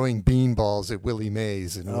Drysdale throwing beanballs at Willie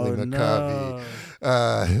Mays and Willie McCovey.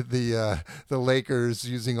 No. The Lakers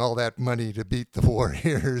using all that money to beat the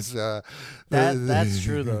Warriors. That's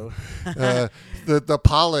true, though. The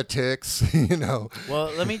politics,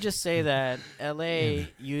 Well, let me just say that LA,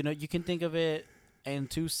 you can think of it in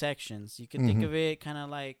two sections. You can think of it kind of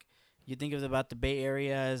like you think of about the Bay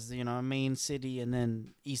Area as a main city, and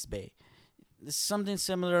then East Bay. There's something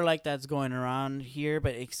similar like that's going around here,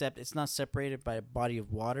 but except it's not separated by a body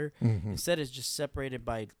of water. Instead, it's just separated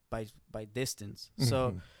by distance.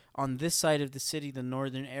 So on this side of the city, the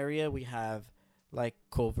northern area, we have like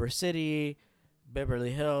Culver City,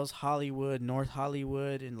 Beverly Hills, Hollywood, North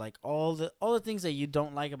Hollywood, and like all the things that you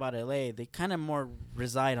don't like about LA. They kind of more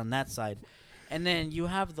reside on that side. And then you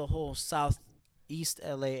have the whole southeast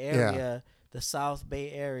LA area. The South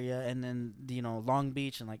Bay area, and then Long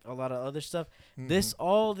Beach, and like a lot of other stuff.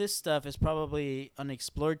 All this stuff is probably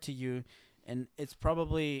unexplored to you, and it's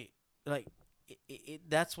probably like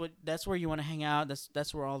that's where you want to hang out.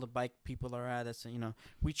 That's where all the bike people are at. That's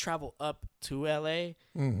we travel up to LA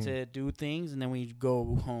to do things, and then we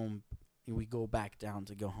go home. We go back down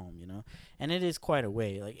to go home, and it is quite a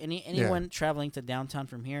way. Like anyone traveling to downtown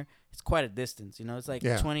from here, it's quite a distance, it's like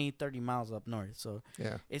 20-30 miles up north. So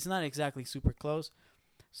it's not exactly super close.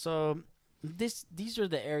 So these are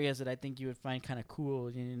the areas that I think you would find kind of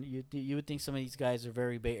cool. You would think some of these guys are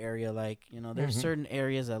very Bay Area like. There's certain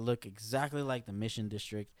areas that look exactly like the Mission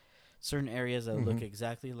District, certain areas that look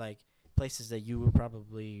exactly like places that you would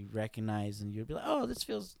probably recognize, and you'd be like, "Oh, this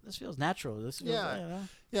feels natural."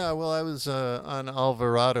 Well, I was on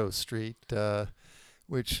Alvarado Street,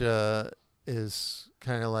 which is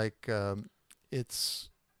kind of like it's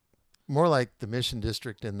more like the Mission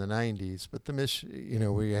District in the '90s. But the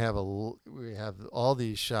Mission, we have all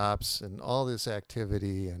these shops and all this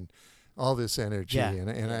activity, and all this energy, Yeah.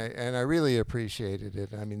 and I really appreciated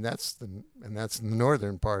it. I mean, that's the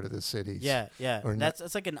northern part of the city. Yeah, yeah. Or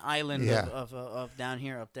It's like an island Yeah. of down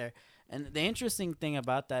here up there. And the interesting thing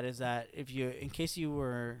about that is that in case you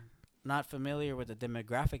were not familiar with the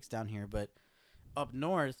demographics down here, but up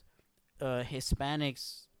north,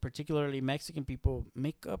 Hispanics, particularly Mexican people,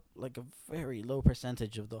 make up like a very low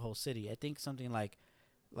percentage of the whole city. I think something like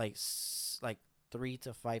 3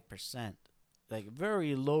 to 5%, like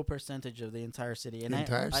very low percentage of the entire city. And The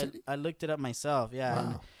entire city? I looked it up myself. Yeah,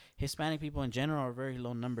 and Wow. Hispanic people in general are very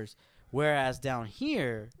low numbers. Whereas down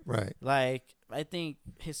here, Right. like I think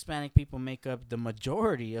Hispanic people make up the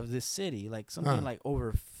majority of this city, like something Huh. like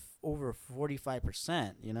over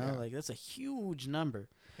 45%. You know, Yeah. like that's a huge number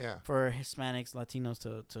Yeah. for Hispanics, Latinos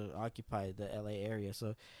to occupy the LA area.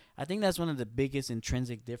 So I think that's one of the biggest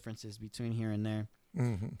intrinsic differences between here and there.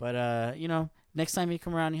 Mm-hmm. But next time you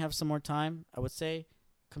come around, you have some more time, I would say,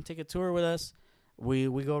 come take a tour with us. We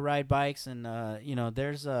go ride bikes, and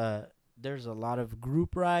there's a lot of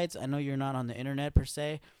group rides. I know you're not on the internet per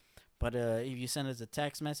se, but if you send us a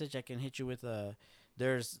text message, I can hit you with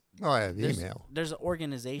there's Oh, I have there's email. there's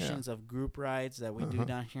organizations of group rides that we do Uh-huh.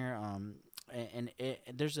 down here.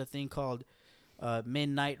 There's a thing called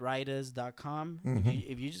midnightriders.com. Mhm.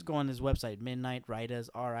 If you just go on this website, midnightriders,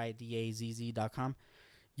 RIDAZZ.com,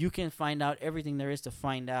 you can find out everything there is to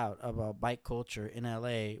find out about bike culture in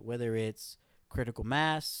LA, whether it's critical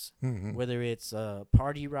mass, Mhm. whether it's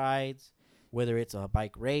party rides, whether it's a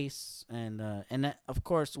bike race, and that, of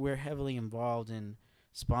course, we're heavily involved in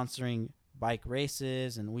sponsoring bike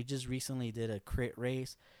races, and we just recently did a crit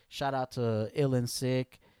race. Shout out to Ill and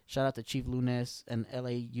Sick, shout out to Chief Lunes and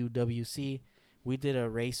LAUWC. We did a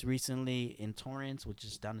race recently in Torrance, which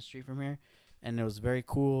is down the street from here, and it was very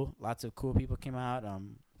cool. Lots of cool people came out.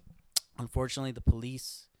 Unfortunately, the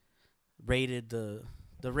police raided the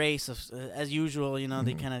race as usual. You know,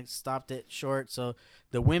 they Mhm. kind of stopped it short, so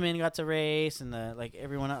the women got to race, and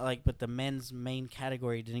everyone but the men's main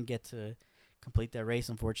category didn't get to complete their race,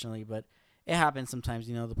 unfortunately. But it happens sometimes.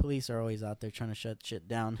 You know, the police are always out there trying to shut shit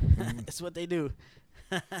down. It's what they do.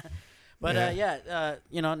 But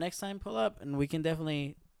next time pull up and we can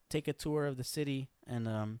definitely take a tour of the city. And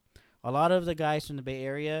a lot of the guys from the Bay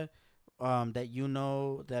Area that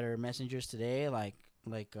that are messengers today, like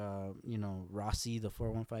Rossi, the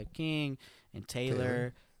 415 King, and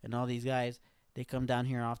Taylor, and all these guys, they come down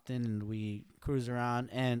here often and we cruise around.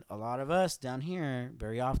 And a lot of us down here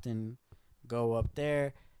very often go up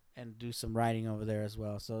there and do some riding over there as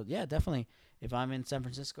well. So yeah, definitely. If I'm in San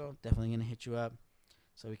Francisco, definitely gonna hit you up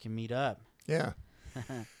so we can meet up. Yeah.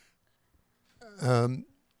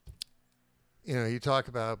 You talk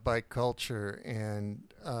about bike culture,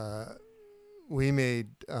 and we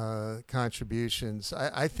made contributions.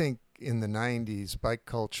 I think in the 90s, bike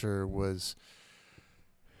culture was,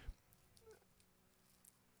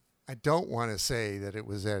 I don't want to say that it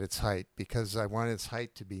was at its height, because I want its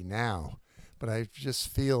height to be now, but I just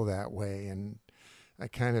feel that way. And I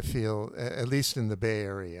kind of feel, at least in the Bay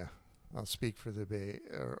Area, I'll speak for the Bay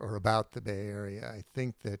or about the Bay Area, I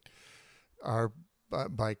think that our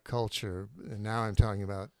bike culture, and now I'm talking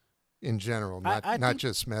about in general, not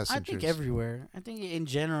just messengers. I think everywhere. I think in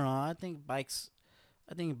general, I think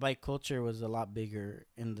bike culture was a lot bigger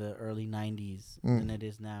in the early 90s than it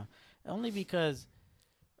is now. Only because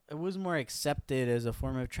it was more accepted as a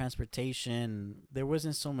form of transportation. There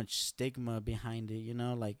wasn't so much stigma behind it, you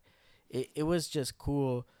know? Like, it was just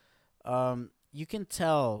cool. You can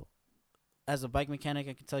tell, as a bike mechanic,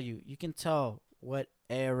 I can tell you can tell what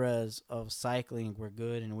eras of cycling were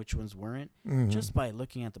good and which ones weren't, just by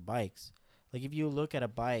looking at the bikes. Like, if you look at a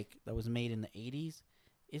bike that was made in the 80s,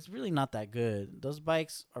 it's really not that good. Those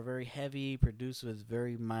bikes are very heavy, produced with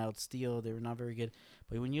very mild steel. They were not very good.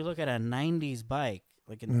 But when you look at a 90s bike,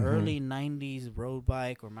 like an early 90s road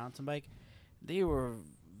bike or mountain bike, they were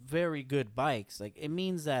very good bikes. Like, it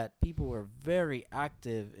means that people were very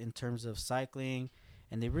active in terms of cycling,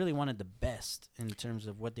 and they really wanted the best in terms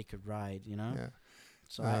of what they could ride, you know? Yeah.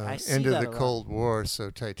 So I see end of that the a lot. Cold War, so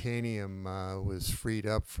titanium was freed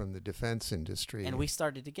up from the defense industry. And we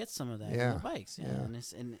started to get some of that in Yeah. the bikes. Yeah. Yeah.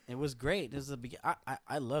 And it was great. This is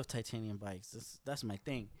I love titanium bikes. That's my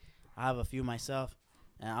thing. I have a few myself,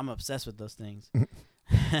 and I'm obsessed with those things. They're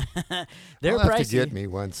You'll have pricey. to get me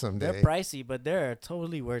one someday. They're pricey, but they're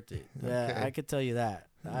totally worth it. Okay. I could tell you that.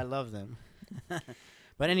 I love them.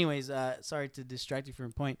 But anyways, sorry to distract you from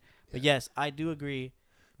your point. But yes, I do agree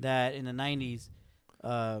that in the 90s,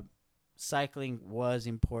 cycling was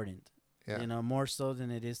important. Yeah. You know, more so than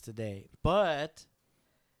it is today. But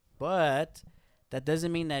that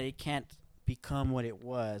doesn't mean that it can't become what it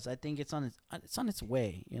was. I think it's on its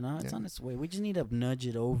way. You know, it's on its way. We just need to nudge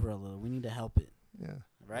it over a little. We need to help it. Yeah.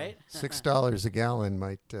 Right. $6 a gallon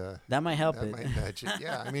might that might help that it. might nudge it.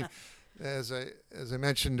 Yeah. I mean, as I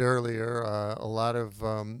mentioned earlier, a lot of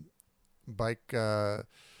bike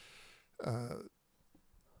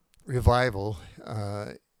revival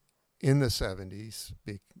in the 70s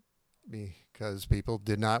because people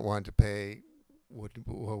did not want to pay what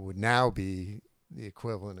would now be the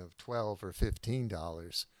equivalent of $12 or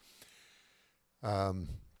 $15.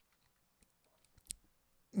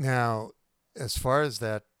 Now, as far as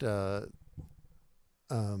that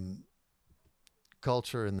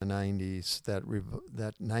culture in the 90s, that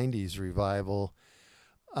 90s revival,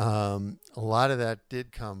 a lot of that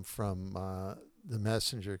did come from the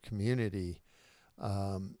messenger community.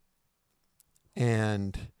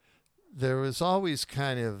 And there was always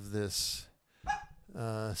kind of this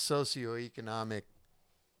socioeconomic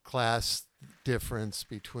class difference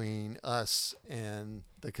between us and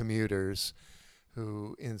the commuters,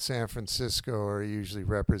 who in San Francisco are usually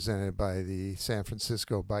represented by the San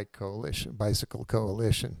Francisco Bicycle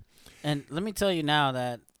Coalition. And let me tell you now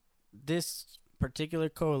that this particular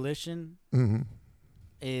coalition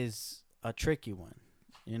is a tricky one.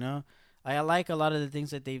 You know, I like a lot of the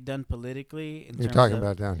things that they've done politically. You're talking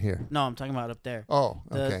about down here? No, I'm talking about up there. Oh,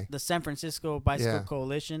 okay. The San Francisco Bicycle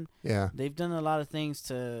Coalition. Yeah. They've done a lot of things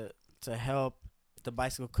to help the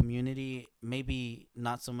bicycle community, maybe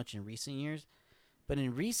not so much in recent years. But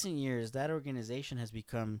in recent years, that organization has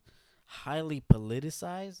become highly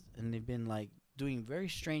politicized, and they've been like doing very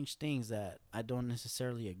strange things that I don't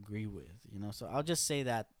necessarily agree with, you know. So I'll just say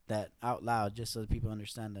that out loud, just so that people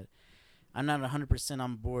understand that I'm not 100%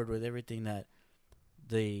 on board with everything that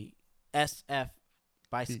the SF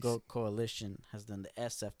Bicycle Coalition has done. The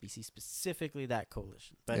SFBC, specifically that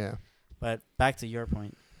coalition. But back to your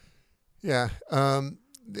point. Yeah,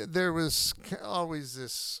 there was always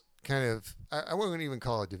this kind of, I wouldn't even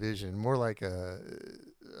call it division, more like a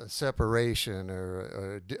separation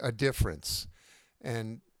or a difference,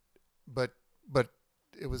 but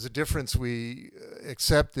it was a difference we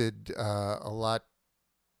accepted a lot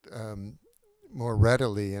more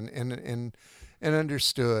readily and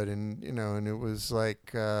understood, and you know, and it was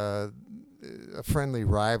like a friendly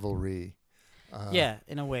rivalry.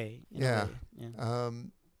 In a way. Yeah.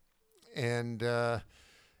 And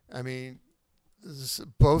I mean,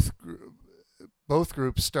 both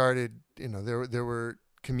groups started. You know, there were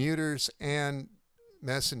commuters and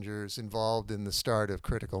messengers involved in the start of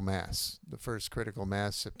Critical Mass. The first Critical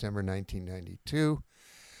Mass, September 1992.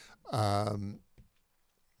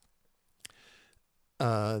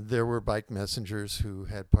 There were bike messengers who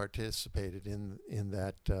had participated in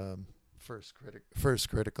that first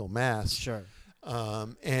Critical Mass. Sure.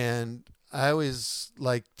 And I always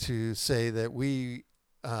like to say that we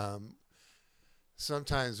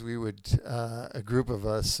sometimes we would a group of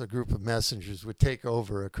messengers would take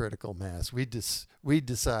over a Critical Mass. We'd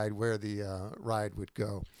decide where the ride would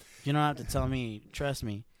go. You don't have to tell me. Trust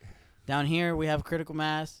me. Down here we have Critical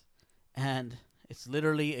Mass, and it's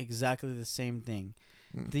literally exactly the same thing.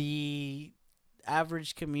 The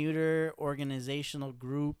average commuter organizational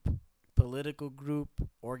group, political group,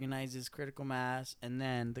 organizes Critical Mass, and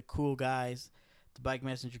then the cool guys, the bike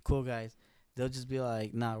messenger cool guys, they'll just be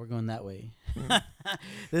like, nah, we're going that way.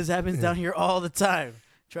 This happens down here all the time.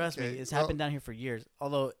 Trust me, it's happened down here for years.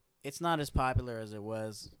 Although it's not as popular as it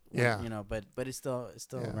was. You know, but it's still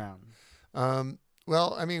around.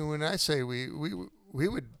 Well, I mean, when I say we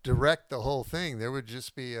would direct the whole thing, there would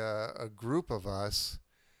just be a group of us,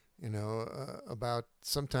 you know, about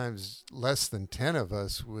sometimes less than 10 of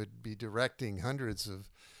us would be directing hundreds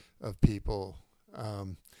of people.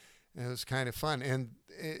 And it was kind of fun. And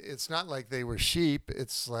it's not like they were sheep.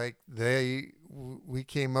 It's like we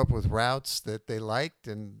came up with routes that they liked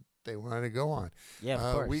and they wanted to go on. Yeah,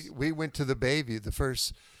 of course. We went to the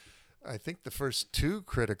Bayview. I think the first two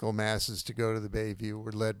Critical Masses to go to the Bayview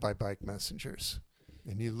were led by bike messengers.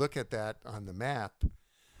 And you look at that on the map.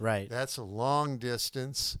 Right. That's a long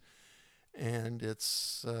distance, and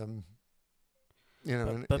it's, you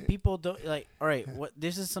know. But people don't, like, all right,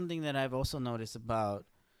 this is something that I've also noticed about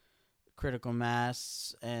Critical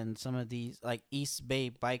Mass and some of these, like East Bay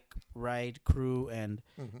Bike Ride Crew and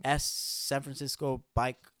San Francisco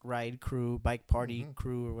Bike Ride Crew, Bike Party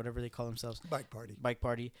Crew, or whatever they call themselves. Bike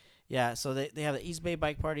Party. Yeah, so they have the East Bay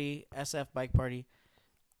Bike Party, SF Bike Party.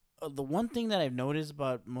 The one thing that I've noticed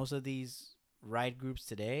about most of these ride groups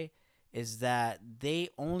today is that they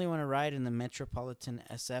only want to ride in the metropolitan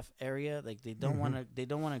SF area. Like they don't want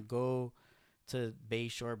to go to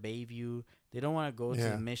Bayshore, Bayview. They don't want to go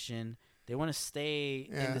to Mission. They want to stay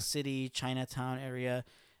in Yeah. the city, Chinatown area,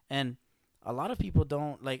 and a lot of people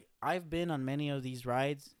don't like. I've been on many of these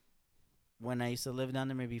rides when I used to live down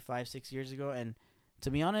there, maybe 5-6 years ago, and to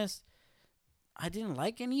be honest, I didn't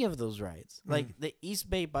like any of those rides. Mm. Like the East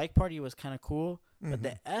Bay Bike Party was kind of cool, but Mhm.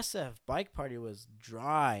 the SF Bike Party was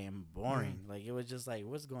dry and boring. Mm. Like it was just like,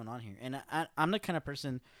 what's going on here? And I'm the kind of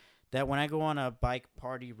person that when I go on a bike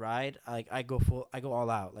party ride, like I go all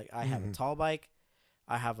out. Like I have a Mhm. tall bike,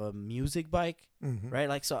 I have a music bike, Mhm. right?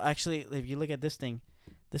 Like so, actually, if you look at this thing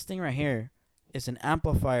right here is an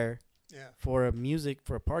amplifier Yeah. for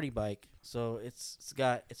a party bike. So it's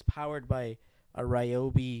powered by a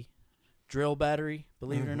Ryobi drill battery,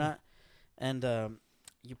 believe it or Mhm. not, and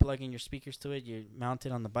you plug in your speakers to it. You mount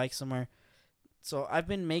it on the bike somewhere. So I've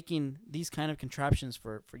been making these kind of contraptions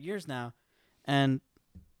for years now, and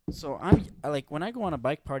so I like when I go on a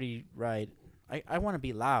bike party ride, I want to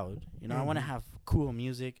be loud. You know, I want to Mhm. have cool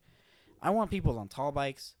music. I want people on tall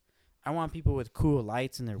bikes. I want people with cool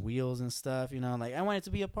lights in their wheels and stuff. You know, like I want it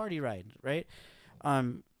to be a party ride, right?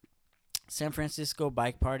 San Francisco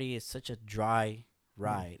bike party is such a dry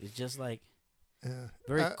ride. It's just like Yeah.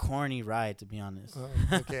 very corny ride, to be honest.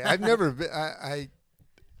 Okay. I've never been.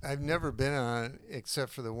 I've never been on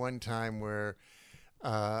except for the one time where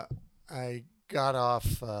I got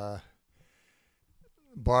off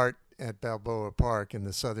BART at Balboa Park in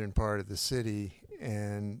the southern part of the city,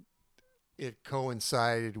 and it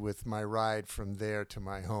coincided with my ride from there to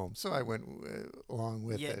my home, so I went along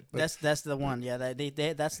with Yeah, it. But that's the one. Yeah, they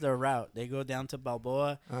that's their route. They go down to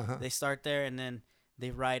Balboa. uh-huh. They start there, and then they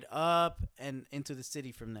ride up and into the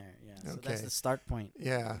city from there. Yeah, so that's Okay. the start point.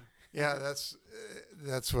 Yeah,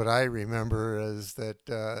 that's what I remember is that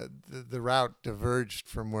the route diverged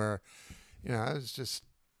from where, I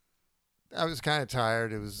was kind of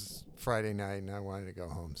tired. It was Friday night and I wanted to go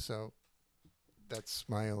home, so that's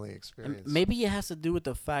my only And experience. maybe it has to do with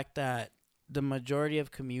the fact that the majority of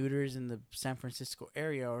commuters in the San Francisco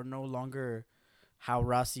area are no longer, how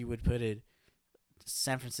Rossi would put it,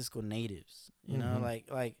 San Francisco natives. You know,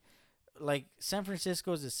 Mhm. like San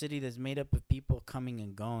Francisco is a city that's made up of people coming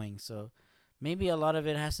and going. So maybe a lot of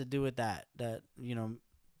it has to do with that. That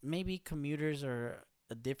maybe commuters are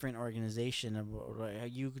a different organization, or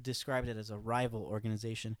you described it as a rival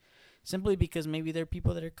organization, simply because maybe they're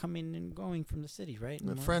people that are coming and going from the city, right?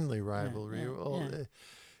 A friendly rivalry. yeah, Well, yeah.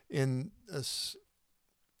 in us,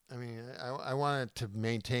 I mean, I wanted to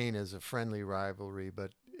maintain as a friendly rivalry,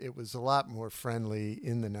 but it was a lot more friendly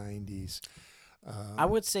in the 90s. I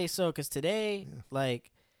would say so, because today, Yeah.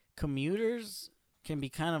 like, commuters can be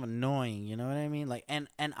kind of annoying. You know what I mean? Like, and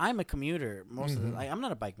I'm a commuter most of the. Mhm. Like, I'm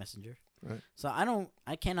not a bike messenger, Right. so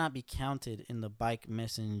I cannot be counted in the bike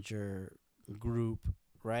messenger group,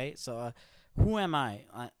 right? So, who am I?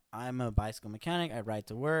 I'm a bicycle mechanic. I ride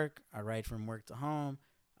to work. I ride from work to home.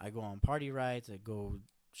 I go on party rides. I go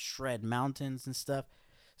shred mountains and stuff.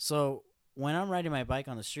 So when I'm riding my bike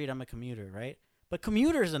on the street, I'm a commuter, right? But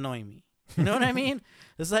commuters annoy me. You know what I mean?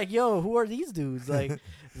 It's like, yo, who are these dudes? Like,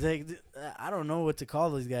 I don't know what to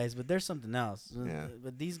call these guys, but there's something else. Yeah.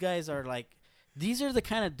 But these guys are like, these are the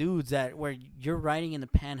kind of dudes that where you're riding in the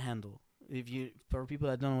Panhandle. For people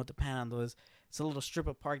that don't know what the Panhandle is, it's a little strip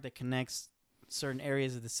of park that connects certain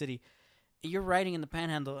areas of the city. You're riding in the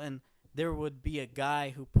Panhandle, and there would be a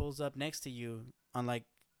guy who pulls up next to you on like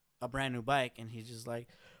a brand new bike, and he's just like,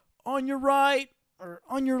 on your right or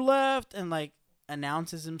on your left, and like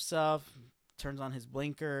announces himself, turns on his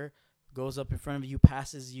blinker, goes up in front of you,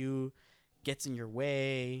 passes you, gets in your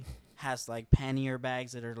way, has like pannier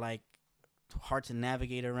bags that are like hard to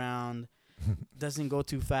navigate around, doesn't go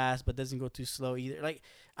too fast but doesn't go too slow either. Like,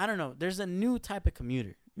 I don't know, there's a new type of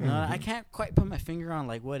commuter. You know, I Mhm. can't quite put my finger on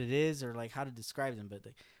like what it is or like how to describe them, but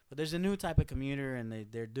there's a new type of commuter, and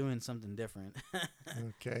they're doing something different.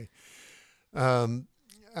 Okay. Um,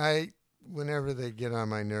 whenever they get on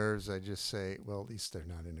my nerves, I just say, well, at least they're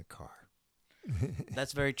not in a car.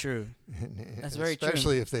 That's very true. That's very true.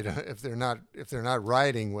 Especially if they're not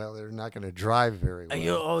riding well, they're not going to drive very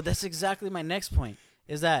well. That's exactly my next point.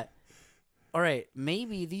 Is that, all right?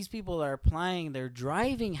 Maybe these people are applying their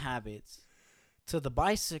driving habits to the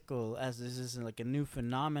bicycle, as this is like a new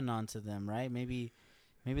phenomenon to them, right? Maybe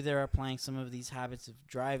they're applying some of these habits of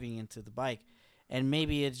driving into the bike, and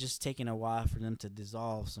maybe it's just taking a while for them to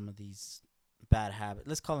dissolve some of these bad habits.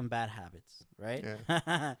 Let's call them bad habits, right?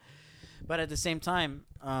 Yeah. But at the same time,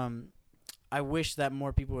 I wish that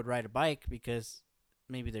more people would ride a bike, because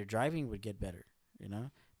maybe their driving would get better. You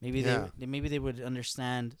know, maybe Yeah. they would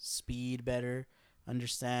understand speed better,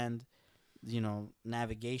 understand,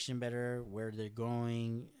 navigation better, where they're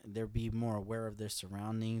going. They'll be more aware of their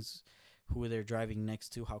surroundings, who they're driving next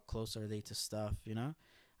to, how close are they to stuff, you know?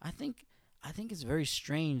 I think it's very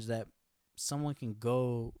strange that someone can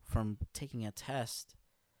go from taking a test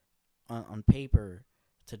on paper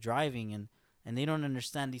to driving, and they don't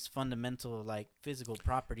understand these fundamental like physical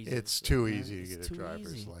properties. It's of, too you know, easy to it's get a too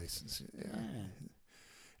driver's easy. license. Yeah. Yeah.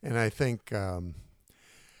 And I think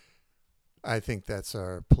that's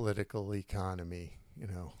our political economy, you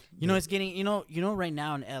know. You know, it's getting, right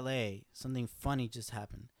now in LA, something funny just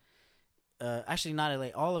happened. Actually, not LA,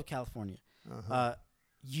 all of California. Uh-huh.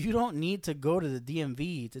 You don't need to go to the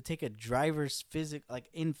DMV to take a driver's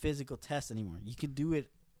physical test anymore. You can do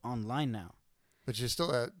it online now. But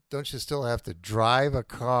don't you still have to drive a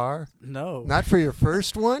car? No, Not for your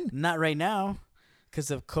first one? not right now, because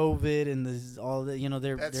of COVID and all the,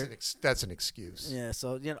 That's an excuse. yeah.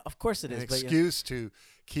 So of course it An is. But excuse to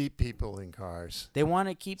keep people in cars. they want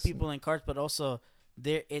to keep people in cars, but also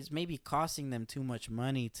it's maybe costing them too much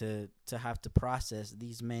money to have to process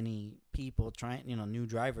these many people trying, new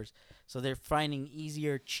drivers. So they're finding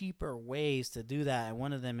easier, cheaper ways to do that. And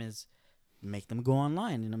one of them is make them go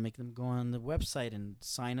online, make them go on the website and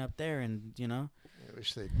sign up there, and I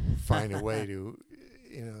wish they'd find a way to,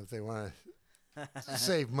 if they want to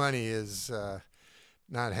save money, is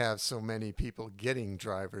not have so many people getting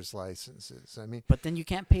driver's licenses. I mean, But then you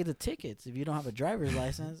can't pay the tickets if you don't have a driver's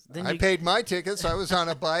license. Then I paid my tickets. I was on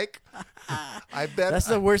a bike. I bet. That's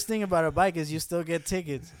the worst thing about a bike is you still get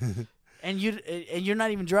tickets, and you're not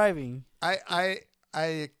even driving. I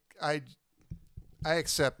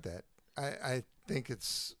accept that. I think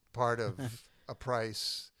it's part of a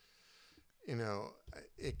price.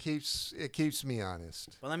 It keeps me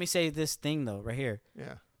honest. Well, let me say this thing though, right here.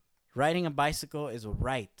 Yeah. Riding a bicycle is a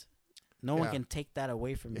right. No one Yeah. can take that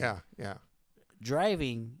away from you. Yeah.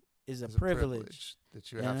 Driving is a It's privilege.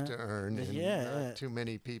 that you have to earn. And not too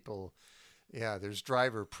many people. Yeah, there's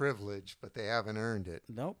driver privilege, but they haven't earned it.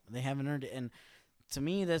 Nope, they haven't earned it. And to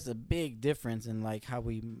me, that's a big difference in like how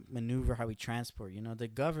we maneuver, how we transport. The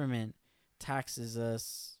government taxes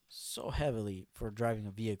us so heavily for driving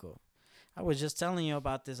a vehicle. I was just telling you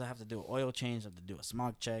about this. I have to do an oil change. I have to do a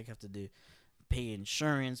smog check. I have to pay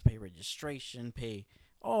insurance, pay registration, pay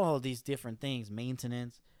all these different things,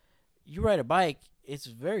 maintenance. You ride a bike, it's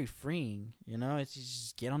very freeing, it's you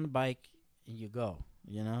just get on the bike and you go,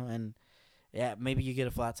 and yeah, maybe you get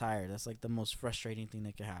a flat tire. That's like the most frustrating thing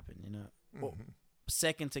that could happen, Well,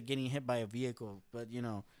 second to getting hit by a vehicle, but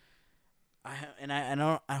I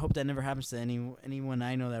hope that never happens to anyone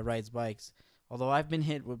I know that rides bikes. Although I've been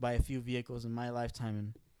hit by a few vehicles in my lifetime,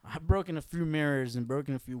 and I've broken a few mirrors and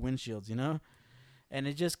broken a few windshields, and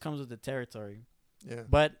it just comes with the territory. Yeah.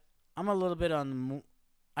 But I'm a little bit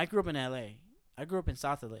I grew up in LA. I grew up in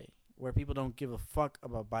South LA, where people don't give a fuck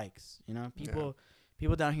about bikes.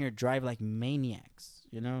 People down here drive like maniacs.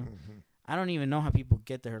 I don't even know how people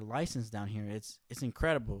get their license down here. It's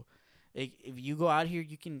incredible. If you go out here,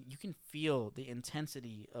 you can feel the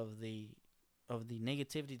intensity of the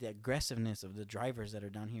negativity, the aggressiveness of the drivers that are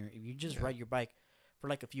down here. If you just ride your bike for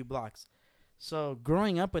like a few blocks. So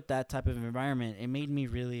growing up with that type of environment, it made me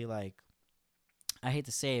really like, I hate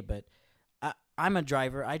to say it, but I'm a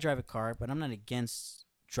driver. I drive a car, but I'm not against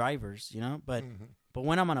drivers, But but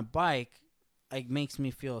when I'm on a bike, it makes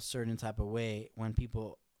me feel a certain type of way when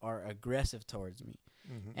people are aggressive towards me.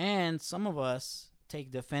 And some of us take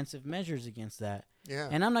defensive measures against that. Yeah.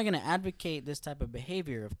 And I'm not going to advocate this type of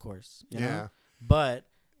behavior, of course. You Yeah. know? But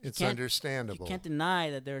It's you understandable. can't deny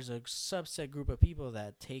that there's a subset group of people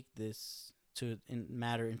that take this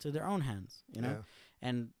matter into their own hands, Yeah.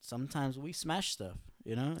 And sometimes we smash stuff,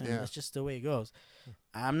 and Yeah. that's just the way it goes.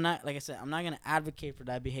 I'm not, like I said, I'm not going to advocate for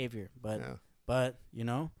that behavior, but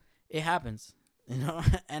it happens,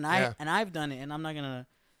 and I've done it, and I'm not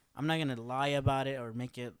going to lie about it or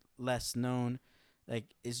make it less known.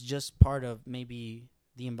 Like, it's just part of maybe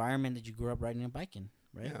the environment that you grew up riding a bike in,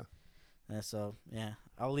 right? Yeah. So, yeah,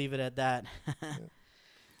 I'll leave it at that.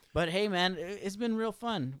 But, hey, man, it's been real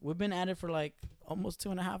fun. We've been at it for, like, almost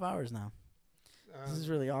 2.5 hours now. This is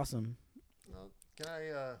really awesome. Well, can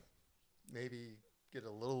I maybe get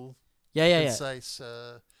a little Yeah. concise?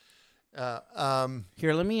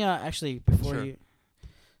 Here, let me actually, before Sure. you...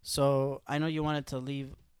 So, I know you wanted to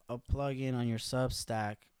leave a plug-in on your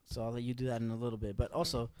Substack, so I'll let you do that in a little bit. But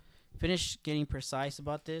also, finish getting precise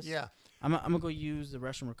about this. Yeah. I'm going to go use the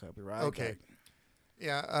restroom real quick, right? Okay.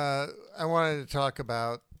 Yeah. I wanted to talk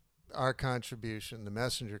about our contribution, the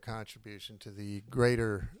messenger contribution to the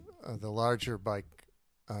the larger bike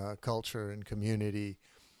culture and community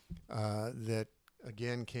that,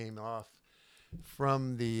 again, came off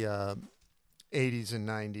from the 80s and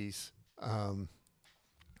 90s.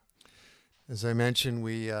 As I mentioned,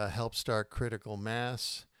 we helped start Critical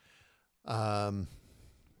Mass. And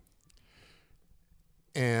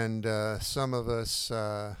some of us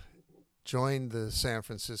joined the San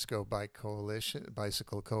Francisco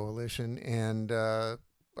Bicycle Coalition, and are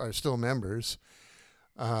still members.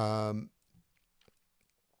 I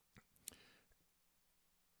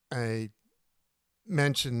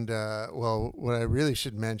mentioned, what I really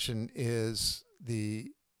should mention is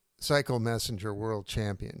the Cycle Messenger World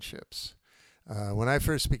Championships. When I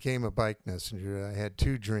first became a bike messenger, I had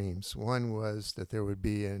two dreams. One was that there would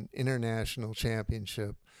be an international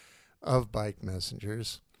championship of bike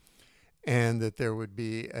messengers, and that there would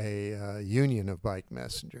be a union of bike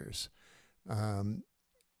messengers.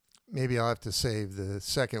 Maybe I'll have to save the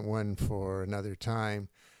second one for another time,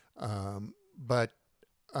 but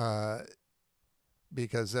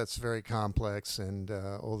because that's very complex, and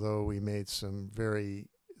although we made some very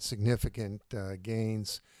significant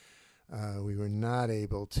gains, we were not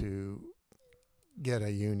able to get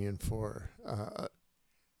a union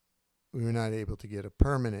we were not able to get a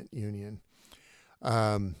permanent union.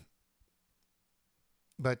 But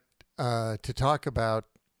to talk about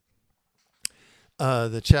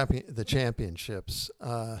the championships,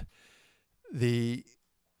 in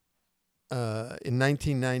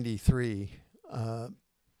 1993,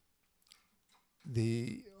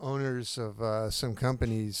 the owners of some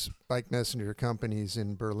companies, bike messenger companies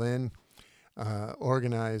in Berlin,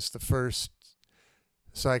 organized the first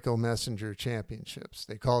Cycle Messenger Championships.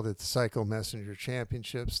 They called it the Cycle Messenger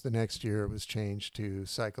Championships. The next year it was changed to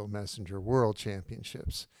Cycle Messenger World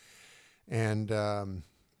Championships. And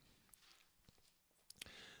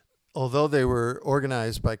although they were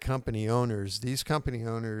organized by company owners, these company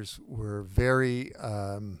owners were very,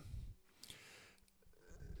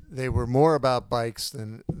 they were more about bikes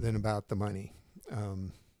than about the money.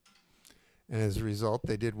 And as a result,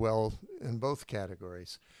 they did well in both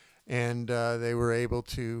categories. And they were able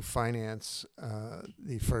to finance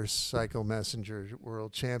the first Cycle Messenger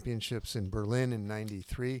World Championships in Berlin in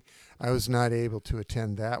 '93. I was not able to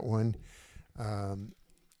attend that one.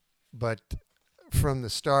 But from the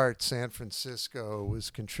start, San Francisco was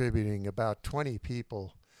contributing about 20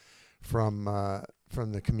 people from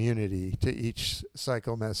the community to each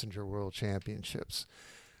Cycle Messenger World Championships.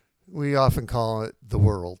 We often call it the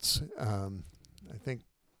Worlds. I think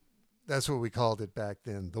that's what we called it back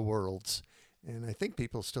then, the Worlds. And I think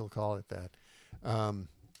people still call it that.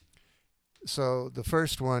 So the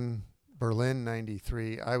first one, Berlin,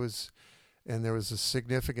 '93, and there was a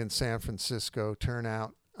significant San Francisco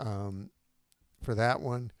turnout for that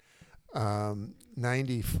one.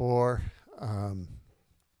 '94,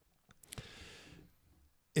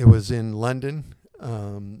 it was in London.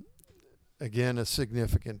 Again, a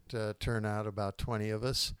significant turnout, about 20 of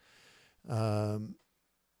us. The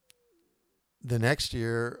next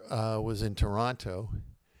year was in Toronto,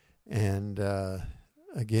 and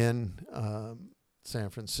again, San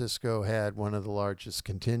Francisco had one of the largest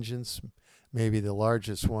contingents, maybe the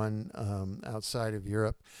largest one outside of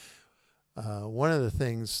Europe. One of the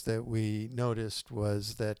things that we noticed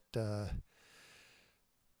was that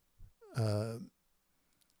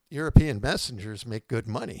European messengers make good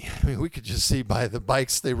money. I mean, we could just see by the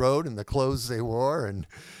bikes they rode and the clothes they wore, and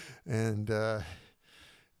the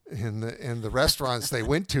restaurants they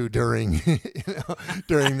went to during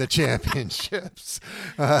during the championships.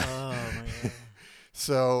 Oh my God.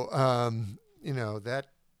 So that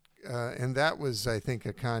and that was, I think,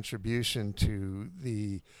 a contribution to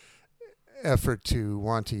the effort to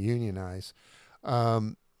want to unionize.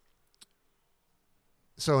 So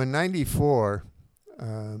in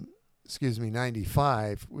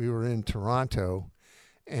 '95, we were in Toronto,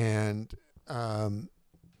 and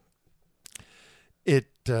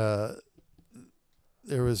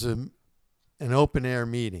there was an open air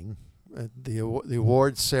meeting at the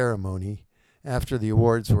awards ceremony. After the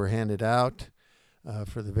awards were handed out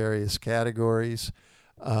for the various categories,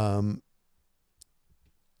 it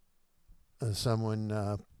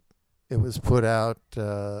was put out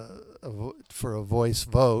for a voice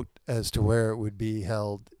vote as to where it would be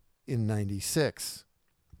held in '96.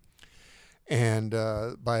 And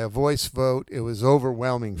by a voice vote, it was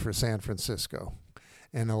overwhelming for San Francisco.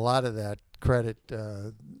 And a lot of that credit,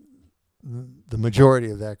 the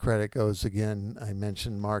majority of that credit goes, again, I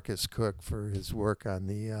mentioned Marcus Cook for his work on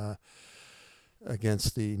the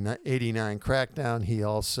against the '89 crackdown. He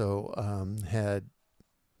also had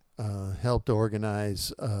helped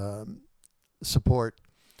organize support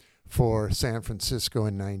for San Francisco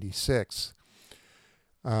in '96.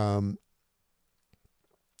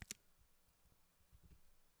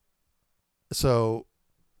 So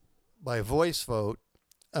by voice vote,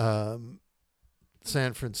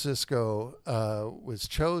 San Francisco was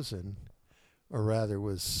chosen, or rather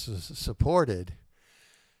was supported,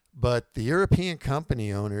 but the European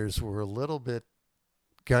company owners were a little bit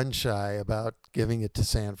gun shy about giving it to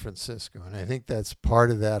San Francisco. And I think that's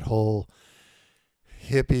part of that whole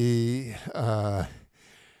hippie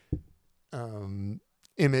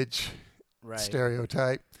image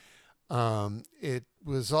stereotype. It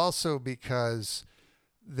was also because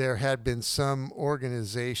there had been some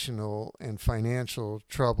organizational and financial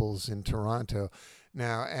troubles in Toronto.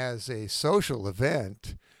 Now, as a social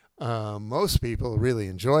event, most people really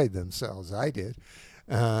enjoyed themselves. I did.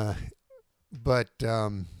 But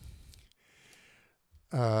the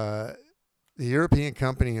European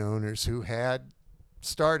company owners who had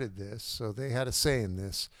started this, so they had a say in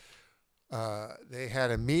this, they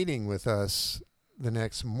had a meeting with us the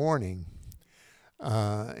next morning.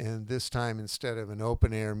 And this time, instead of an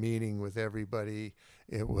open air meeting with everybody,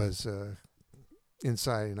 it was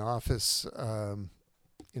inside an office,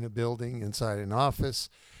 in a building, inside an office.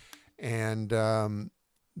 And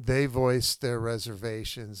they voiced their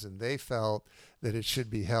reservations, and they felt that it should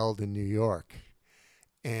be held in New York.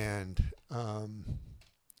 And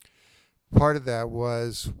part of that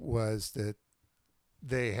was that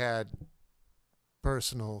they had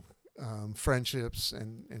personal friendships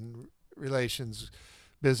and relations,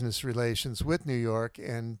 business relations with New York.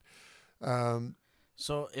 And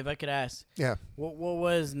so if I could ask, yeah, what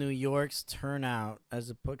was New York's turnout as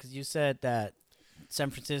a because you said that San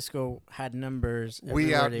Francisco had numbers.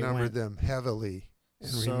 We outnumbered them heavily.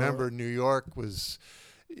 And remember, New York was,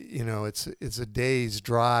 it's a day's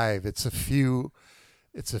drive. It's a few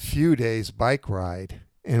days bike ride,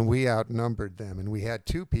 and we outnumbered them. And we had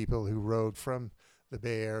 2 people who rode from the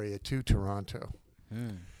Bay Area to Toronto.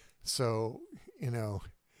 So,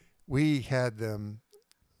 we had them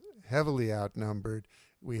heavily outnumbered.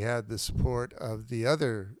 We had the support of the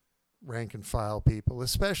other rank and file people,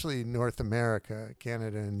 especially North America,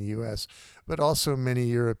 Canada and the U.S., but also many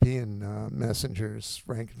European messengers,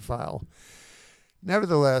 rank and file.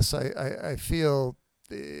 Nevertheless, I feel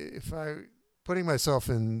if putting myself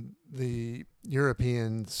in the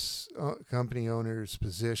European company owner's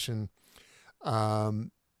position,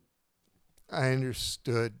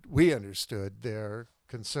 we understood their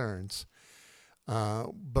concerns,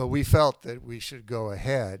 but we felt that we should go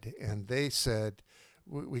ahead, and they said,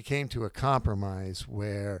 we came to a compromise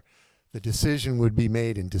where the decision would be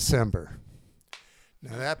made in December.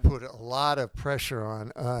 Now, that put a lot of pressure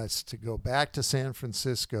on us to go back to San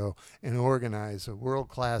Francisco and organize a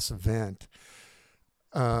world-class event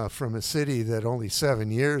from a city that only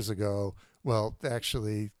 7 years ago, well,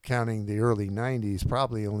 actually counting the early 90s,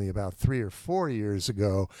 probably only about 3 or 4 years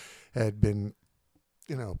ago, had been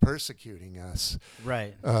persecuting us.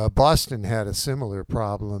 Right. Boston had a similar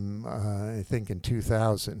problem, I think, in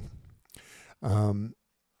 2000.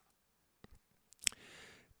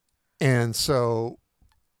 And so,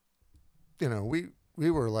 we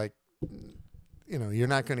were like, you're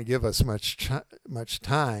not going to give us much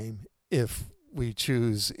time if we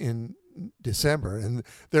choose in December. And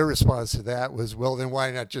their response to that was, well, then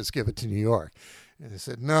why not just give it to New York? And I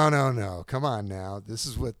said, no, come on now. This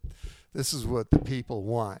is what the people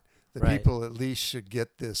want. The people at least should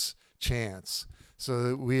get this chance.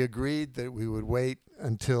 So we agreed that we would wait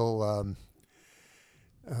until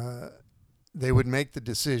they would make the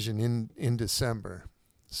decision in December.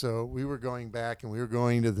 So we were going back and we were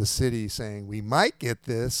going to the city saying we might get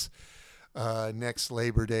this next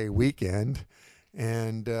Labor Day weekend.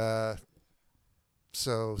 And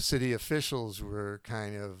so city officials were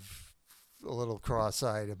kind of a little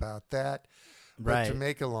cross-eyed about that. But to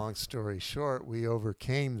make a long story short, we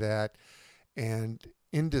overcame that. And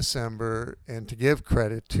in December, and to give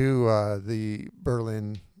credit to the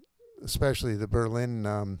Berlin, especially the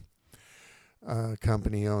Berlin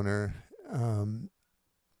company owner,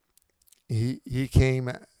 he came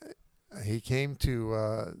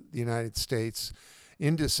to the United States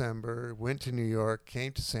in December, went to New York,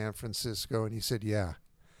 came to San Francisco, and he said, yeah,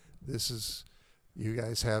 you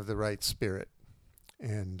guys have the right spirit.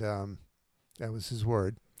 And that was his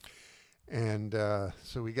word. And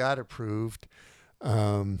so we got approved.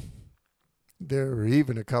 There were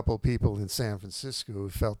even a couple people in San Francisco who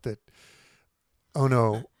felt that, oh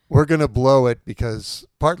no, we're going to blow it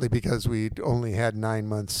partly because we'd only had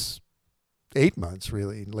 8 months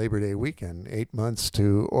really, Labor Day weekend, 8 months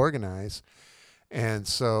to organize. And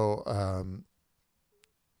so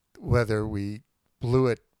whether we blew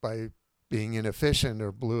it by being inefficient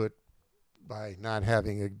or blew it by not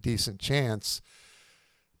having a decent chance,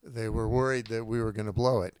 they were worried that we were going to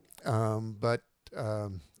blow it. But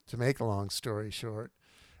to make a long story short,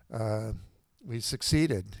 we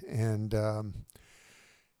succeeded, and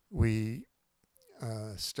we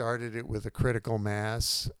started it with a critical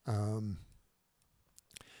mass,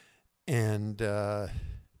 and a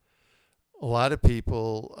lot of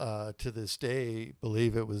people to this day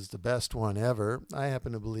believe it was the best one ever. I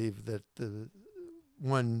happen to believe that the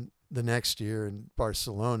one the next year in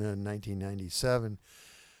Barcelona in 1997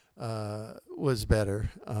 was better.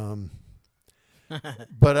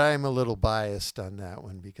 But I'm a little biased on that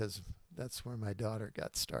one because that's where my daughter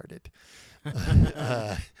got started.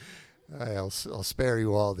 I'll spare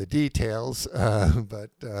you all the details, but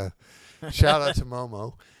shout out to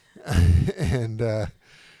Momo. And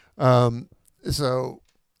so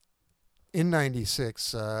in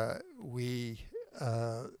 '96, we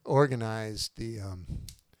organized the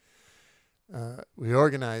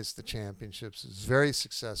championships. It was very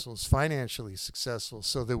successful. It was financially successful,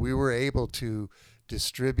 so that we were able to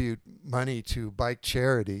distribute money to bike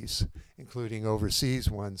charities, including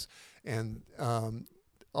overseas ones. And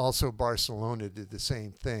also Barcelona did the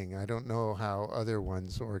same thing. I don't know how other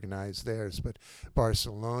ones organized theirs, but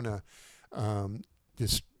Barcelona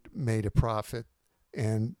just made a profit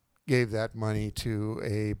and gave that money to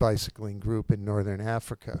a bicycling group in Northern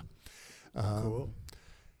Africa. Cool.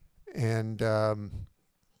 And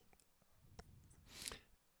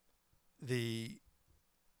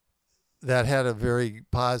that had a very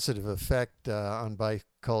positive effect on bike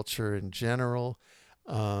culture in general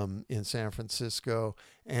in San Francisco,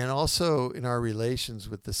 and also in our relations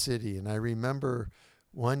with the city. And I remember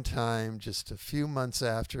one time, just a few months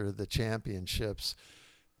after the championships,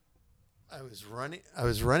 I was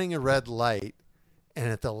running a red light,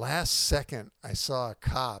 and at the last second, I saw a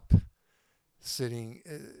cop sitting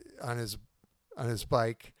on his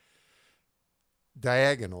bike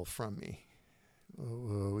diagonal from me.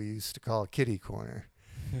 We used to call it kitty corner.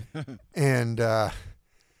 And I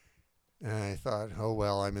thought, oh,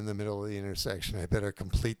 well, I'm in the middle of the intersection. I better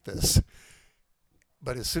complete this.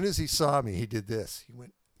 But as soon as he saw me, he did this. He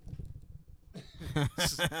went.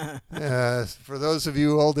 For those of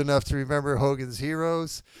you old enough to remember Hogan's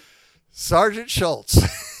Heroes, Sergeant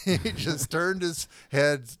Schultz. He just turned his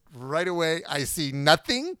head right away. I see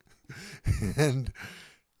nothing. And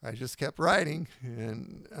I just kept riding.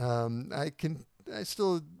 And I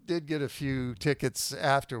still did get a few tickets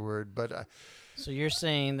afterward, but So you're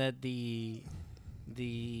saying that the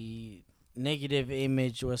negative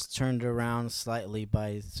image was turned around slightly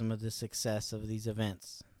by some of the success of these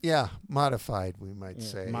events. yeah, modified, we might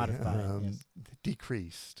say. Modified, yes.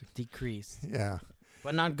 Decreased. Yeah.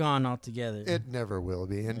 But not gone altogether. It never will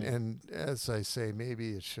be. And as I say,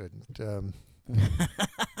 maybe it shouldn't.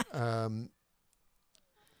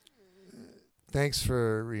 Thanks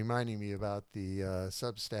for reminding me about the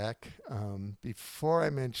Substack. Before I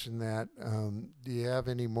mention that, do you have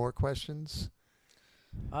any more questions?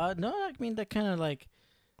 No, I mean, that kind of like,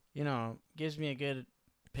 gives me a good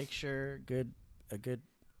picture, a good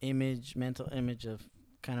image, mental image of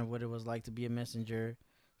kind of what it was like to be a messenger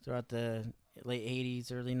throughout the late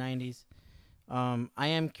 80s, early 90s. I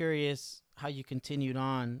am curious how you continued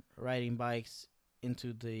on riding bikes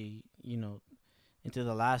into the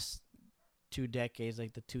last 2 decades,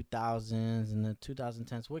 like the 2000s and the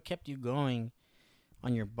 2010s. What kept you going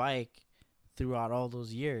on your bike throughout all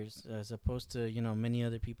those years, as opposed to, many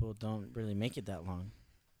other people don't really make it that long?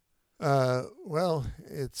 Well,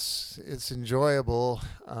 it's enjoyable,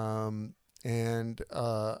 and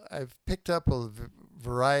I've picked up a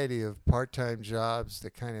variety of part-time jobs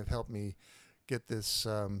that kind of help me get this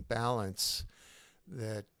balance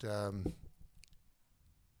that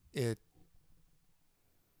it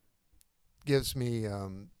gives me,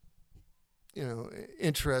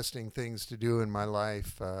 interesting things to do in my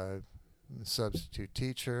life. I'm a substitute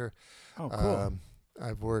teacher. Oh, cool.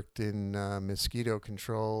 I've worked in mosquito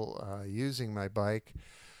control using my bike.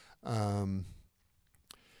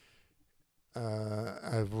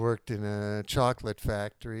 I've worked in a chocolate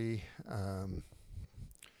factory.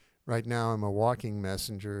 Right now I'm a walking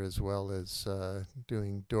messenger as well as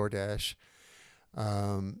doing DoorDash.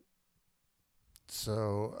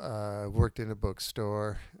 So I've worked in a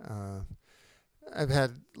bookstore. I've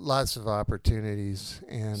had lots of opportunities.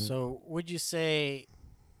 And so would you say,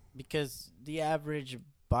 because the average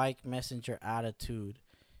bike messenger attitude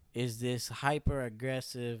is this hyper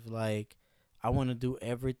aggressive, like, I want to do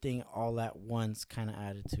everything all at once kind of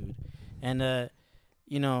attitude, and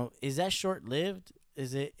is that short lived?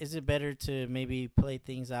 Is it better to maybe play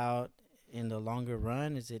things out in the longer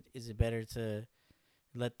run? Is it better to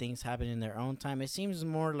let things happen in their own time? It seems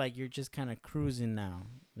more like you're just kind of cruising now,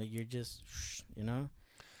 like you're just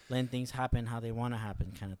letting things happen how they want to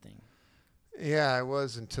happen, kind of thing. Yeah, I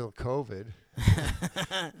was until COVID.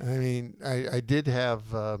 I mean, I did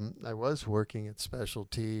have, I was working at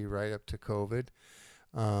Specialty right up to COVID.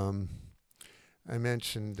 Um, I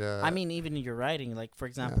mentioned, I mean, even in your writing, like for yeah,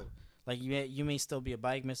 example, like you may still be a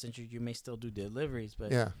bike messenger, you may still do deliveries,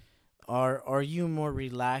 but yeah, are you more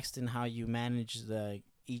relaxed in how you manage the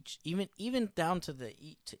each even down to the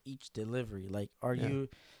each delivery? Like, are yeah, you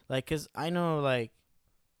like? Cause I know like,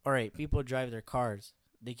 all right, people drive their cars,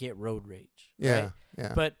 they get road rage, right? yeah,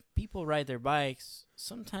 yeah, But people ride their bikes.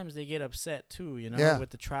 Sometimes they get upset too, you know, yeah, with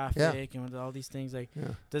the yeah, traffic and with all these things. Like,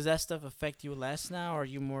 yeah. does that stuff affect you less now, or are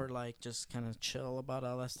you more like just kind of chill about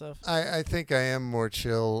all that stuff? I think I am more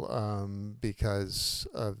chill because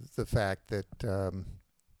of the fact that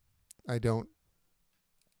I don't,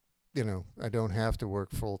 I don't have to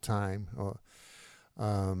work full time.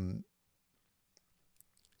 Um,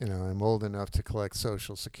 I'm old enough to collect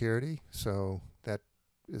Social Security, so that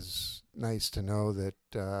is nice to know that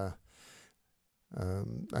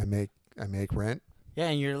I make rent. Yeah,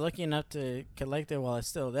 and you're lucky enough to collect it while it's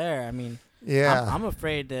still there. I mean, Yeah, I'm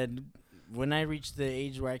afraid that when I reach the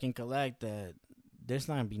age where I can collect, that there's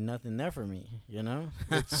not gonna be nothing there for me. You know?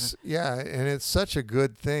 it's yeah, and it's such a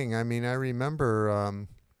good thing. I mean, I remember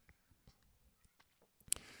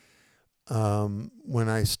when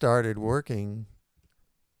I started working.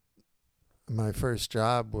 My first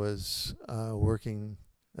job was working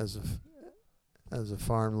as a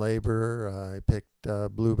farm laborer. I picked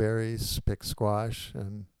blueberries, picked squash,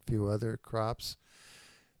 and a few other crops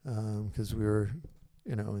because we were,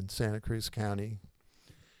 in Santa Cruz County,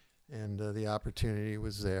 and the opportunity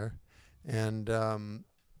was there. And when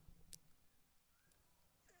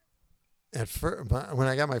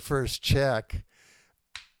I got my first check,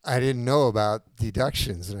 I didn't know about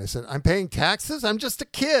deductions, and I said, "I'm paying taxes? I'm just a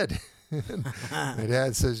kid." My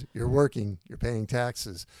dad says, "You're working, you're paying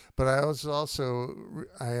taxes." But I also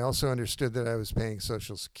understood that I was paying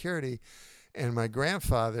Social Security, and my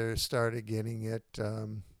grandfather started getting it.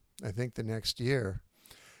 I think the next year,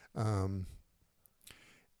 and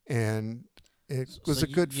it was So a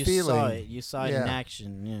good you feeling. saw it. You saw it in Yeah.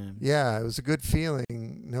 action. Yeah. Yeah, it was a good feeling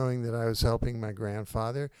knowing that I was helping my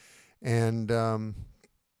grandfather, and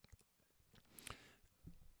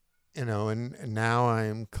and now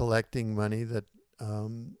I'm collecting money that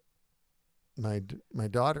my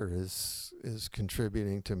daughter is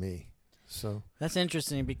contributing to me. So That's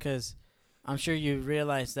interesting because I'm sure you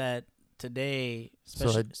realize that today, so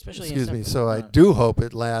especially excuse in me. So I San- do hope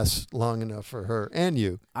it lasts long enough for her and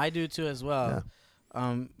you. I do too as well.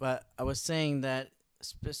 Yeah. But I was saying that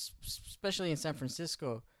especially in San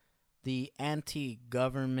Francisco, the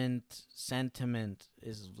anti-government sentiment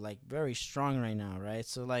is like very strong right now, right?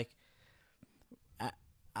 So like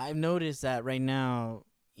I've noticed that right now,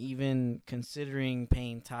 even considering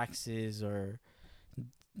paying taxes or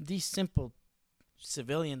these simple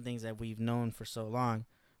civilian things that we've known for so long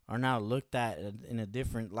are now looked at in a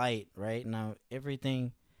different light, right? Now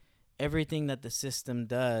everything that the system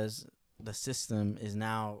does, the system is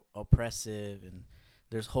now oppressive, and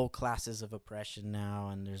there's whole classes of oppression now,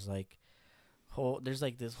 and there's like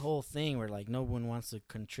this whole thing where like no one wants to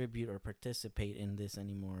contribute or participate in this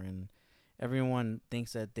anymore, and everyone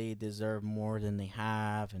thinks that they deserve more than they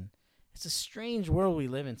have, and it's a strange world we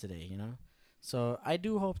live in today, you know. So I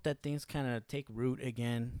do hope that things kind of take root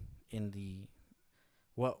again in the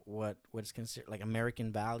what's considered like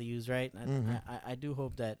American values, right? Mm-hmm. I do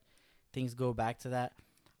hope that things go back to that.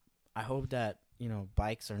 I hope that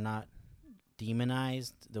bikes are not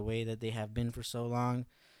demonized the way that they have been for so long.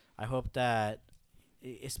 I hope that,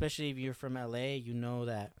 especially if you're from LA, you know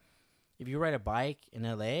that if you ride a bike in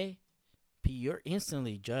LA, you're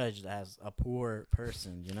instantly judged as a poor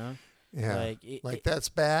person, you know? Yeah. Like that's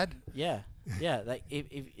bad? Yeah. Yeah. Like if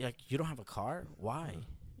like you don't have a car, why?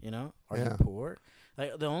 You know? Are Yeah. you poor?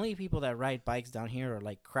 Like the only people that ride bikes down here are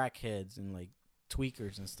like crackheads and like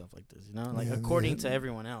tweakers and stuff like this, you know? Like Yeah, according yeah. to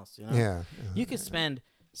everyone else, you know? Yeah. You could spend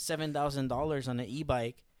 $7,000 on an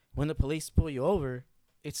e-bike. When the police pull you over,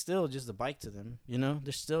 it's still just a bike to them, you know?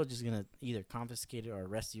 They're still just going to either confiscate it or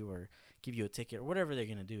arrest you or give you a ticket or whatever they're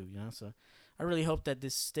going to do, you know? So I really hope that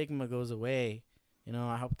this stigma goes away. You know,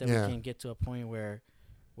 I hope that Yeah. we can get to a point where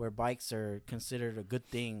bikes are considered a good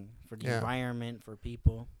thing for the Yeah. environment, for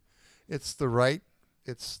people. It's the right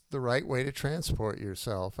way to transport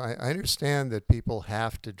yourself. I understand that people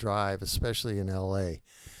have to drive, especially in LA,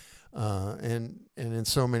 and in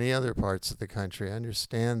so many other parts of the country. I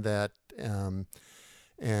understand that,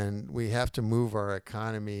 and we have to move our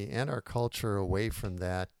economy and our culture away from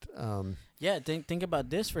that. Yeah, think about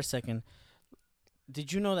this for a second.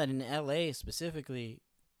 Did you know that in LA specifically,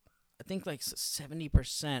 I think like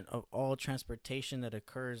 70% of all transportation that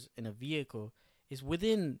occurs in a vehicle is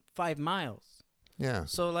within 5 miles. Yeah.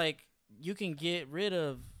 So like you can get rid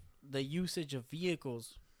of the usage of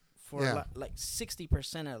vehicles for Yeah. like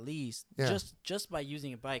 60% at least, Yeah. just by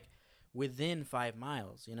using a bike within 5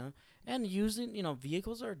 miles, you know. And using, you know,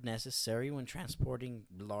 vehicles are necessary when transporting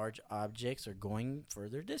large objects or going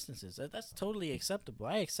further distances. That's totally acceptable.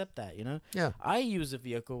 I accept that, you know. Yeah. I use a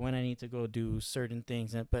vehicle when I need to go do certain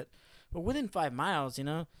things, but within 5 miles, you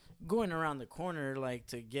know, going around the corner like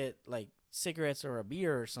to get like cigarettes or a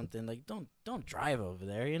beer or something, like don't drive over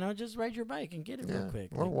there, you know. Just ride your bike and get it real quick,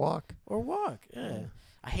 Or like, walk. or walk. Yeah. Yeah.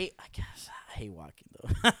 I hate walking though.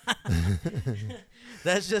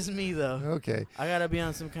 That's just me though. Okay. I gotta be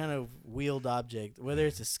on some kind of wheeled object, whether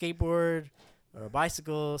it's a skateboard or a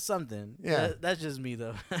bicycle, something. Yeah. That's just me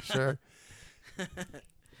though. Sure.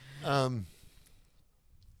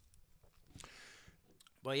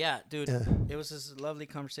 But yeah, dude, Yeah. it was this lovely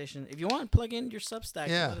conversation. If you want, plug in your Substack.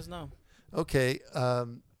 Yeah. And let us know. Okay.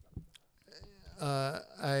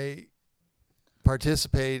 I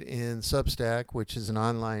participate in Substack, which is an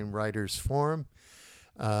online writers forum.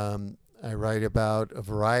 I write about a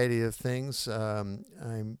variety of things.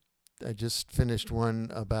 I just finished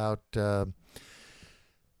one about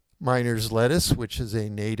miner's lettuce, which is a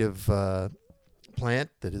native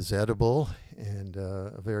plant that is edible and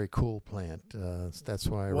a very cool plant. That's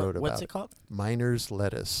why I wrote about What's it called? miner's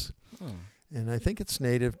lettuce. Oh, And I think it's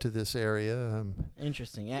native to this area.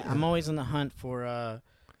 interesting. Yeah, I'm always on the hunt for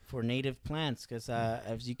native plants because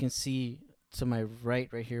as you can see to my right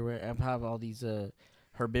here, where I have all these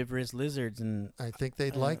herbivorous lizards, and I think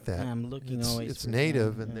they'd like that. I'm looking It's, always. it's for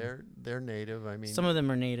native, them, and yeah. they're native. I mean, Some of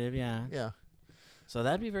them are native, yeah. yeah. So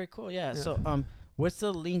that'd be very cool, yeah. Yeah. So what's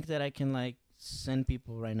the link that I can like send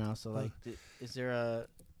people right now? So like, is there a?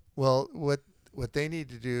 Well, what they need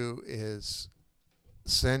to do is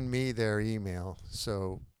send me their email.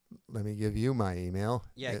 So let me give you my email.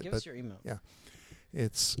 Yeah, give us your email. yeah.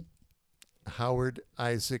 It's Howard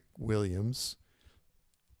Isaac Williams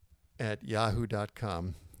at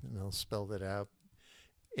yahoo.com, and I'll spell that out.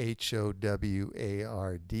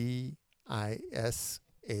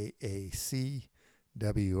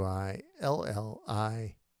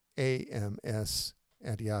 HOWARDISAACWILLIAMS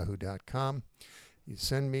at yahoo.com. You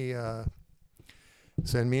send me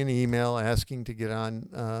an email asking to get on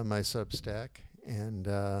my Substack, and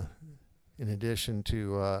in addition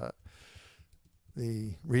to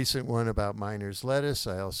the recent one about miner's lettuce,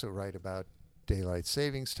 I also write about daylight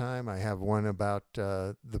savings time. I have one about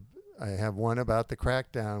the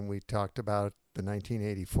crackdown. We talked about the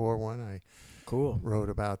 1984 one. I wrote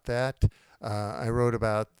about that. I wrote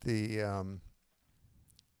about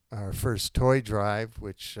our first toy drive,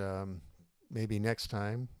 which maybe next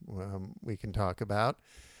time we can talk about.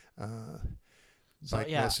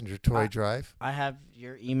 Bike Messenger toy drive. I have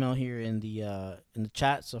your email here in the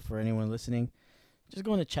chat. So for anyone listening, just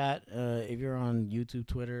go in the chat. If you're on YouTube,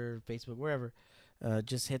 Twitter, Facebook, wherever,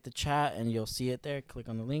 just hit the chat and you'll see it there. Click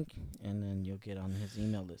on the link, and then you'll get on his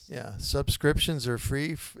email list. Yeah, subscriptions are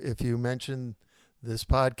free if you mention this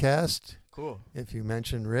podcast. Cool. If you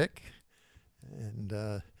mention Rick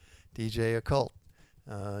and DJ Occult,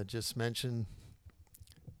 just mention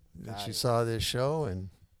that you saw this show,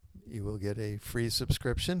 and you will get a free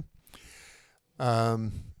subscription.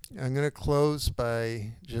 I'm going to close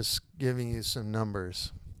by just giving you some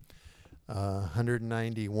numbers.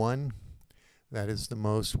 191. That is the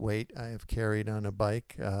most weight I have carried on a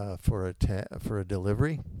bike for a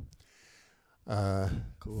delivery.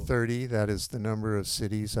 Cool. 30. That is the number of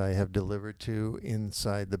cities I have delivered to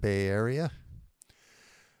inside the Bay Area.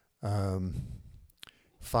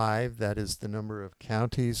 5. That is the number of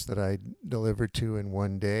counties that I delivered to in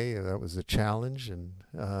one day. That was a challenge, and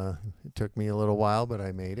it took me a little while, but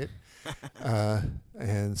I made it.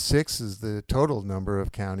 And 6 is the total number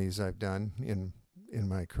of counties I've done in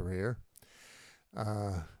my career.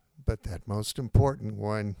 But that most important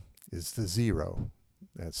one is the 0.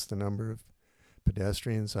 That's the number of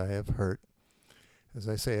pedestrians I have hurt. As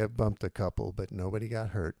I say, I've bumped a couple, but nobody got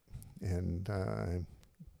hurt, and I'm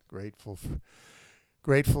grateful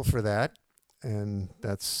for that. And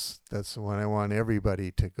that's the one I want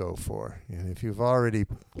everybody to go for. And if you've already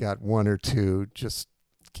got 1 or 2, just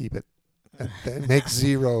keep it. That makes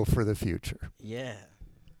 0 for the future. Yeah.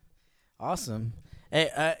 Awesome. Hey,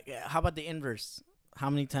 how about the inverse? How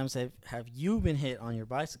many times have you been hit on your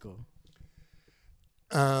bicycle?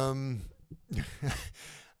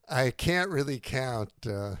 I can't really count,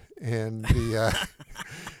 and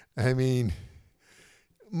I mean,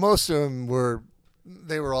 most of them were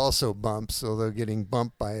also bumps, although getting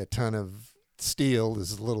bumped by a ton of steel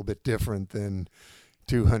is a little bit different than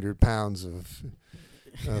 200 pounds of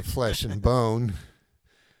flesh and bone.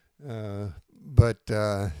 And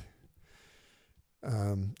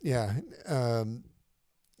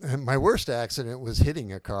my worst accident was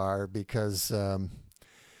hitting a car because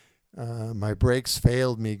my brakes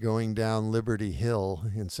failed me going down Liberty Hill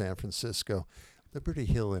in San Francisco. Liberty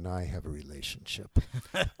Hill and I have a relationship.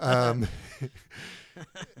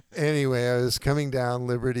 Anyway, I was coming down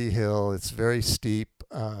Liberty Hill. It's very steep,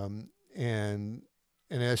 and an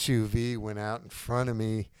SUV went out in front of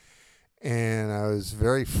me, and I was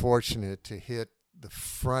very fortunate to hit the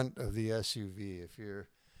front of the SUV. If you're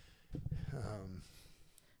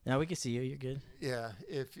Now we can see you. You're good. yeah,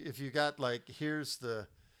 if you got like, here's the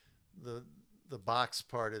box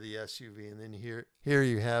part of the SUV, and then here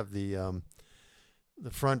you have the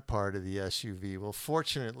front part of the SUV. Well,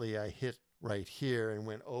 fortunately, I hit right here and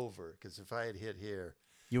went over, because if I had hit here,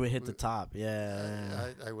 You would hit the top. Yeah.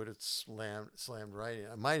 I would have slammed right in.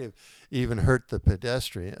 I might have even hurt the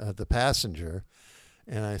pedestrian, the passenger,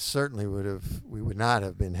 and I certainly we would not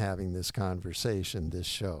have been having this conversation, this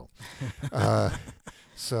show.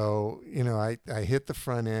 So, I hit the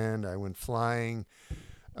front end. I went flying.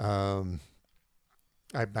 I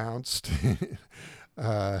bounced,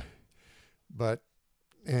 but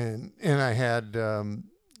I had a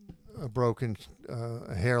broken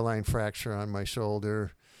a hairline fracture on my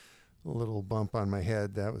shoulder, a little bump on my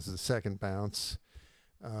head. That was the second bounce.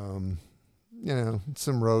 Some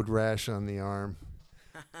road rash on the arm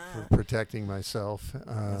for protecting myself.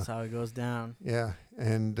 That's how it goes down. Yeah,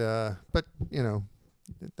 and but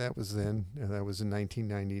that was then. That was in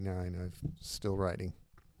 1999. I'm still riding.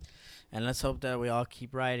 And let's hope that we all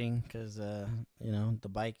keep riding, because the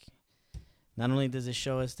bike, not only does it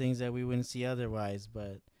show us things that we wouldn't see otherwise,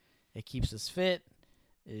 but it keeps us fit.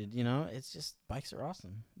 It's just, bikes are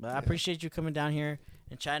awesome. But I appreciate you coming down here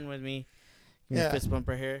and chatting with me. Give me a fist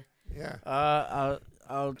bumper here. Yeah.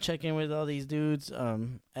 I'll check in with all these dudes.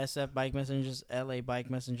 SF Bike Messengers, LA Bike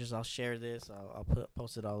Messengers. I'll share this. I'll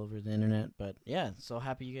post it all over the internet. But yeah, so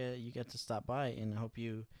happy you get to stop by, and I hope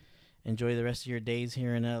you enjoy the rest of your days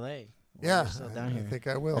here in LA. Yeah, down here. I think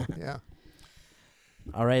I will. Yeah.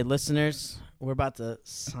 All right, listeners, we're about to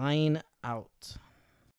sign out.